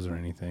UFOs or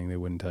anything. They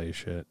wouldn't tell you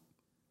shit.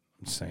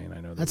 I'm just saying.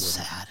 I know That's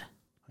sad.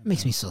 It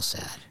makes me so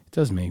sad. It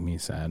does make me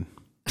sad.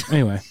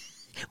 Anyway.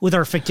 With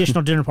our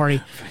fictional dinner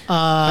party.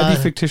 I'd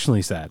be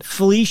fictionally sad.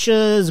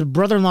 Felicia's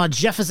brother-in-law,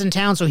 Jeff, is in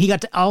town, so he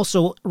got to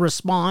also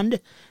respond.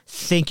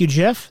 Thank you,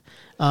 Jeff.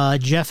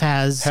 Jeff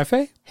has...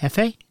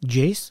 Hefe?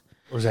 Jace.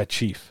 Or is that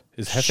Chief?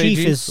 Is Hefe Chief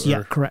Jace, is, or?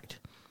 yeah, correct.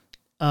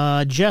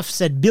 Jeff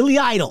said Billy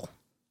Idol.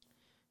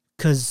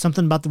 Because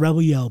something about the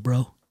Rebel Yell,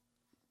 bro.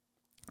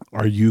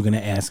 Are you going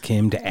to ask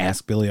him to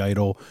ask Billy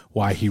Idol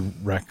why he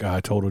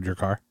totaled your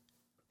car?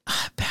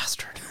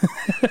 Bastard.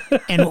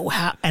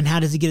 and how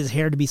does he get his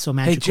hair to be so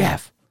magical? Hey,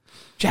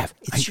 Jeff,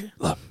 It's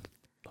look,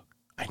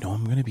 I know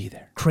I'm going to be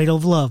there. Cradle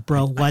of love,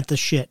 bro. What the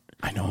shit?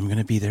 I know I'm going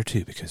to be there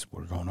too because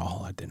we're going to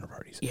all out dinner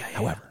parties. Yeah.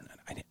 However,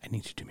 I need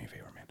you to do me a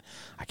favor, man.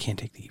 I can't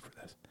take the heat for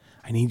this.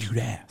 I need you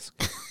to ask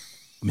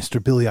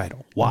Mr. Billy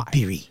Idol why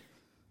Beery.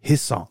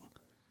 His song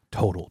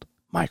totaled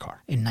my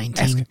car. In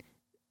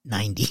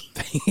 1990.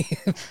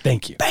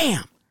 Thank you.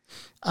 Bam!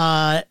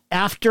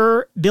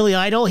 After Billy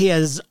Idol, he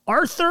has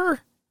Arthur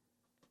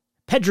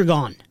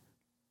Pedregon.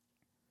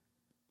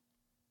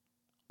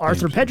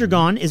 Arthur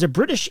Pedregon is a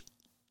British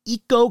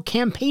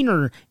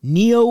eco-campaigner,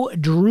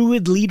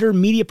 neo-druid leader,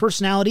 media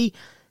personality,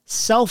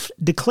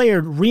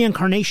 self-declared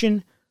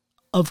reincarnation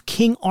of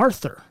King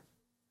Arthur.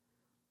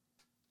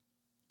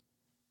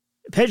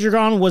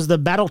 Pedregon was the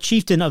battle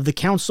chieftain of the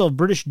Council of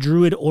British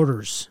Druid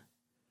Orders.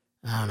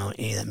 I don't know what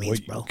any of that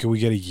means, bro. Can we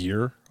get a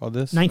year on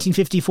this?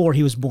 1954,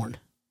 he was born.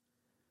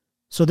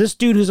 So this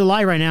dude who's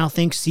alive right now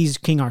thinks he's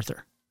King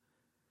Arthur.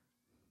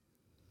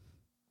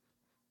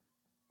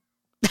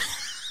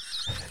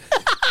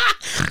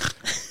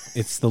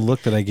 It's the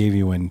look that I gave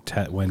you when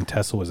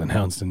Tesla was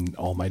announced in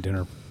all my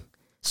dinner.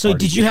 So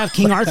did you have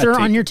King Arthur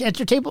on at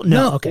your table?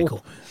 No. Okay,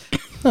 cool.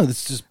 No,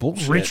 this is just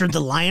bullshit. Richard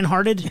the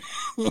Lionhearted.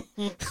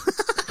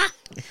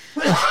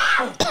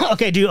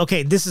 Okay, dude.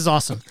 Okay, this is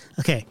awesome.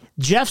 Okay,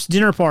 Jeff's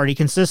dinner party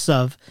consists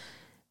of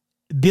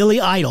Billy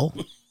Idol.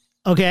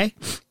 Okay,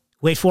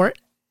 wait for it.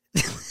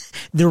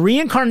 The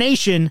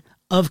reincarnation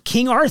of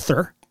King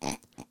Arthur.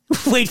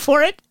 Wait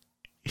for it.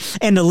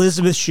 And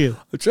Elizabeth Shue.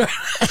 I'm trying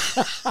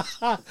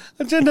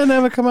to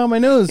have it come out my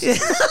nose.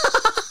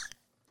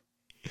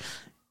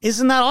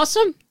 Isn't that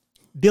awesome?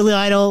 Billy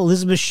Idol,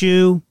 Elizabeth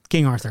Shue,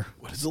 King Arthur.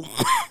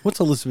 What's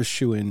Elizabeth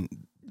Shue in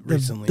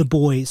recently? The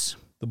Boys.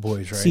 The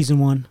Boys, right? Season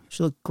 1.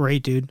 She looked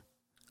great, dude.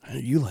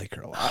 You like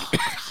her a lot.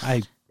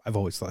 I've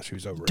always thought she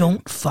was overrated.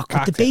 Don't fuck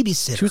Cocktail. with the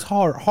babysitter. She was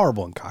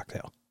horrible in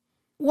Cocktail.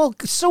 Well,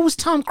 so was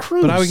Tom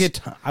Cruise. But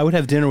I would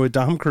have dinner with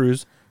Tom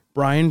Cruise,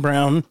 Brian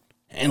Brown,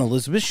 and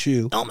Elizabeth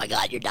Shue, Oh my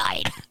God, you're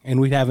dying.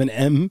 and we'd have an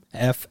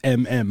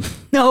MFMM.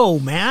 No,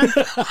 man.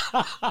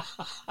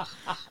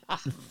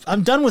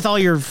 I'm done with all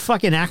your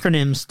fucking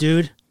acronyms,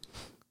 dude.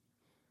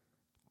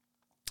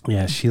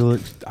 Yeah,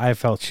 I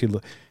felt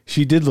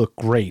she did look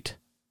great.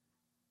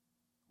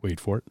 Wait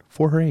for it.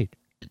 For her age.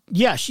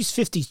 Yeah, she's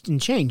 50 and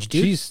change,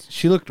 dude.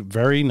 She looked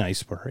very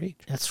nice for her age.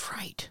 That's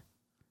right.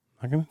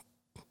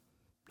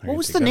 What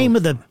was the name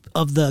of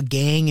the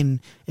gang in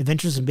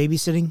Adventures in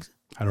Babysitting?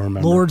 I don't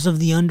remember. Lords of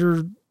the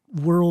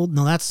Underworld?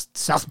 No, that's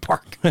South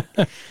Park.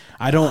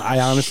 I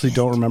honestly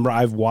don't remember.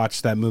 I've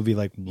watched that movie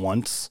like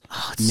once,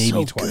 It's maybe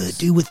so twice. good,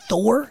 dude, with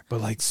Thor.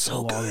 But like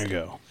so long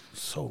ago.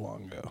 So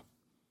long ago.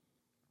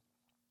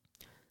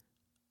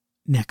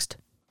 Next.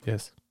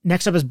 Yes.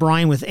 Next up is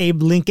Brian with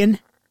Abe Lincoln.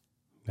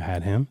 I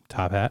had him.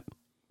 Top hat.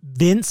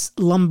 Vince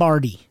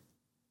Lombardi.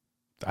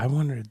 I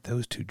wondered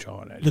those two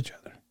jawing at each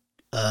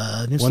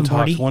other. Vince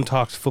Lombardi. One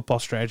talks football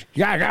strategy.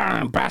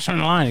 Yeah, pass on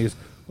the line. He goes,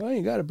 well,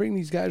 you got to bring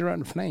these guys around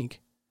the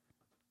flank.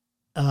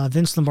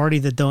 Vince Lombardi,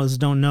 that those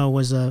don't know,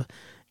 was a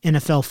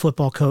NFL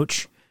football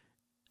coach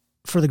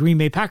for the Green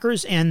Bay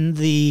Packers, and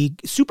the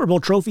Super Bowl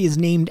trophy is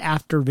named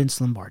after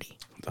Vince Lombardi.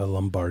 The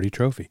Lombardi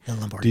Trophy. The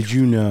Lombardi Did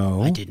you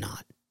know? I did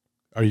not.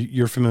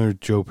 You're familiar with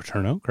Joe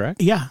Paterno,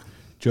 correct? Yeah.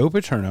 Joe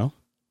Paterno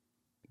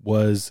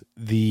was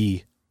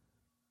the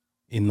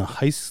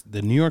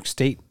New York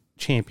State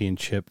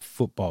championship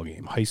football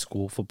game, high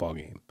school football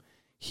game.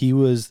 He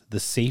was the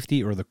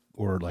safety or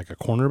like a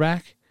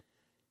cornerback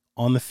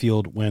on the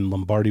field when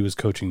Lombardi was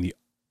coaching the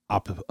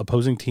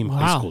opposing team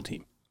high school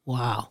team.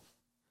 Wow.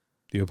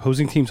 The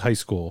opposing team's high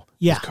school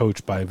Yeah. was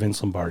coached by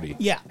Vince Lombardi.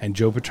 Yeah. And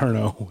Joe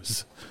Paterno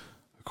was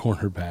a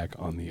cornerback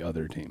on the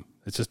other team.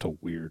 It's just a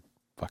weird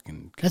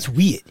fucking... That's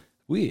weird.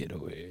 Weird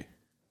way.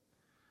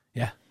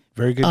 Yeah.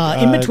 Very good.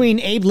 In between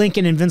Abe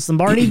Lincoln and Vince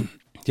Lombardi,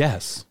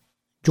 Yes.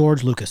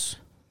 George Lucas.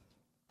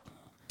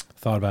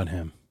 Thought about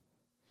him.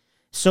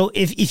 So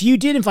if you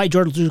did invite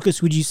George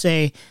Lucas, would you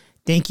say,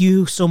 thank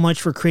you so much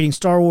for creating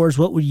Star Wars?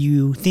 What were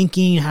you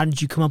thinking? How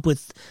did you come up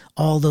with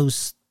all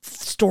those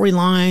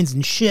storylines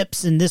and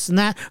ships and this and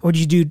that? Or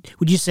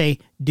would you say,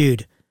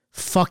 dude,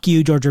 fuck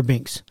you, Jar Jar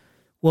Binks.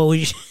 What would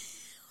you?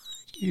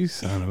 You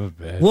son of a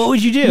bitch. What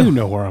would you do? You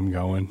know where I'm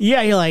going.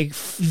 Yeah, you're like,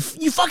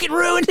 you fucking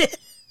ruined it.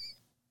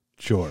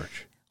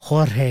 George.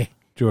 Jorge.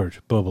 George.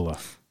 Bubala.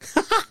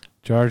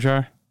 Jar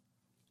Jar.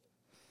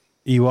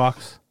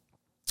 Ewoks.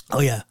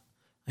 Oh, yeah.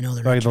 I know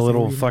they're Like not the your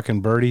little favorite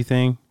fucking birdie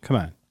thing. Come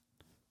on.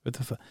 What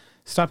the fuck?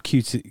 Stop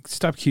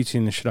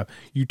cutesing this shit up.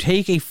 You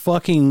take a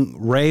fucking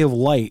ray of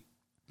light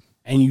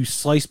and you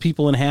slice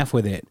people in half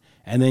with it,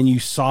 and then you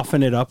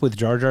soften it up with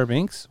Jar Jar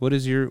Binks. What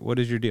is your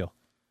deal?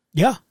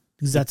 Yeah,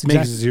 because That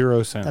makes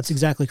zero sense. That's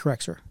exactly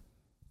correct, sir.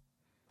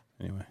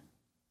 Anyway,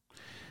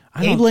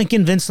 Abe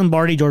Lincoln, Vince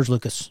Lombardi, George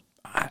Lucas.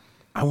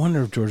 I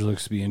wonder if George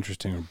Lucas would be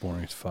interesting or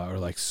boring as fuck or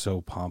like so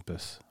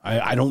pompous.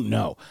 I don't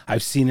know.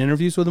 I've seen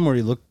interviews with him where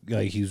he looked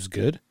like he was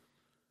good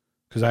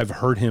because I've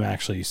heard him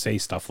actually say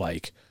stuff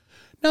like,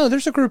 "No,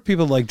 there's a group of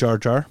people like Jar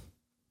Jar."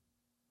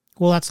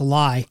 Well, that's a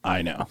lie.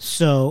 I know.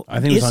 So I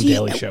think it was on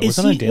Daily Show. Was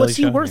it on Daily what's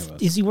he Show?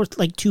 worth? Is he worth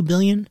like $2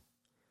 billion?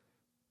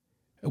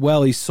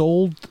 Well, he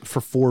sold for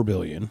 $4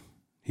 billion.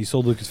 He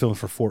sold Lucasfilm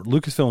for $4.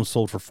 Lucasfilm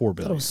sold for $4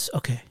 billion.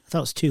 Okay, I thought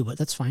it was 2, but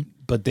that's fine.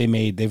 But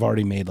they've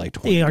already made like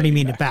 20. They already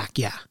billion made it back.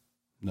 Yeah.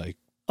 Like.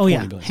 Oh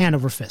yeah, billion. hand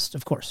over fist,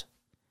 of course.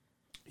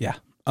 Yeah.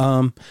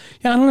 Yeah.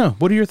 I don't know.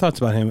 What are your thoughts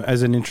about him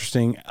as an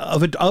interesting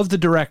of the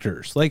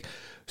directors like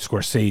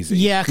Scorsese?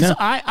 Yeah, because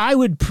I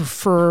would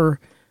prefer.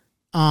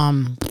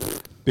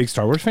 Big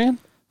Star Wars fan?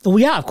 Well,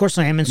 yeah, of course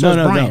I am, and so is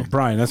Brian. No,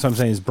 Brian. That's what I'm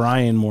saying. Is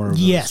Brian more of a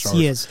Yes, Star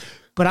he Wars? is.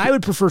 But I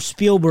would prefer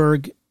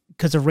Spielberg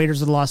because of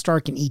Raiders of the Lost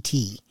Ark and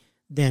E.T.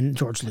 than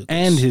George Lucas.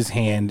 And his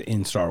hand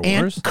in Star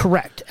Wars.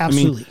 Correct,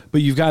 absolutely. I mean,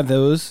 but you've got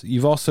those.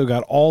 You've also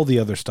got all the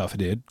other stuff he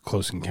did.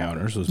 Close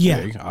Encounters was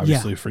big,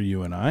 obviously, for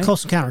you and I.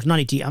 Close Encounters, not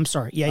E.T. I'm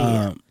sorry.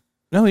 Yeah.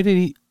 No, he did.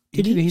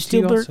 He did E.T.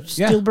 Spielberg?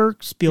 also.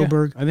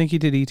 Spielberg. Yeah, I think he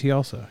did E.T.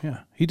 also. Yeah,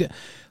 he did.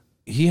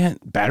 He had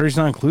Batteries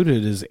Not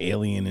Included is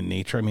alien in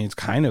nature. I mean, it's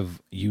kind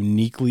of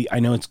uniquely. I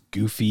know it's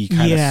goofy,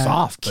 kind of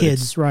soft, but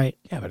kids, right?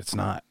 Yeah, but it's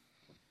not.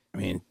 I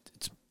mean,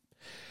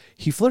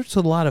 he flirts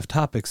with a lot of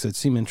topics that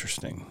seem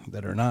interesting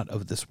that are not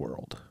of this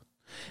world.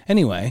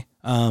 Anyway,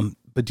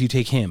 but do you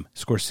take him,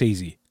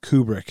 Scorsese,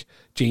 Kubrick,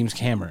 James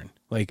Cameron,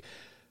 like?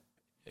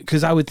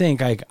 Because I would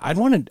think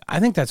I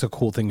think that's a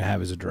cool thing to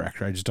have as a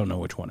director. I just don't know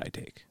which one I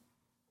take.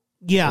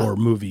 Yeah. Or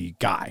movie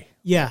guy.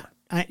 Yeah.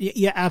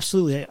 Yeah,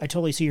 absolutely. I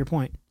totally see your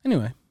point.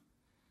 Anyway.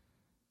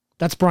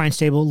 That's Brian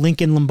Stable,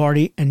 Lincoln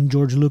Lombardi, and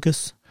George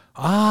Lucas.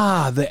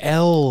 Ah, the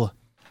L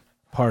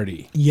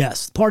party.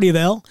 Yes. Party of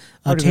L.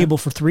 A table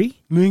for 3.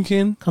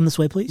 Lincoln. Come this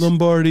way, please.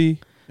 Lombardi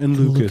and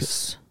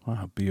Lucas.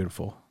 Wow,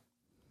 beautiful.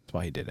 That's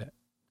why he did it.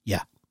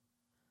 Yeah.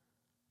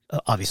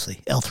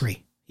 Obviously.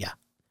 L3. Yeah.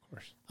 Of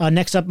course.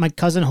 Next up, my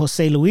cousin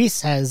Jose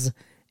Luis has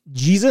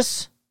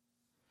Jesus.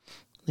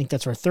 I think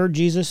that's our third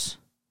Jesus.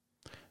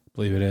 I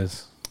believe it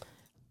is.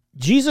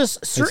 Jesus,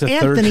 Sir It's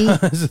Anthony.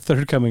 It's the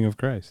third coming of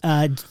Christ.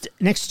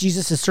 Next to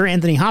Jesus is Sir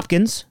Anthony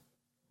Hopkins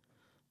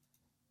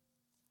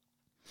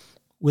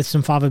with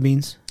some fava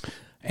beans.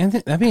 And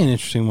that'd be an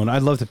interesting one.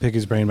 I'd love to pick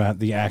his brain about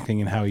the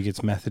acting and how he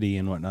gets methody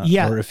and whatnot.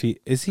 Yeah. Or if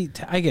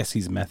I guess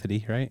he's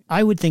methody, right?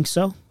 I would think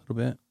so. A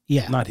little bit.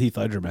 Yeah. Not Heath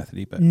Ledger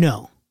methody, but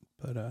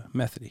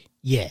methody.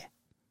 Yeah.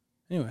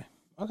 Anyway.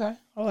 Okay.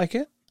 I like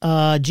it.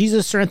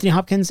 Jesus, Sir Anthony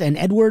Hopkins, and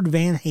Edward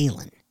Van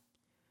Halen.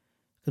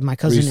 My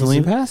cousin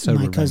Recently passed Edward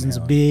my Van cousin's a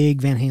Halen.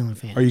 big Van Halen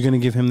fan. Are you going to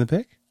give him the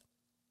pick?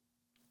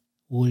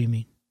 What do you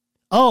mean?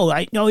 Oh,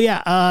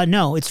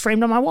 no, it's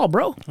framed on my wall,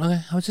 bro. Okay,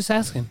 I was just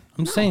asking.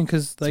 I'm just saying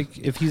because, like,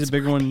 if he's a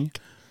bigger one,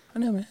 I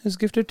know, man. It's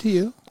gifted to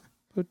you,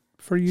 but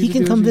for you, He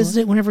can come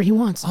visit it whenever he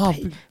wants. Oh,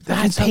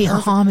 that's pay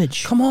perfect.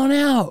 homage. Come on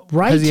out,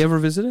 Right? Has he ever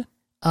visited?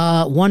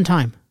 One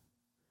time.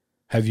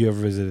 Have you ever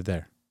visited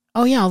there?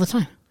 Oh yeah, all the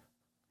time.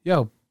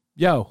 Yo,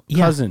 Yeah.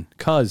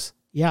 cuz,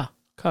 Yeah,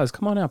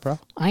 come on out, bro.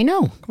 I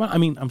know. Come on. I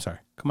mean, I'm sorry.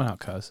 Come on out,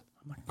 cuz.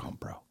 I'm not calling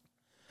bro.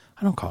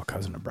 I don't call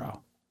cousin a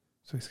bro.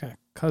 So he's got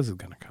cuz is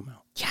gonna come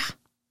out. Yeah.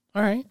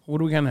 All right. What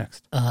do we got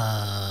next?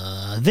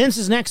 Vince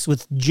is next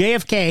with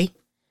JFK.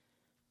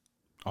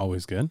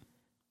 Always good.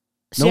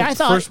 See, I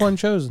thought first one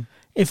chosen.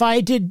 if I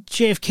did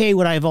JFK,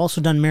 would I have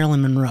also done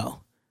Marilyn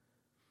Monroe?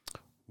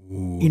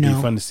 Ooh, it'd be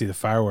fun to see the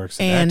fireworks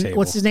at And that table.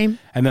 what's his name?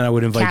 And then I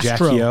would invite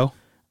Castro. Jackie O.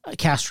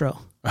 Castro.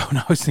 Oh, no,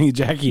 I was thinking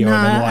Jackie O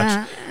and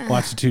then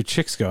watch the two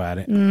chicks go at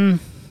it.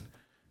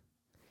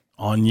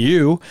 On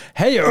you.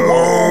 Hey,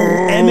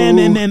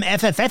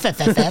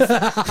 MMMFFFFF.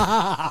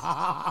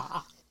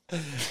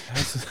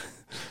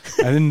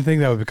 I didn't think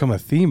that would become a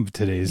theme of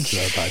today's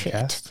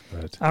podcast.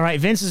 But All right,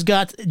 Vince has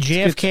got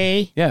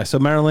JFK. yeah, so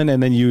Marilyn,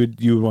 and then you would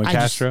want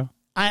Castro.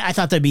 I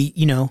thought that'd be,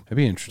 That'd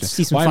be interesting.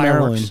 see some Why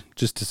fireworks. Marilyn?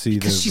 Just to see the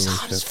because she's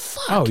hot relationship. as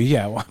fuck. Oh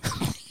yeah, well,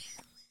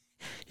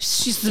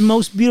 She's the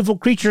most beautiful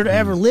creature to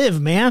ever live,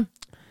 man.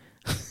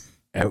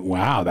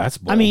 wow, that's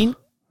bold. I mean,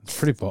 it's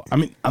pretty bold. I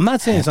mean, I'm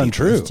not saying it's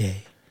untrue. Birthday,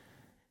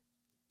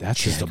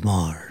 That's just Jack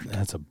Mard.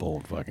 that's a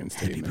bold fucking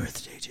statement. Happy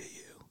birthday to you.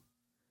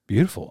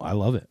 Beautiful. I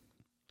love it.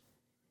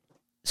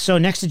 So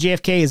next to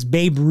JFK is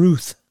Babe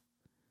Ruth.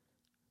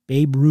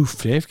 Babe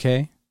Ruth.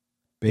 JFK,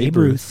 Babe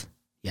Ruth.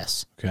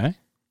 Yes. Okay.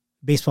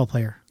 Baseball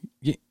player.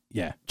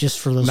 Yeah. Just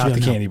for those who Not don't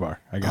the know. candy bar.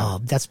 I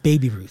got it. That's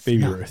Baby Ruth.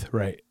 Baby No. Ruth,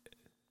 right.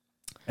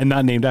 And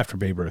not named after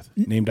Babe Ruth.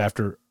 Named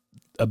after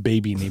a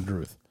baby named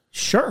Ruth.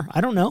 Sure.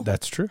 I don't know.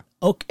 That's true.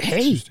 Okay.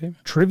 Hey, True statement.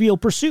 Trivial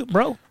Pursuit,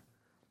 bro.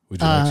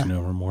 Would you like to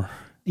know more?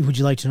 Would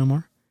you like to know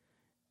more?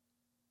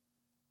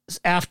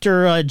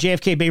 After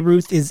JFK, Babe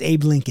Ruth is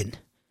Abe Lincoln.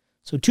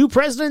 So 2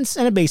 presidents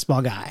and a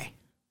baseball guy.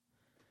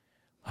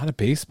 A lot of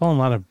baseball and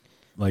a lot of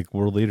like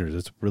world leaders.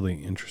 It's really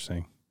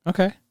interesting.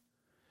 Okay.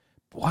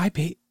 Why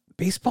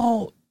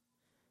baseball?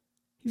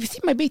 Have you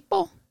seen my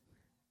baseball?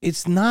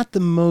 It's not the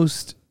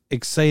most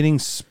exciting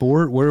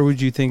sport. Where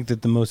would you think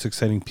that the most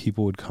exciting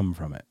people would come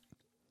from it?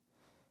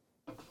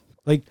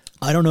 Like,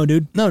 I don't know,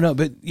 dude. no,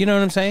 but you know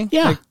what I'm saying?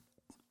 Yeah. Like,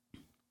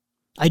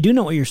 I do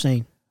know what you're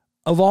saying.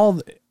 of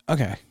all,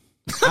 okay.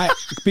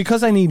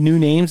 Because I need new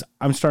names,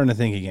 I'm starting to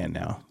think again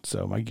now.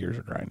 So my gears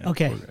are grinding.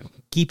 Okay. We're good.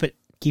 Keep it.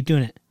 Keep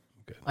doing it.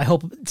 Good. I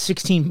hope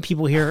 16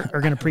 people here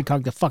are going to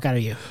precog the fuck out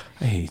of you.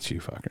 I hate you,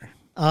 fucker.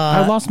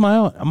 I lost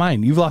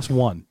mine. You've lost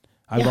 1.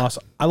 I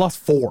lost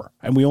 4,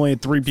 and we only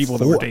had 3 people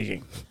that were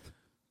taking.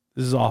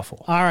 This is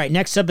awful. All right.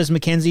 Next up is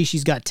Mackenzie.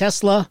 She's got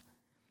Tesla.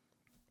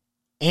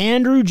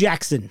 Andrew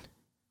Jackson.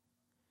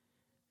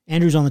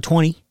 Andrew's on the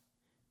 20.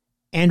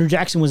 Andrew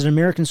Jackson was an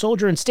American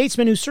soldier and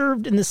statesman who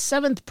served in the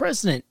 7th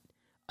president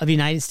of the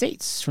United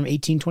States from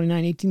 1829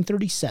 to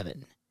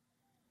 1837.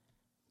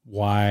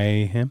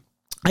 Why him?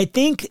 I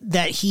think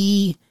that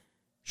she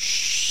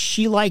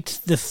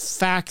liked the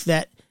fact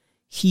that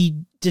he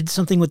did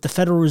something with the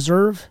Federal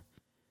Reserve,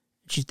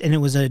 and it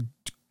was a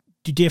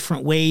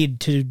different way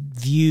to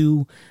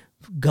view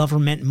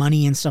government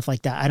money and stuff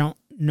like that. I don't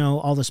know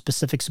all the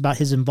specifics about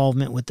his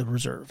involvement with the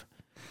Reserve.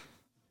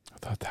 I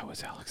thought that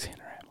was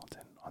Alexander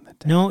Hamilton on the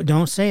deck. No,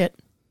 don't say it.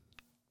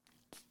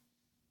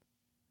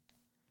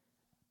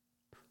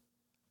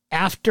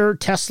 After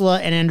Tesla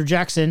and Andrew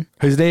Jackson,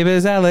 His name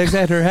is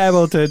Alexander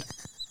Hamilton.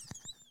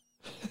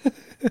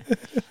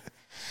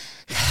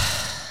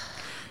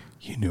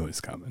 You knew it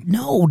was coming.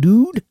 no,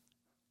 dude.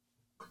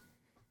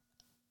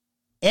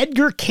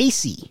 Edgar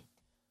Casey.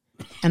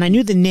 And I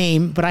knew the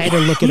name, but I had to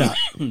look it up.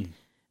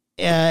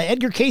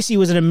 Edgar Casey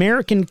was an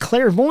American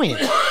clairvoyant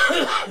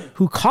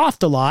who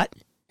coughed a lot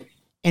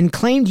and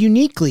claimed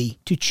uniquely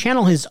to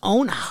channel his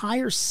own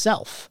higher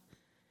self.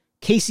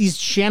 Casey's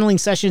channeling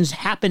sessions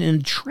happened in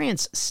a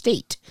trance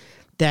state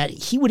that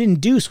he would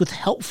induce with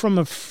help from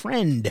a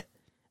friend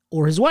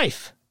or his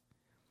wife.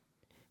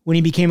 When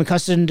he became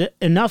accustomed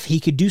enough, he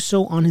could do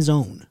so on his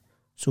own.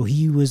 So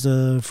he was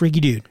a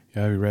freaky dude.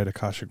 Yeah, we read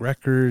Akashic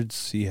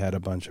Records. He had a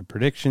bunch of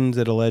predictions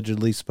that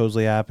allegedly,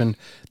 supposedly happened.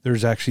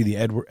 There's actually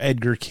the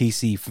Edgar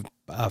Casey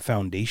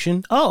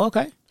Foundation. Oh,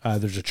 okay.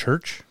 There's a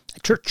church. A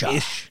church.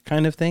 Ish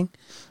kind of thing.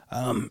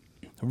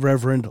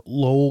 Reverend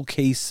Lowell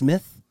K.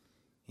 Smith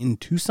in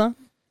Tucson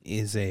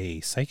is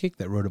a psychic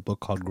that wrote a book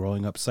called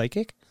Growing Up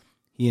Psychic.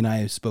 He and I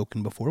have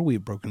spoken before. We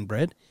have broken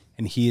bread.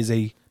 And he is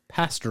a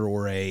pastor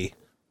or a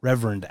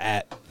reverend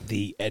at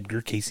the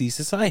Edgar Casey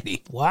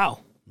Society. Wow.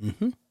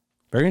 Mm-hmm.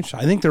 Very interesting.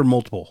 I think there are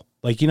multiple.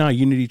 Like, you know how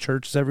Unity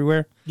Church is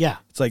everywhere? Yeah.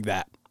 It's like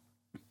that.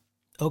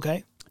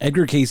 Okay.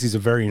 Edgar Casey's a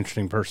very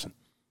interesting person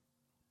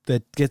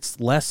that gets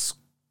less...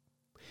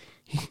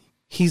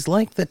 He's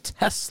like the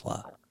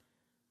Tesla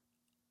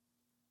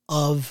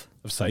Of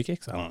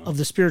psychics. I don't know. of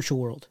the spiritual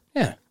world.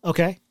 Yeah.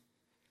 Okay.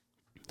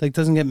 Like,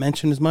 doesn't get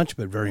mentioned as much,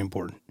 but very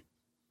important.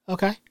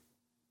 Okay.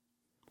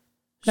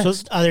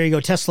 Next. So there you go.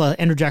 Tesla,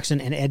 Andrew Jackson,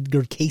 and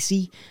Edgar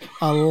Casey.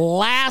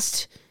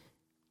 Last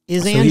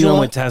is So Angela. he went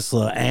with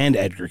Tesla and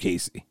Edgar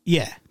Casey.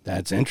 Yeah.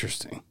 That's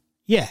interesting.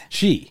 Yeah.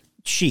 She.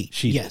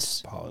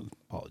 Yes.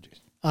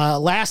 Apologies.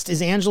 Last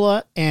is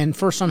Angela, and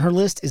first on her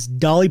list is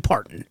Dolly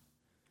Parton.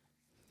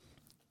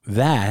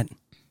 That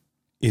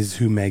is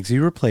who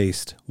Megsy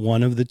replaced.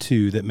 One of the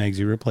 2 that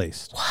Megsy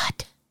replaced.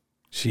 What?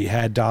 She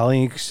had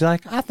Dolly, and she's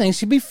like, I think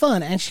she'd be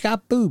fun, and she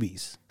got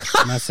boobies.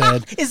 And I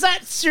said, Is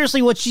that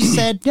seriously what she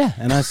said? yeah.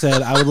 And I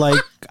said, I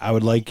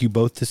would like you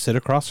both to sit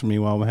across from me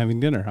while I'm having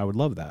dinner. I would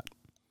love that.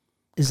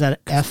 Is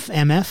that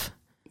FMF?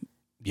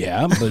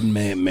 Yeah, but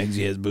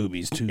Megsy has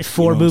boobies too. If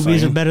 4 You know what I'm boobies are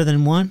saying? better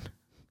than 1?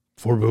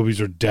 4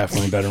 boobies are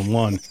definitely better than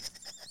 1,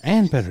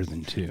 and better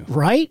than 2,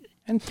 Right?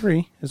 and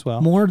 3 as well.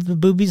 More the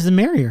boobies, the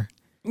merrier.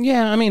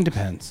 Yeah, I mean,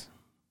 depends.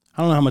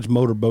 I don't know how much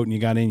motorboating you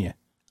got in you.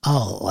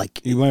 Oh,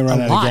 like You might run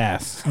a out lot. of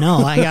gas. No,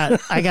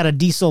 I got a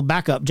diesel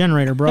backup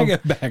generator, bro. I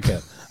got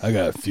backup. I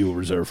got a fuel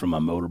reserve for my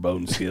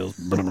motorboating skills.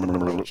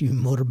 You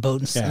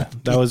motorboat and Yeah,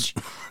 stuff. that was.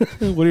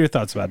 What are your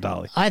thoughts about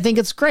Dolly? I think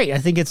it's great. I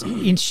think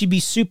and she'd be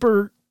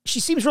super. She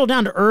seems real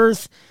down to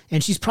earth,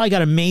 and she's probably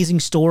got amazing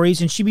stories,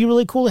 and she'd be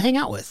really cool to hang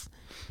out with,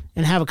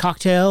 and have a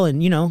cocktail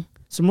and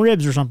some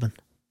ribs or something.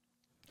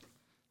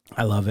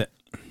 I love it.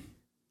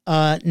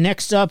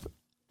 Next up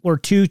were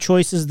 2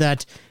 choices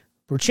that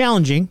were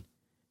challenging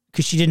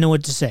because she didn't know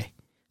what to say.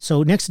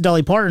 So next to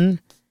Dolly Parton,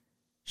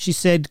 she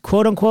said,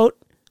 "quote unquote,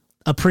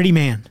 a pretty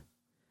man."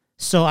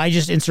 So I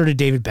just inserted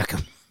David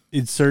Beckham.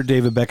 Insert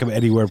David Beckham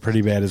anywhere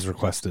Pretty Bad is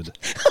requested.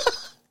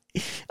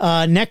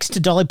 Next to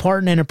Dolly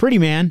Parton and a pretty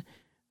man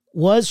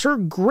was her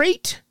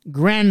great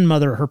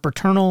grandmother, her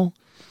paternal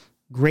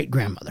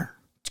great-grandmother.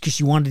 Because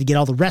she wanted to get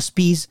all the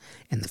recipes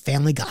and the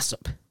family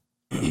gossip.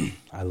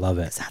 I love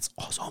it. That's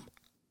awesome.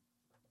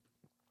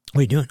 What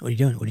are you doing? What are you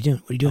doing? What are you doing?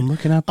 What are you doing? I'm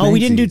looking up. Oh, we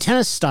didn't do Megsy's.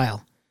 tennis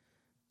style.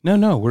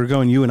 No, we're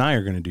going. You and I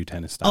are going to do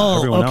tennis style. Oh,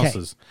 Everyone okay. else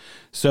is.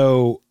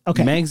 So,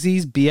 Okay.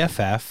 Megsy's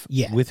BFF,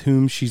 Yeah. with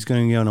whom she's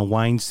going to go on a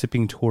wine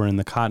sipping tour in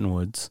the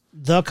Cottonwoods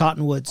The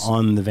Cottonwoods.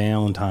 on the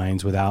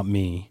Valentine's without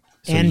me.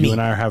 So And you me.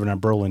 and I are having our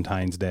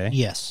Berlantines Day.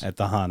 Yes. At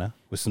the Hana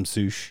with some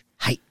sushi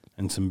Hi.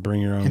 and some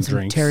bring your own And some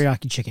drinks.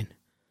 teriyaki chicken.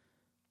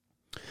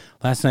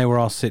 Last night we're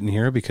all sitting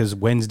here because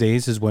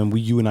Wednesdays is when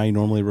you and I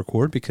normally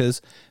record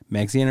because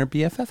Megsy and her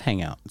BFF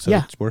hang out. So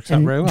Yeah. it works out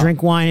And very well.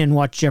 drink wine and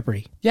watch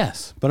Jeopardy.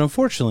 Yes, but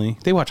unfortunately,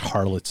 they watch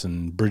Harlots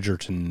and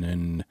Bridgerton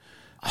and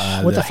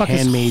What the fuck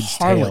is Handmaid's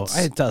Tale. Harlots?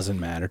 It doesn't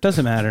matter. It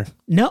doesn't matter.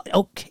 No.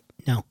 Okay.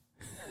 No.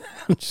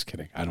 I'm just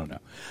kidding. I don't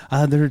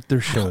know.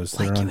 They're shows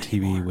that are on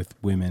TV with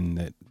women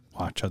that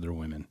watch other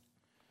women.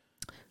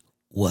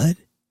 What?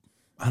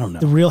 I don't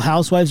know. The Real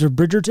Housewives of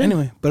Bridgerton?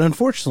 Anyway, but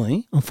unfortunately,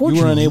 you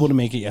Unfortunately. were unable to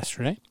make it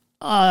yesterday.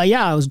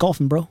 Yeah, I was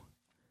golfing, bro.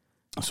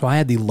 So I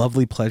had the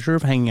lovely pleasure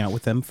of hanging out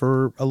with them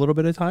for a little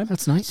bit of time.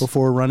 That's nice.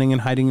 Before running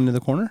and hiding into the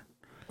corner.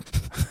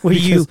 Were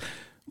you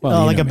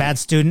Well, you like know a me. bad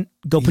student?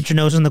 Go put your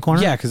nose in the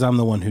corner? Yeah, because I'm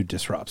the one who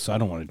disrupts, so I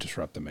don't want to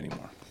disrupt them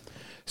anymore.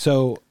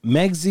 So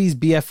Megsy's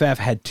BFF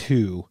had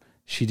 2.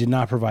 She did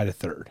not provide a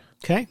third.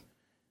 Okay.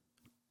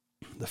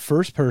 The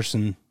first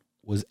person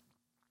was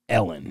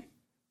Ellen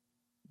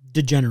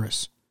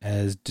DeGeneres.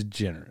 as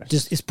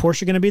DeGeneres. Is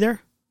Portia going to be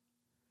there?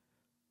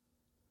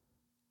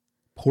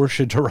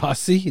 Portia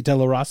De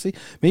La Rossi.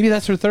 Maybe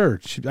that's her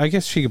third. I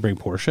guess she could bring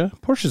Portia.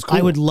 Portia's cool.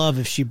 I would love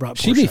if she brought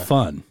Portia. She'd be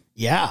fun.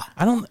 Yeah.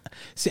 I don't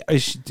see.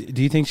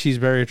 Do you think she's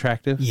very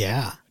attractive?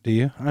 Yeah. Do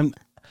you?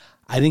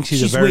 I think she's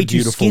She's a very way too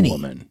beautiful skinny.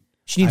 woman.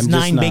 She needs I'm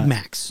just 9 Big not-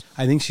 Macs.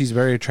 I think she's a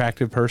very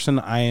attractive person.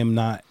 I am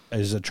not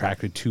as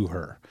attracted to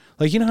her.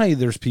 Like, you know how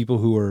there's people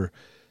who are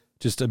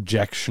just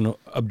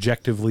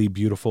objectively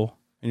beautiful,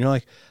 and you're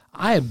like,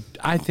 I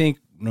think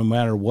no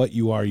matter what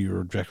you are, you're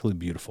objectively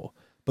beautiful.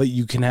 But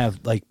you can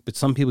have but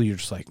some people you're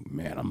just like,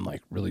 man, I'm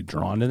like really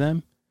drawn to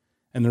them,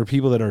 and there are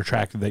people that are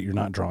attractive that you're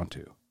not drawn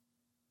to.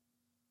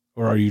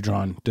 Or are you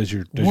drawn?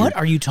 What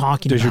are you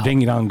talking Does your about? ding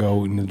dong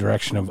go in the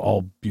direction of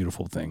all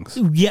beautiful things?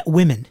 Yeah,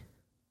 women.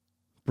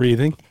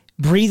 Breathing.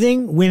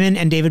 Breathing, women,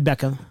 and David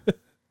Beckham.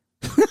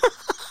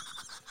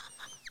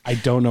 I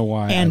don't know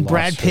why. I And lost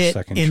Brad her Pitt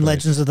second in choice.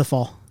 Legends of the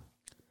Fall.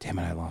 Damn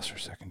it! I lost her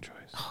second choice.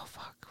 Oh,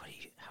 fuck. What are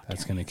you...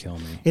 That's gonna kill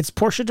me. It's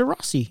Portia de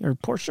Rossi, or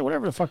Portia,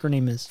 whatever the fuck her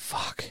name is.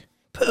 Fuck.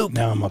 Poop.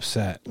 Now I'm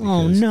upset.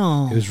 Oh, because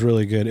no. It was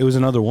really good. It was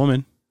another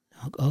woman.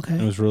 It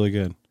Okay. was really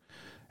good.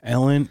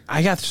 Ellen.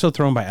 I got so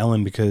thrown by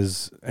Ellen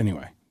because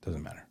anyway,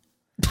 doesn't matter.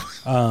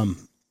 Are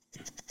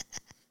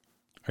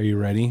you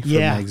ready for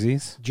Yeah.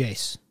 Megsy's?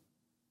 Jace.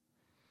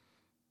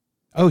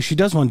 Oh, she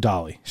does want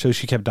Dolly, so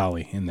she kept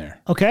Dolly in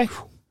there. Okay.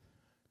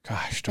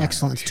 Gosh, darn it.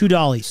 Excellent. It's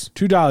 $2.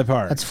 $2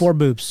 parts. That's 4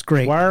 boobs.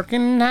 Great.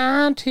 Working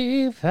 9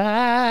 to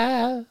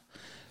 5.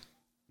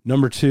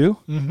 Number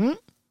 2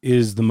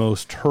 is the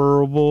most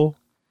terrible,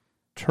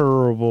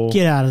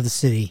 Get out of the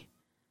city.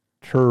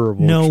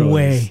 terrible No choice.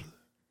 way.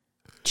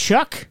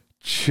 Chuck?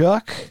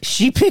 Chuck,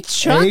 She picked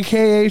Chuck?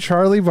 a.k.a.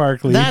 Charlie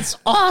Barkley. That's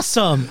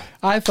awesome.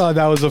 I thought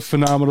that was a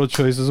phenomenal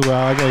choice as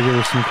well. I gotta give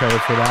her some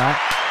credit for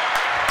that.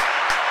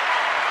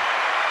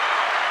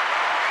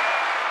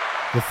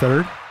 The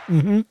third,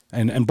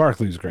 and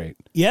Barkley was great.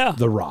 Yeah.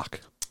 The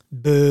Rock.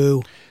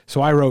 Boo. So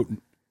I wrote,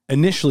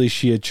 initially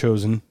she had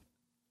chosen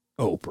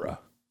Oprah.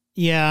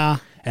 Yeah.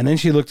 And then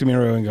she looked at me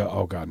and go,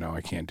 oh, God, no,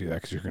 I can't do that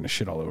because you're going to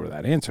shit all over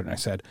that answer. And I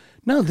said,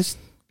 no, this,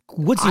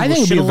 What's I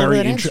think it'd be a very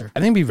answer? I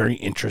think it'd be very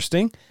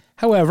interesting.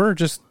 However,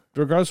 just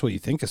regardless of what you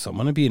think of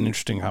someone, it'd be an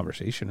interesting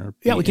conversation. Or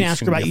Yeah, we can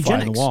ask her about a fly on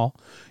the eugenics. wall.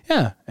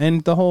 Yeah,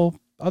 and the whole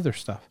other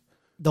stuff.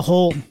 The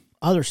whole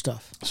other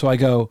stuff. So I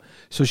go,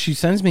 so she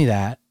sends me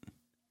that,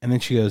 and then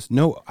she goes,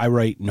 no, I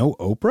write, no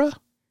Oprah?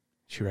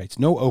 She writes,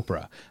 no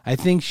Oprah. I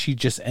think she'd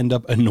just end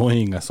up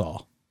annoying us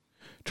all.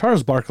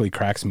 Charles Barkley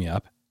cracks me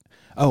up.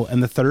 Oh,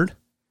 and the third?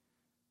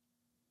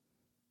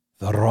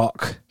 The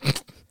Rock.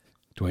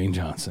 Dwayne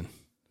Johnson.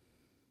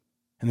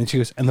 And then she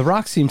goes, and The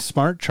Rock seems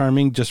smart,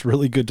 charming, just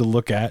really good to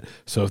look at.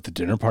 So if the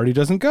dinner party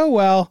doesn't go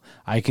well,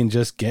 I can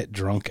just get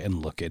drunk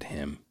and look at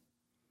him.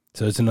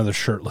 So it's another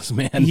shirtless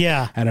man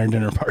Yeah. at our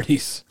dinner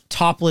parties.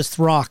 Topless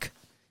Rock.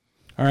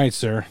 All right,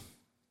 sir.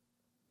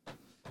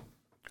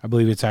 I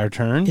believe it's our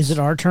turn. Is it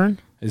our turn?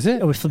 Is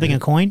it? Are we flipping a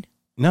coin?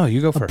 No,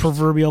 you go A first.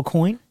 proverbial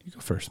coin? You go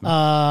first,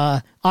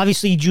 man.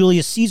 Obviously,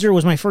 Julius Caesar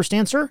was my first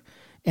answer,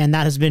 and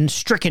that has been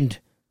stricken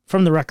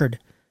from the record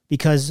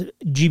because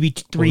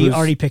GB3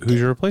 already picked Who's it.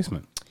 your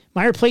replacement?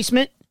 My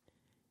replacement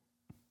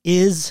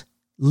is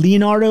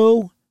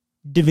Leonardo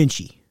da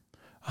Vinci.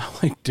 I'm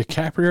like,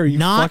 DiCaprio? Are you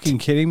Not- fucking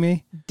kidding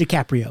me?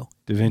 DiCaprio.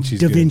 Da Vinci's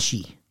Da good.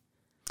 Vinci.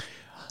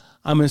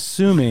 I'm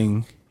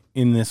assuming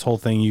in this whole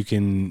thing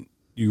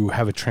you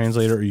have a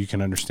translator or you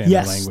can understand the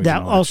Yes, language. that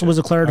and all also was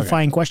a shit.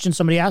 clarifying question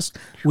somebody asked.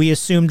 We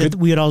assumed that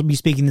we would all be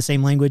speaking the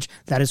same language.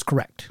 That is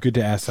correct Good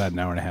to ask that an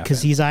hour and a half.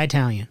 because in. he's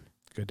Italian.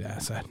 Good to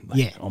ask that.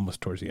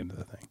 Almost towards the end of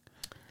the thing.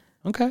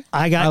 Okay.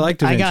 I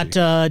got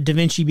Da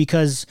Vinci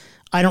because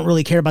I don't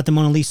really care about the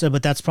Mona Lisa,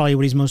 but that's probably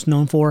what he's most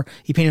known for.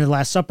 He painted The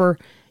Last Supper.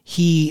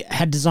 He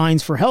had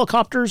designs for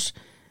helicopters,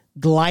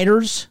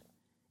 gliders,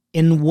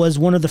 and was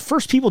one of the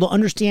first people to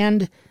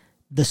understand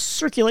the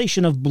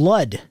circulation of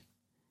blood.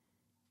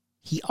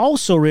 He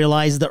also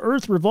realized the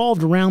Earth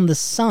revolved around the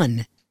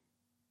sun,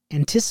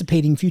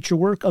 anticipating future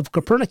work of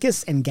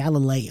Copernicus and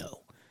Galileo.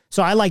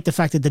 So I like the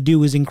fact that the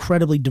dude was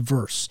incredibly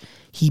diverse.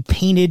 He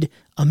painted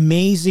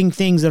amazing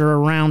things that are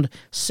around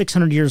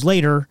 600 years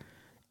later,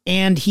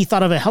 and he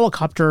thought of a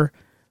helicopter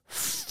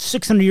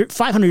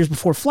 500 years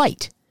before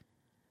flight.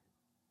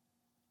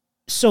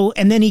 So,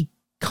 and then he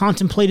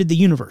contemplated the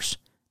universe.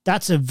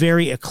 That's a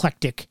very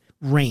eclectic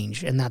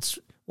range, and that's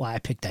why I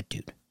picked that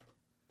dude.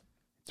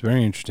 It's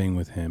very interesting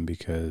with him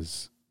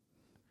because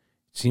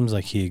it seems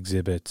like he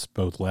exhibits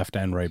both left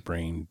and right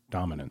brain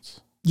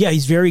dominance. Yeah,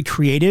 he's very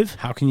creative.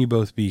 How can you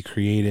both be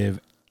creative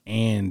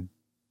and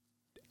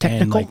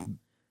technical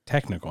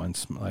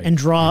and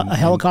draw a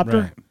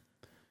helicopter? Right.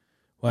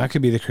 Well, that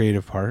could be the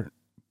creative part,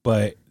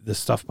 but the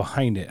stuff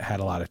behind it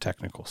had a lot of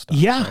technical stuff.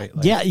 Yeah, right?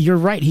 Yeah, you're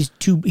right. He's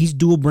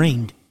dual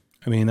brained.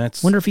 I mean,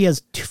 that's. Wonder if he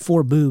has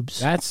 4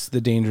 boobs. That's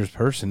the dangerous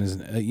person,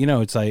 isn't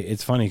it?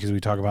 It's funny because we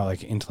talk about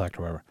like intellect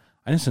or whatever.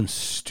 I know some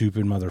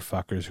stupid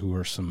motherfuckers who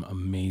are some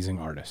amazing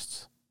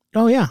artists.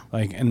 Oh yeah,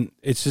 and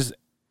it's just.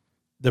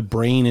 The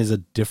brain is a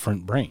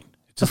different brain.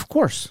 It of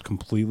course.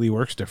 Completely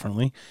works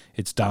differently.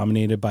 It's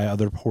dominated by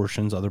other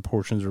portions. Other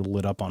portions are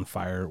lit up on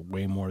fire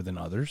way more than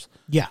others.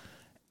 Yeah.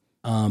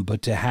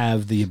 But to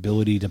have the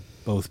ability to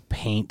both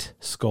paint,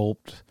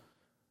 sculpt,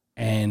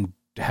 and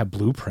have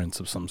blueprints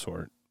of some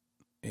sort,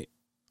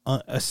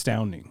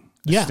 astounding.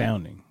 Yeah.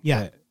 Astounding.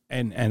 Yeah.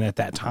 And at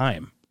that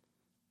time.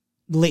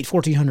 Late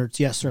 1400s,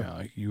 yes,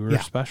 sir. You were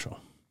special.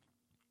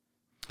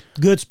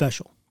 Good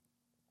special.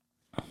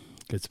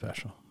 Good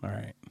special. All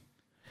right.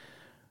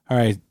 All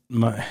right.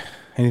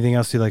 Anything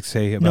else you'd like to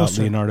say about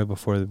Leonardo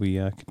before we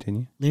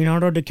continue?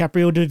 Leonardo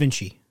DiCaprio da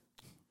Vinci.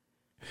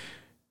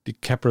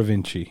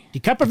 DiCapravinci.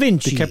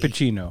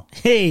 DiCappuccino.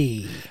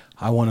 Hey.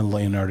 I want a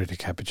Leonardo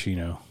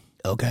DiCappuccino.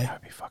 Okay.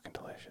 That would be fucking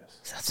delicious.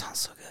 That sounds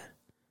so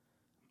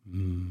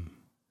good.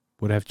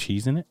 Would it have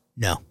cheese in it?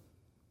 No.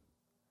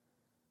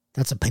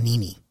 That's a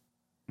panini.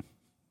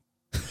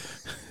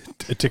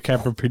 A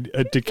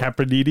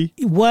DiCapranini?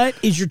 What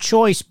is your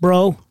choice,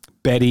 bro?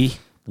 Betty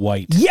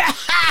White. Yeah!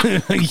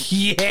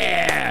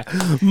 Yeah!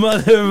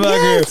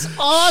 Motherfucker. That's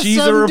awesome, She's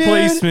a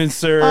replacement, dude.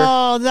 sir.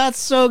 Oh, that's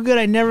so good.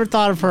 I never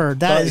thought of her.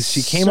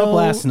 She came up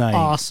last night.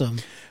 Awesome.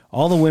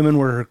 All the women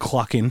were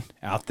clucking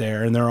out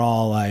there, and they're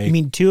all like, you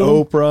mean two?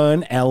 Oprah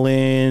and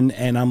Ellen,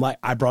 and I'm like,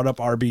 I brought up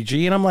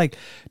RBG, and I'm like,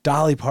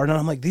 Dolly Parton, and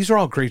I'm like, these are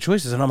all great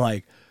choices, and I'm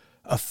like,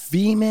 a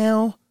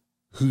female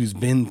who's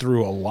been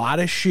through a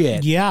lot of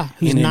shit. Yeah,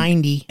 who's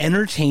 90.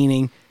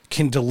 Entertaining,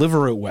 can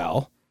deliver it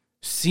well,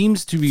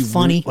 seems to be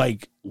funny,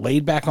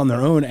 laid back on their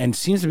own, and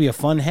seems to be a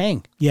fun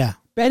hang. Yeah.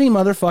 Betty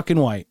motherfucking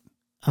White.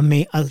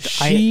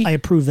 I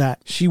approve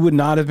that. She would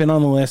not have been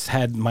on the list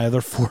had my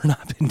other 4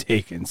 not been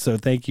taken. So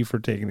thank you for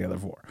taking the other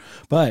 4.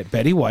 But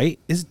Betty White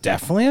is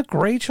definitely a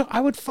great show. I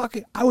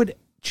would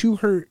chew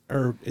her,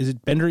 or is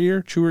it bend her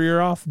ear? Chew her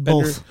ear off?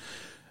 Both.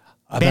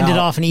 Bend it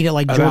off and eat it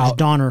like George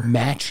Donner.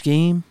 Match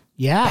Game.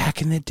 Yeah.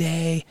 Back in the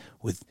day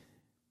with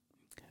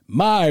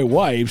my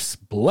wife's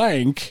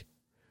blank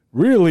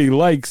really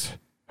likes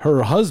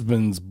her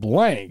husband's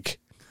blank.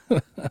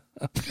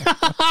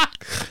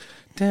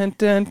 Dun,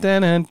 dun,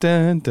 dun, dun,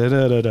 dun, dun,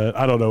 dun, dun.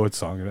 I don't know what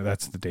song it is.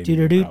 That's the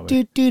dating game.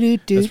 Probably.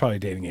 That's probably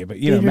dating game. But,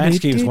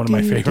 Match Game is one of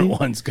my favorite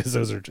ones because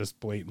those are just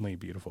blatantly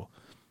beautiful.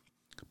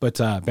 But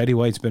Betty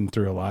White's been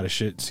through a lot of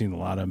shit, seen a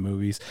lot of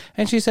movies.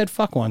 And she said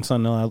fuck once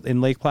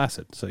in Lake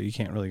Placid. So you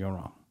can't really go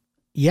wrong.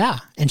 Yeah.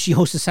 And she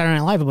hosted Saturday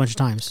Night Live a bunch of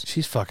times.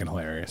 She's fucking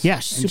hilarious. Yeah,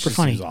 she's super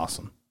funny. She's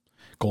awesome.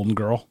 Golden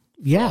Girl.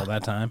 Yeah. All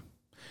that time.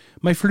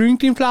 My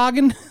Flugting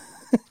Flaggen.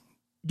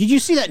 Did you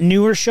see that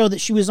newer show that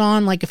she was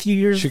on like a few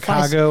years ago?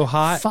 Chicago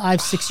Hot?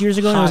 5-6 years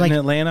ago? Hot it was like in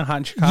Atlanta, Hot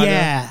in Chicago?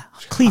 Yeah.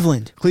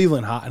 Cleveland.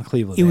 Cleveland, Hot in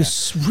Cleveland. It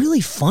was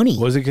really funny.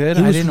 Was it good?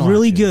 It was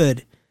really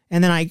good.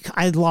 And then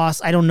I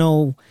lost, I don't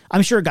know,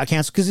 I'm sure it got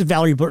canceled because of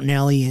Valerie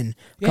Bertinelli and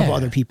a couple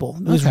other people.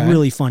 It was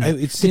really funny.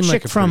 It seemed the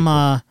chick like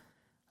from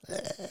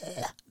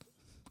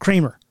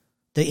Kramer.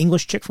 The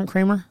English chick from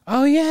Kramer.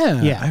 Oh,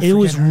 yeah. Yeah, it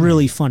was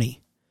really funny.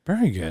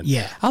 Very good.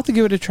 Yeah. I'll have to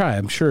give it a try.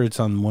 I'm sure it's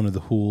on one of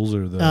the Hools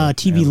or the...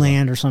 TV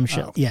Land or some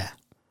shit. Yeah.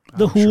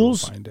 The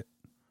Hools. Sure we'll find it.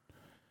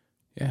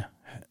 Yeah.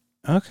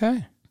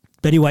 Okay.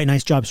 Betty White,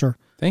 nice job, sir.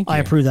 Thank you. I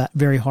approve that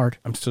very hard.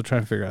 I'm still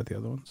trying to figure out the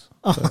other ones.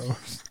 Oh.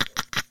 So.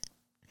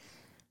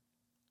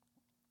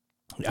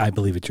 I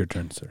believe it's your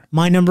turn, sir.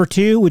 My number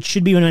 2, which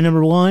should be my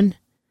number 1,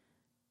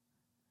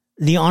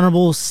 the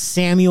Honorable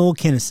Samuel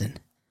Kinison.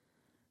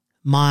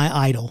 My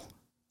idol.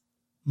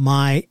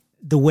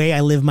 The way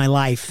I live my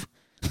life.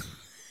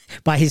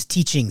 By his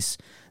teachings.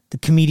 The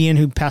comedian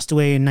who passed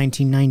away in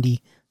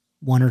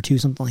 1991 or 2,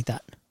 something like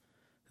that.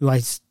 Who I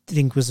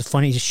think was the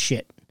funniest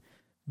shit.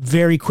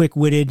 Very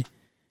quick-witted.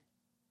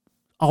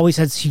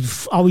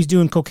 always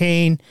doing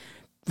cocaine,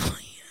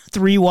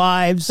 3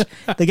 wives.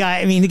 The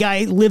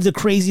guy lived a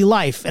crazy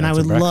life, and I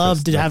would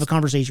love to have a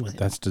conversation with him.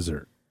 That's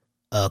dessert.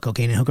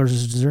 Cocaine and hookers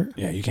is dessert?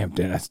 Yeah, you can't.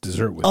 That's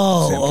dessert with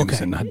Sam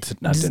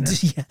Kinison, not dinner.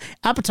 Yeah.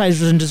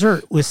 Appetizers and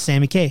dessert with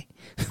Sammy K.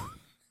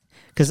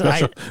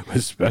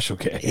 With Special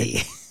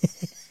K.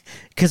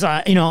 Because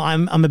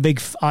I'm a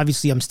big,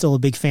 obviously I'm still a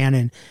big fan,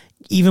 and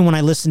even when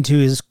I listen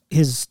to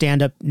his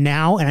stand up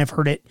now, and I've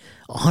heard it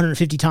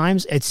 150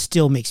 times, it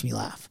still makes me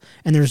laugh.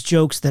 And there's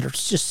jokes that are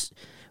just,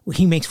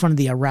 he makes fun of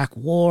the Iraq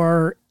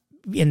War,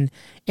 and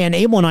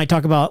Abel and I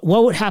talk about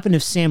what would happen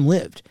if Sam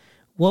lived.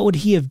 What would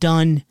he have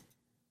done?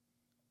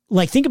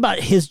 Like, think about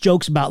his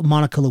jokes about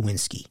Monica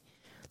Lewinsky.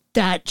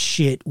 That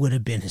shit would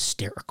have been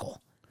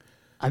hysterical.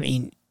 I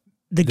mean,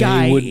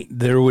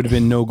 there would have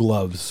been no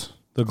gloves.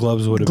 The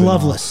gloves would have been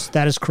gloveless.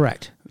 That is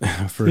correct.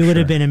 It would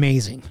have been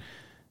amazing.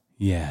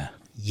 Yeah.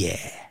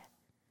 Yeah.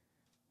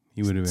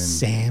 He would have been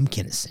Sam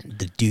Kinison,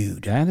 the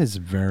dude. That is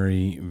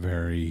very,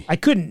 very.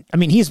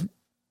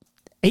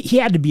 He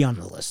had to be on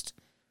the list.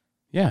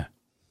 Yeah.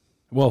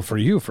 Well, for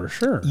you, for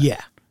sure. Yeah.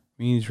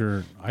 Means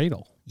you're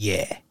idol.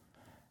 Yeah.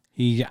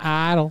 He's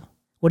idol.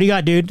 What do you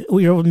got, dude?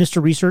 You're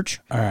Mr. Research.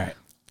 All right.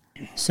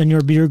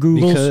 Senor Beer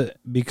Googles.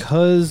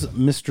 Because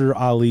Mr.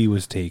 Ali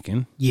was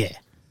taken. Yeah.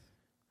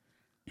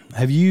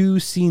 Have you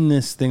seen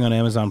this thing on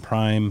Amazon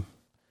Prime?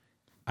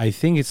 I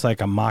think it's like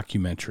a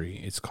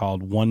mockumentary. It's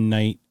called One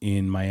Night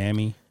in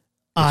Miami.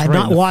 I've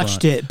not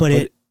watched it,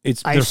 but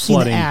I've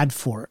seen an ad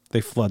for it.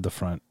 They flood the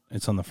front.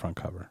 It's on the front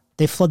cover.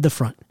 They flood the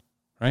front.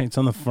 Right? It's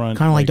on the front.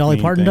 Kind of like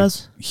Dolly Parton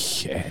does?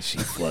 Yeah, she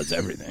floods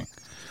everything.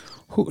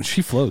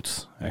 She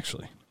floats,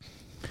 actually.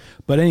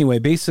 But anyway,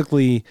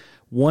 basically,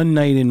 One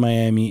Night in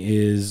Miami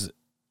is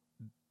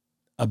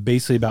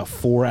basically about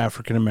 4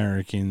 African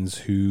Americans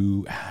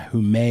who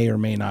may or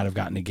may not have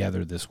gotten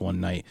together this one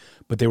night,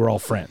 but they were all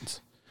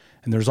friends.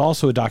 And there's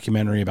also a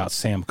documentary about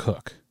Sam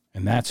Cooke,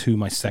 and that's who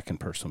my second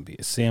person would be,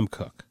 is Sam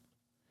Cooke.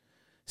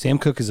 Sam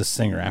Cooke is a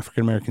singer,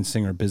 African American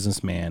singer,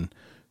 businessman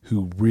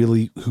who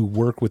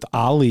worked with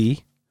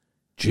Ali,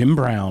 Jim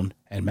Brown,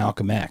 and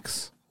Malcolm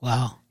X.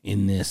 Wow.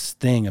 In this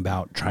thing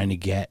about trying to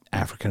get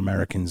African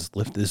Americans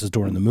lifted. This is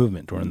during the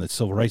movement, during the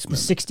civil rights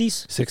movement. The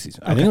 60s? 60s.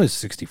 I think it was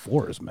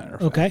 64, as a matter of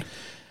fact. Okay.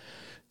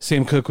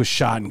 Sam Cooke was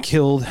shot and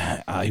killed.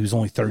 He was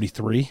only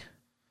 33.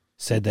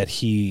 Said that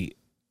he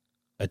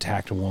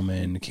attacked a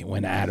woman,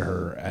 went at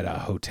her at a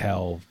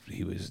hotel.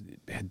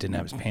 Didn't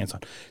have his pants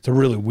on. It's a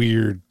really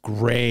weird,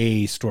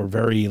 gray story.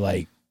 Very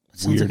weird.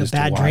 Sounds like a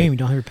bad dream. You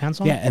don't have your pants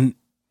on? Yeah,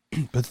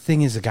 but the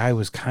thing is, the guy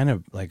was kind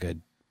of like a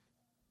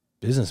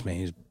businessman.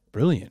 He's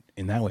brilliant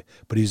in that way,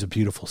 but he's a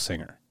beautiful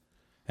singer,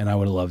 and I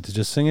would have loved to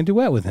just sing a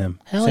duet with him.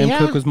 Hell Sam yeah.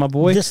 Cooke was my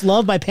boy. This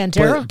Love by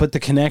Pantera? But the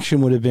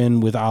connection would have been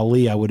with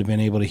Ali. I would have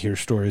been able to hear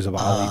stories of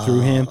Ali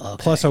through him. Okay.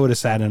 Plus, I would have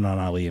sat in on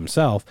Ali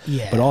himself.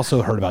 Yeah. But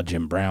also heard about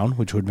Jim Brown,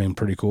 which would have been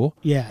pretty cool.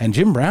 Yeah. And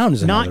Jim Brown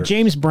is not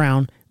James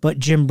Brown, but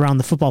Jim Brown,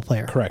 the football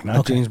player. Correct.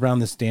 Not James Brown,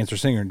 this dancer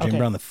singer. Jim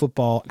Brown, the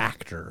football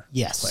actor.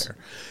 Yes. Player.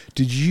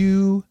 Did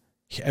you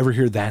ever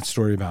hear that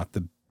story about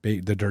the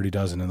Dirty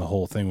Dozen and the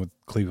whole thing with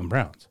Cleveland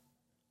Browns?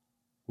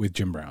 With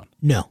Jim Brown?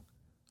 No.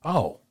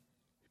 Oh,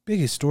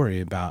 biggest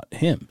story about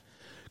him.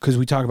 Because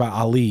we talk about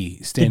Ali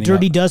standing up. The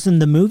Dirty Dozen,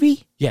 the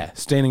movie? Yeah,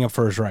 standing up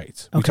for his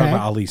rights. We talk about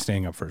Ali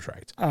standing up for his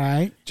rights. All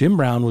right. Jim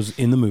Brown was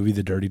in the movie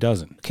The Dirty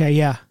Dozen. Okay,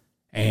 yeah.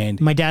 And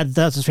my dad,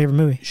 that's his favorite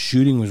movie.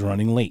 Shooting was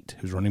running late.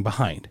 He was running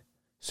behind.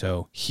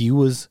 So he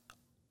was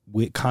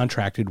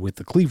contracted with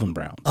the Cleveland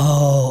Browns.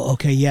 Oh,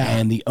 okay, yeah.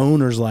 And the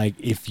owner's like,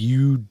 if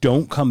you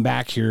don't come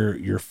back here,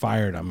 you're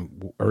fired.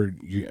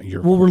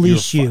 We'll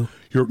release you.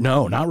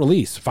 No, not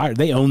release. Fired.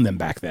 They owned them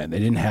back then. They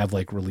didn't have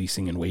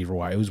releasing and waiver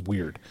wire. It was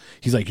weird.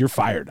 He's like, you're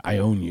fired. I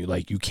own you.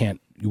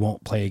 You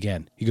won't play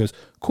again. He goes,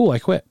 cool, I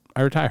quit.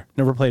 I retire.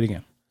 Never played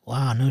again.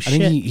 Wow, no shit. I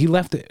think he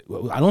left it.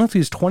 I don't know if he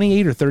was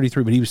 28 or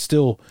 33, but he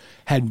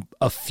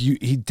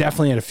he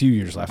definitely had a few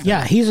years left.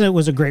 Yeah, he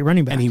was a great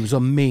running back. And he was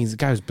amazing. The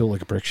guy was built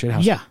like a brick shit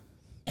house. Yeah.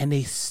 And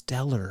a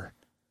stellar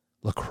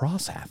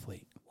lacrosse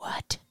athlete.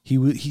 What?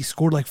 He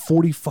scored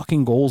 40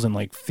 fucking goals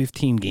in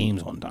 15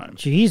 games one time.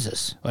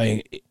 Jesus.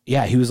 He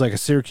was like a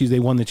Syracuse. They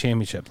won the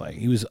championship.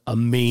 He was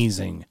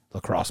amazing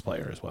lacrosse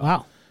player as well.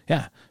 Wow.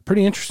 Yeah,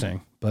 pretty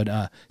interesting.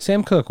 But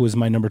Sam Cooke was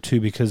my number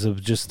 2 because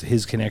of just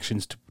his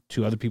connections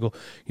to other people.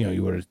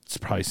 You would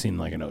have probably seen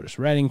an Otis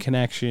Redding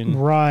connection.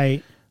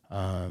 Right.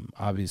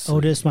 Obviously.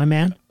 Otis, my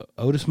man.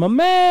 Otis, my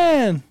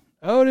man.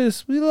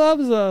 Otis, he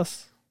loves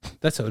us.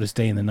 That's Otis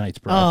Day and the Nights,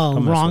 bro.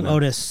 Oh, wrong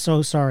Otis.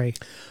 So sorry.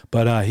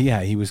 But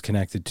he was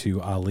connected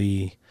to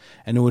Ali,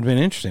 and it would have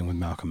been interesting with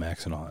Malcolm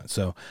X and all that.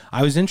 So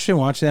I was interested in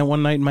watching that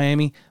One Night in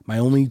Miami. My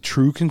only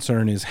true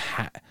concern is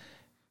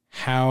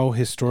how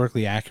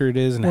historically accurate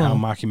it is and how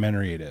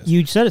mockumentary it is.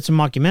 You said it's a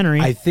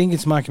mockumentary. I think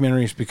it's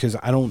mockumentary because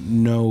I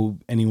don't know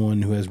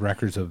anyone who has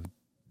records of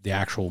the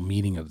actual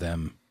meeting of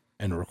them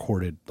and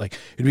recorded. It'd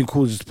be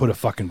cool just to put a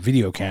fucking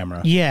video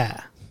camera.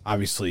 Yeah.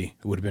 Obviously,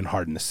 it would have been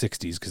hard in the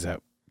 60s because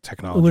that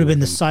technology. It would have been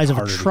the size of a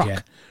harder to truck.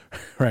 get.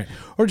 Right.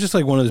 Or just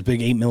like one of those big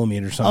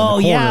 8mm or something. Oh,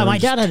 in the yeah. corner, My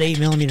just, dad had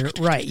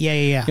 8mm. Right.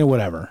 Yeah. you know,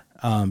 whatever.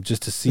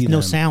 Just to see With them.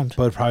 no sound.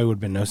 But it probably would have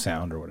been no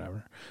sound or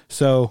whatever.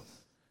 So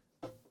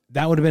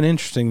that would have been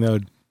interesting, though,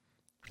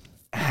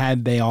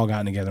 had they all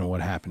gotten together and what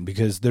happened.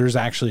 Because there's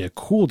actually a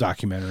cool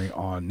documentary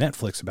on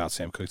Netflix about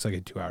Sam Cooke. It's like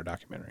a 2-hour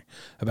documentary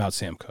about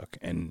Sam Cooke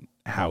and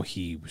how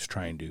he was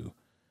trying to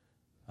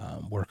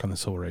work on the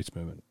civil rights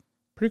movement.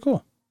 Pretty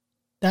cool.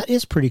 That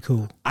is pretty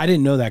cool. I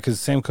didn't know that because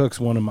Sam Cooke's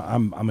one of my.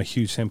 I'm a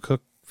huge Sam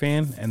Cooke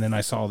fan, and then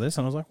I saw this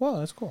and I was like, "Wow,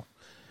 that's cool."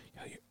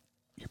 Yo,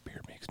 your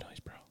beard makes noise,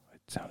 bro.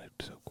 It sounded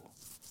so cool.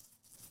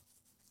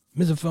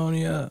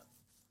 Misophonia.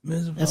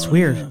 That's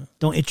weird.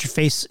 Don't hit your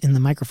face in the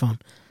microphone.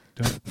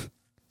 Don't.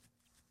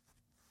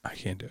 I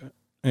can't do it.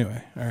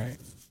 Anyway, all right.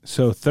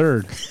 So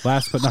third,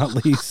 last but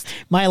not least,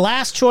 My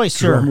last choice,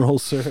 sir. drum roll,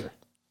 sir.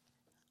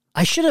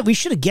 We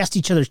should have guessed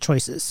each other's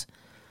choices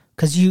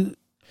because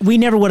we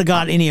never would have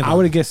got any of them. I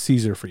would have guessed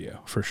Caesar for you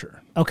for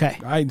sure. Okay.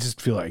 I just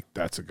feel like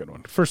that's a good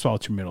one. First of all,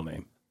 it's your middle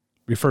name,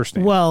 your first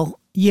name. Well,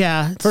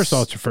 yeah. First of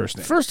all, it's your first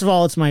name. First of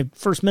all, it's my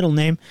first middle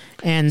name,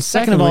 and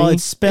second of all, Secondly,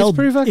 it's spelled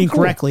pretty fucking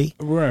incorrectly.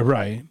 Cool.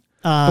 Right.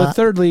 But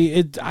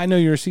thirdly, I know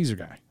you're a Caesar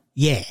guy.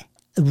 Yeah.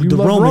 You the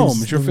love Romans.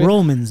 Rome. It's your The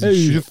Romans. and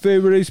Hey, shit. your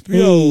favorite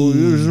HBO. Hey.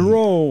 There's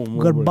Rome.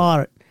 Good about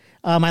it.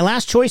 My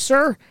last choice,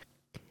 sir,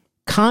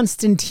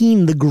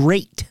 Constantine the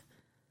Great,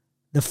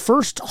 the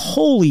first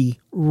holy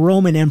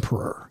Roman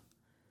emperor,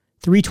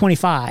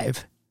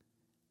 325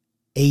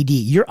 AD.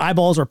 Your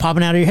eyeballs are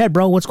popping out of your head,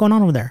 bro. What's going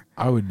on over there?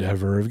 I would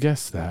never have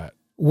guessed that.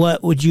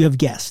 What would you have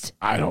guessed?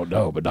 I don't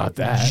know, but not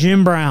that.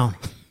 Jim Brown.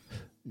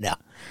 No.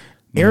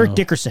 Eric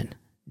Dickerson.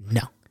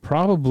 No.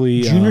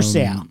 Probably Junior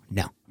Seau.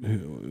 No.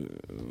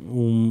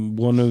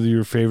 one of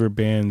your favorite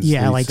bands.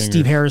 Yeah, lead like singer.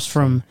 Steve Harris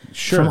from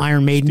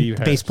Iron Maiden, Steve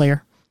bass Harris.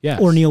 player. Yes.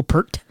 Or Neil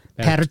Peart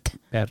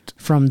That.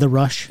 from The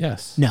Rush.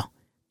 Yes. No.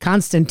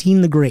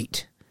 Constantine the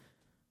Great.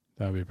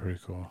 That'd be pretty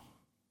cool.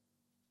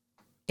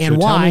 And So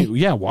tell why? me-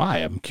 yeah, why?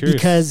 I'm curious.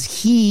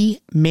 Because he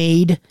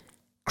made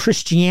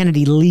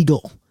Christianity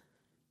legal.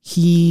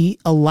 He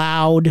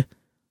allowed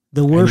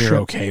the And worship. you're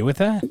okay with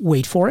that?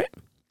 Wait for it.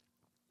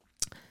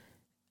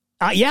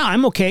 Yeah,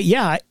 I'm okay.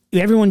 Yeah,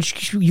 everyone,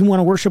 you want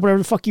to worship whatever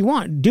the fuck you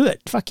want. Do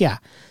it. Fuck yeah.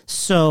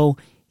 So,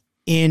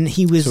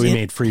 he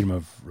made freedom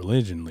of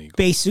religion legal.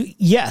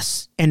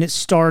 Yes. And it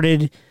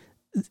started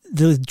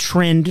the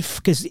trend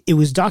because it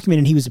was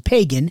documented he was a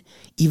pagan,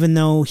 even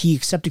though he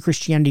accepted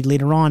Christianity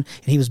later on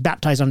and he was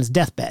baptized on his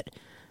deathbed.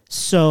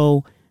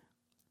 So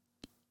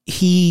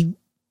he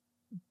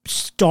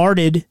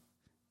started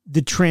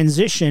the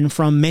transition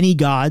from many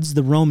gods,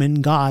 the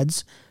Roman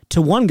gods,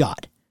 to one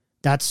God.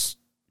 That's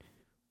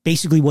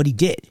basically what he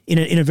did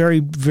in a very,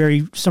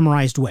 very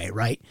summarized way,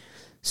 right?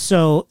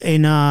 So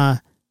I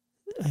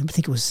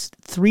think it was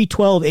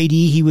 312 AD,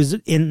 he was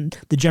in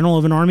the general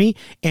of an army,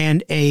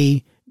 and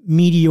a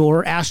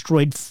meteor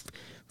asteroid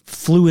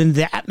flew in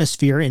the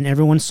atmosphere, and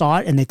everyone saw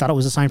it, and they thought it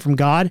was a sign from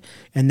God,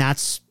 and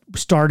that's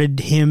started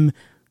him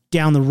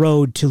down the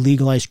road to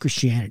legalize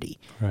Christianity.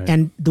 Right.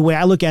 And the way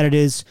I look at it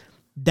is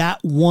that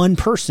one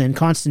person,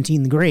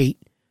 Constantine the Great,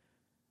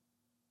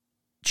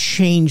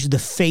 changed the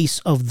face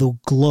of the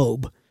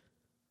globe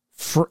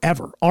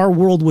forever. Our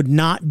world would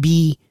not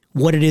be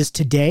what it is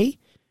today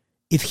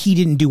if he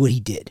didn't do what he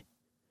did.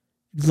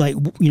 Like,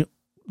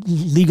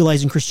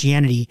 legalizing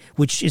Christianity,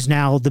 which is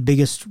now the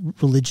biggest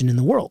religion in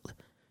the world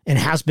and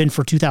has been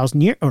for 2,000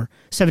 years or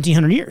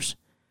 1,700 years.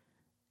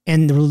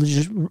 And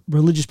the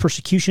religious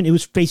persecution, it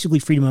was basically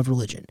freedom of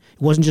religion.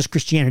 It wasn't just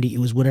Christianity. It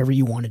was whatever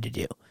you wanted to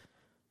do.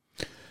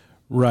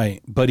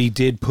 Right. But he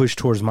did push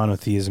towards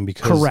monotheism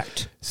because...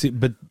 Correct. See,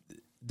 but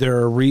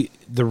there are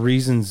the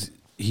reasons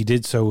he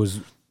did so was...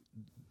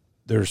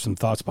 There's some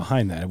thoughts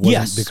behind that. It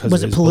wasn't because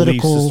was of it his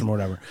political? belief system or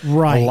whatever.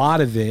 Right. A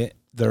lot of it,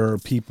 there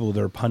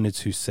are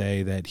pundits who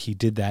say that he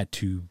did that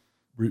to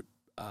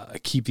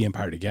keep the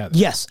empire together.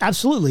 Yes,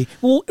 absolutely.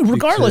 Well,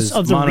 regardless Because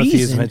of the monotheism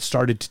reason, had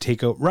started to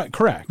take over. Right,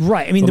 correct.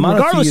 right? I mean, But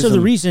regardless of the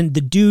monotheism- reason,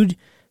 the dude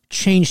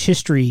changed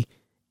history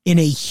in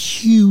a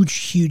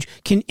huge.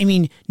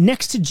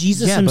 Next to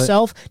Jesus Yeah, but-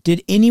 himself,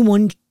 did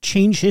anyone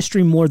change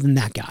history more than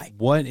that guy?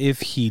 What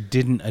if he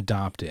didn't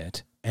adopt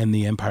it and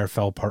the empire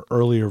fell apart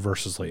earlier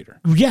versus later?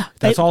 Yeah,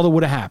 That's all that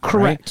would have happened.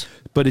 correct. Right?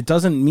 But it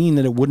doesn't mean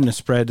that it wouldn't have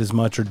spread as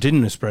much or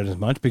didn't have spread as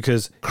much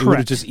because it would have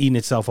Correct. just eaten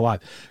itself alive.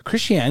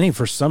 Christianity,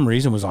 for some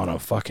reason, was on a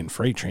fucking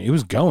freight train. It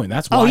was going.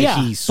 That's why Oh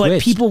yeah, he switched.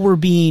 but people were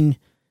being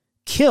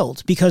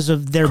killed because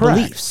of their Correct.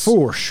 beliefs.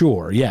 For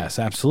sure. Yes,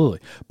 absolutely.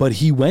 But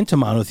he went to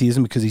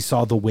monotheism because he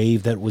saw the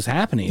wave that was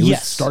happening. It was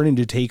Yes. starting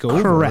to take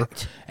over.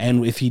 Correct.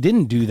 And if he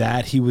didn't do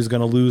that, he was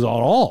going to lose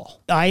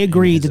all. I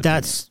agree his that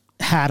that's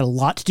had a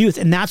lot to do with,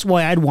 and that's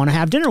why I'd want to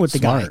have dinner with the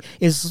Smart. guy.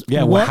 Is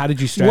Yeah, well, how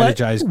did you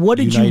strategize What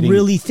did uniting- you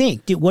really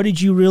think? What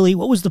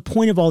was the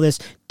point of all this?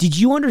 Did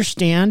you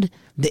understand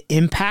the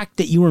impact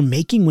that you were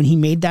making when he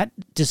made that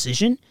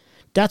decision?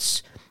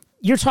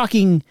 You're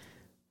talking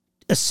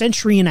a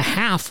century and a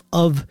half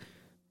of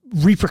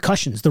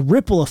repercussions. The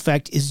ripple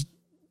effect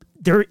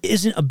there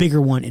isn't a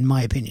bigger one, in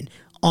my opinion,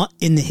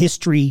 in the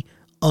history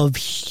of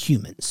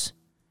humans.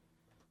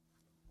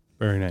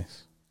 Very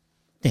nice.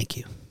 Thank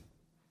you.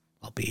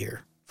 I'll be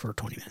here for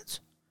 20 minutes.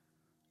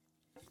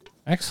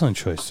 Excellent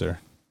choice, sir.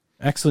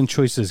 Excellent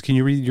choices. Can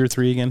you read your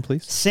 3 again,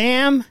 please?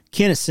 Sam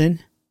Kinison,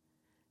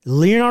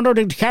 Leonardo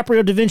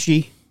DiCaprio da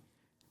Vinci,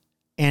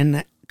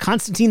 and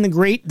Constantine the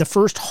Great, the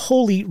first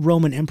Holy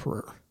Roman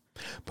Emperor.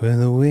 By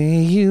the way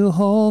you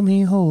hold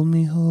me, hold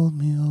me, hold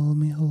me, hold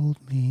me, hold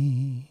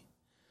me.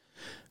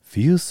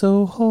 Feel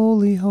so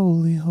holy,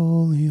 holy,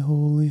 holy,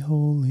 holy,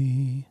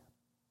 holy.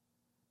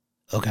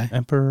 Okay.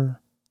 Emperor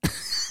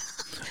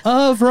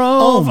of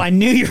Rome. Oh, I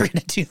knew you were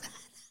going to do that.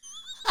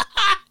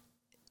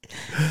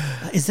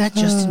 Is that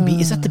Justin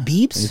Bieber? Is that the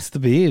Biebs? It's the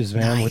Biebs,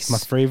 man. Nice.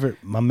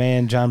 With my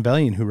man John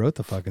Bellion, who wrote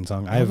the fucking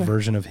song. I have a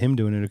version of him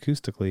doing it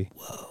acoustically.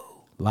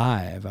 Whoa.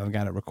 Live. I've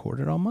got it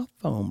recorded on my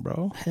phone,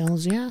 bro.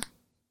 Hells yeah.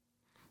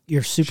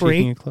 You're Super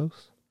Shaking 8? it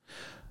close.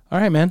 All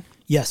right, man.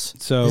 Yes.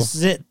 So this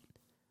is it.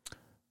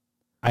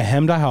 I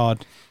hemmed, I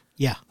hawed.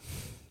 Yeah.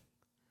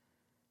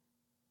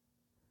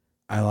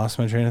 I lost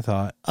my train of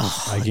thought.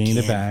 Oh, I gained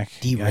it back.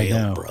 Derailed, I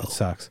know, bro. it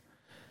sucks.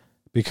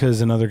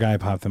 Because another guy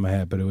popped in my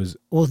head, but it was...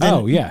 Well, then,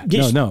 oh, yeah.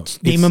 No.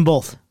 Name them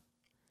both.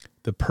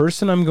 The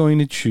person I'm going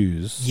to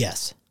choose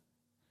Yes.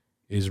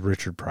 is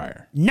Richard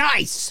Pryor.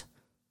 Nice.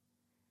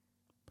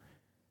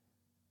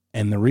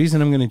 And the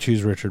reason I'm going to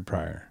choose Richard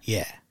Pryor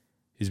Yeah.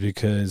 is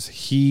because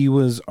he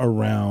was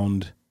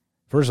around...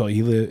 First of all,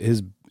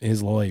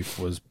 his life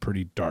was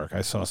pretty dark.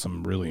 I saw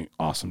some really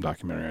awesome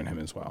documentary on him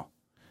as well.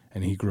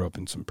 And he grew up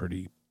in some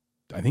pretty...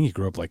 I think he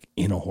grew up like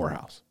in a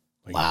whorehouse.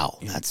 Like, Wow,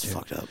 that's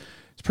fucked up.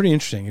 It's pretty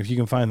interesting. If you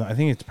can find that, I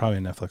think it's probably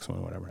a Netflix one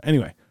or whatever.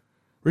 Anyway,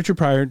 Richard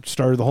Pryor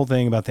started the whole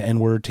thing about the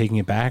N-word, taking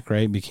it back,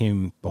 right?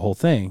 Became the whole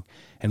thing.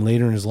 And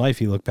later in his life,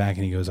 he looked back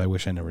and he goes, I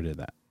wish I never did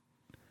that.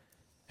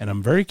 And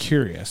I'm very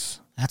curious.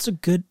 That's a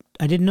good...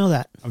 I didn't know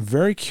that. I'm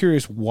very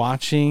curious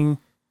watching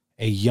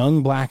a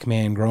young black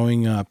man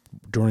growing up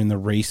during the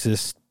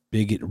racist,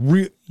 bigot...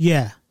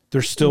 Yeah.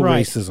 There's still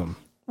Right. racism.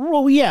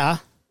 Well, yeah.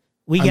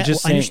 I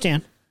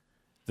understand.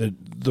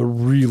 The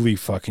really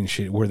fucking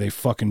shit where they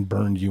fucking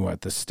burned you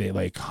at the state,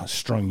 like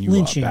strung you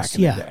Lynchings, up back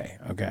in the day.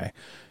 Okay.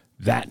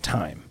 That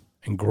time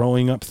and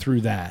growing up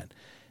through that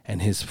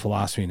and his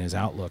philosophy and his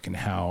outlook and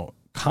how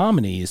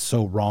comedy is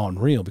so raw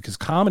and real, because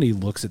comedy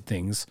looks at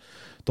things.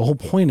 The whole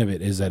point of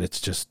it is that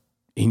it's just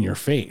in your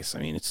face.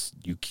 I mean,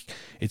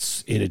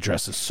 it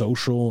addresses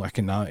social,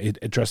 economic, it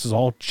addresses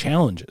all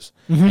challenges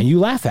and you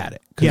laugh at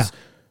it because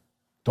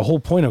the whole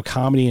point of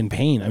comedy and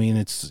pain, I mean,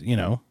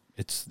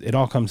 it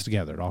all comes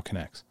together. It all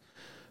connects.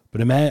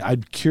 But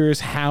I'm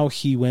curious how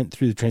he went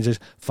through the transition,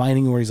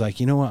 finding where he's like,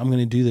 you know what, I'm going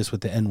to do this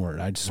with the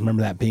N-word. I just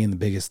remember that being the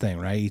biggest thing,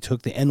 right? He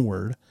took the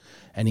N-word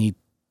and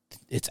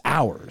it's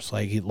ours.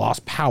 Like, he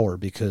lost power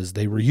because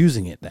they were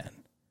using it then.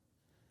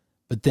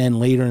 But then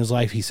later in his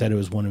life, he said it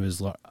was one of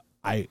his,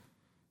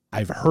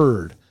 I've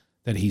heard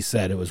that he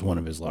said it was one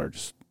of his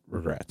largest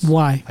regrets.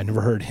 Why? I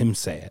never heard him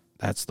say it.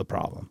 That's the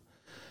problem.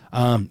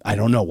 I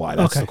don't know why.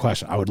 That's the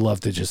question. I would love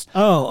to just.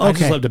 Oh, okay. I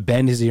just love to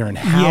bend his ear and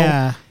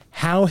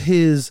how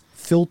his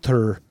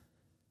filter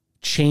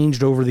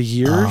changed over the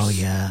years. Oh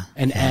yeah.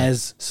 And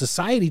as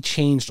society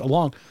changed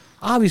along,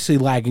 obviously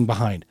lagging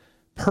behind.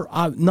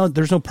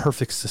 There's no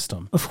perfect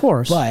system, Of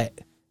course. but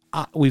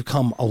we've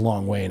come a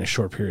long way in a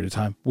short period of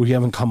time. We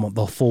haven't come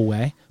the full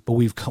way, but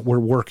we're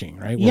working,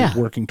 right? We're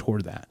working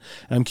toward that.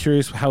 And I'm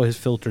curious how his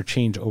filter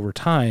changed over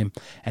time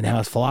and how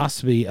his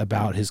philosophy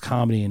about his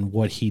comedy and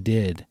what he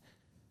did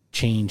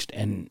changed,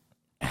 and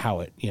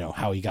how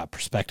he got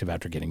perspective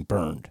after getting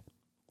burned.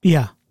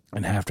 Yeah.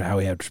 And how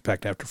he had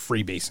perspective after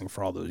freebasing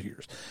for all those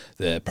years.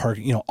 The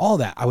parking, all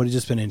that. I would have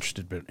just been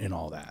interested in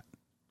all that.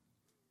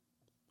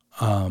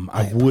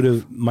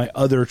 My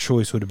other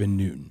choice would have been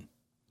Newton.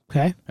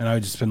 Okay. And I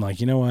would just been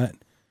like, you know what?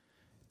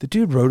 The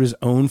dude wrote his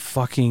own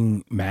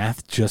fucking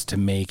math just to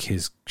make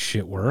his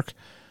shit work.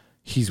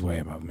 He's way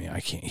above me. I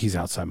can't. He's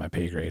outside my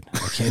pay grade.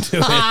 I can't do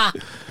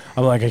it.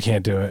 I'm like, I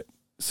can't do it.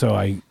 So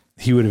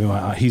he would have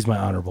been he's my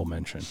honorable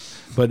mention.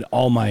 But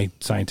all my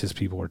scientist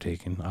people were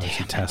taken.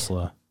 Obviously,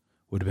 Tesla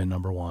would have been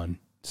number one.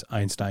 It's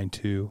Einstein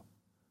 2.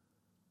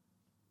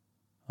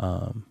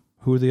 Who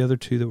were the other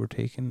two that were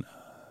taken?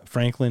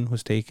 Franklin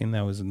was taken.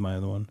 That was my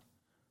other one.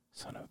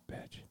 Son of a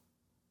bitch.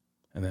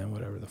 And then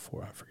whatever the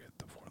four, I forget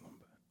the fourth one.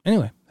 But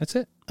anyway, that's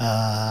it.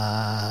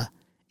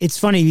 It's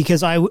funny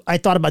because I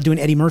thought about doing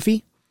Eddie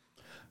Murphy.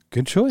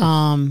 Good choice.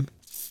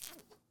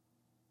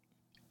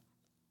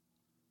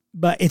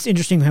 But it's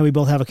interesting how we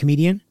both have a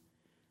comedian.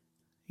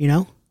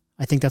 I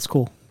think that's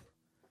cool.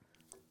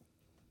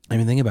 I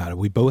mean, think about it.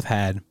 We both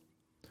had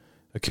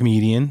a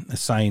comedian, a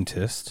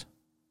scientist.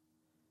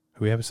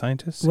 Do we have a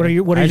scientist? What are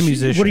your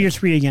musician. What are your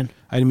three again?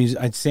 I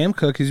had Sam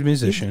Cooke, who's a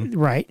musician.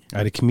 Right. I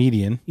had a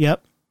comedian.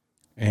 Yep.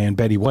 And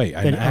Betty White,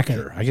 I had an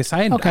actor. Okay. I guess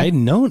I had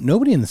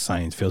nobody in the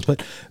science fields,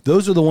 but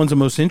those are the ones that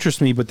most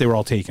interest me, but they were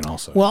all taken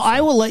also. Well, so.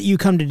 I will let you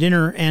come to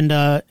dinner,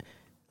 and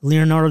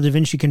Leonardo da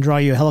Vinci can draw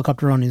you a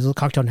helicopter on his little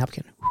cocktail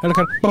napkin.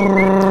 Helicopter.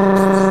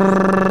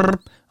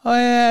 All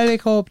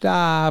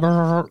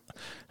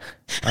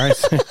right.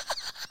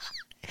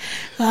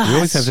 We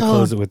always have to so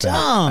close it with that.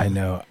 dumb. I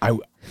know.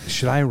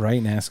 Should I write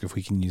and ask if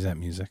we can use that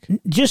music?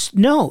 Just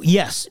no.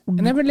 Yes.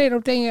 And every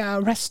little thing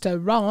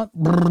restaurant.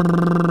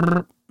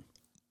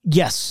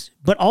 Yes,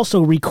 but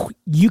also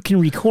you can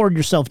record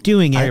yourself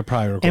doing I it could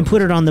probably record and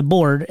put it on the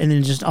board, and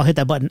then I'll hit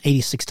that button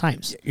 86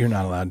 times. You're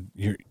not allowed.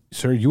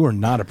 Sir, you are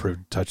not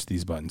approved to touch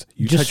these buttons.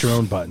 You Just- touch your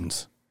own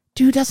buttons.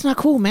 Dude, that's not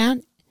cool,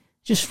 man.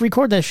 Just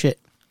record that shit.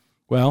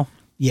 Well,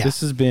 Yeah. this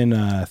has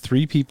been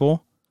 3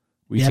 people.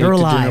 We Dead take or to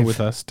dinner alive.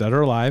 with us, dead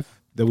or alive,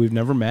 that we've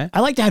never met.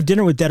 I like to have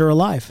dinner with Dead or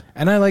Alive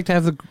And I like to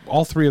have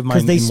all 3 of mine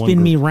because they in one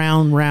spin me group.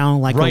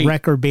 round, like Right. a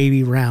record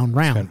baby, round.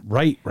 Right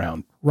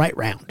round, Right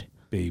round.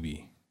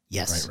 baby.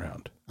 Yes. Right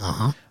round.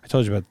 Uh-huh. I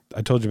told you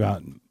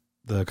about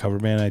the cover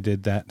band I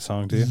did that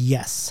song to.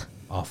 Yes.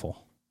 Awful.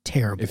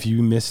 Terrible. If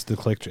you missed the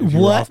click, if you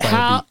were off by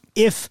a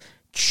beat, If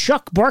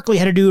Chuck Barkley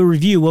had to do a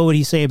review, what would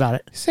he say about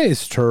it? say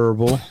it's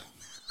terrible.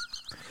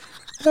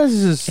 This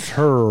is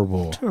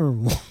terrible.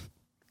 Terrible.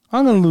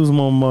 I'm gonna lose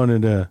more money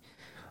there.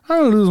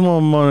 I'm gonna lose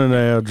more money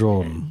there,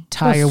 Jordan.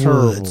 Tiger That's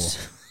terrible.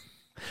 Woods.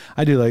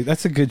 I do like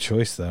that's a good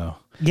choice though.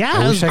 Yeah,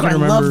 I wish I could I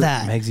remember love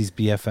that. Megsy's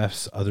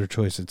BFF's other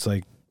choice. It's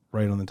like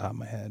right on the top of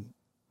my head.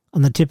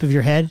 On the tip of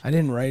your head? I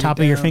didn't write Top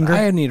it of your down. finger?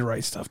 I need to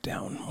write stuff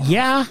down.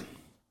 Yeah,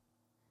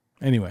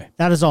 Anyway,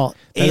 that is all.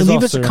 That Hey, is leave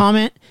all, us a sir.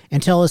 comment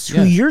and tell us who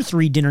Yeah. your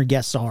 3 dinner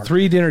guests are.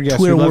 3 dinner guests.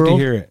 Twitter We'd love to world.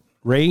 hear it.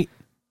 Rate,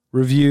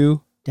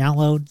 review,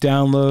 Download,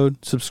 download,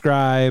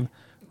 subscribe,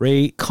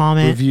 rate,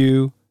 comment.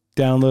 review,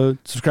 download,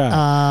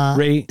 subscribe,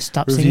 rate,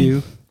 stop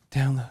review,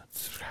 download,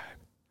 subscribe,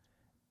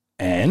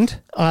 and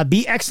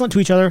Be excellent to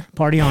each other.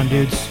 Party on,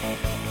 dudes.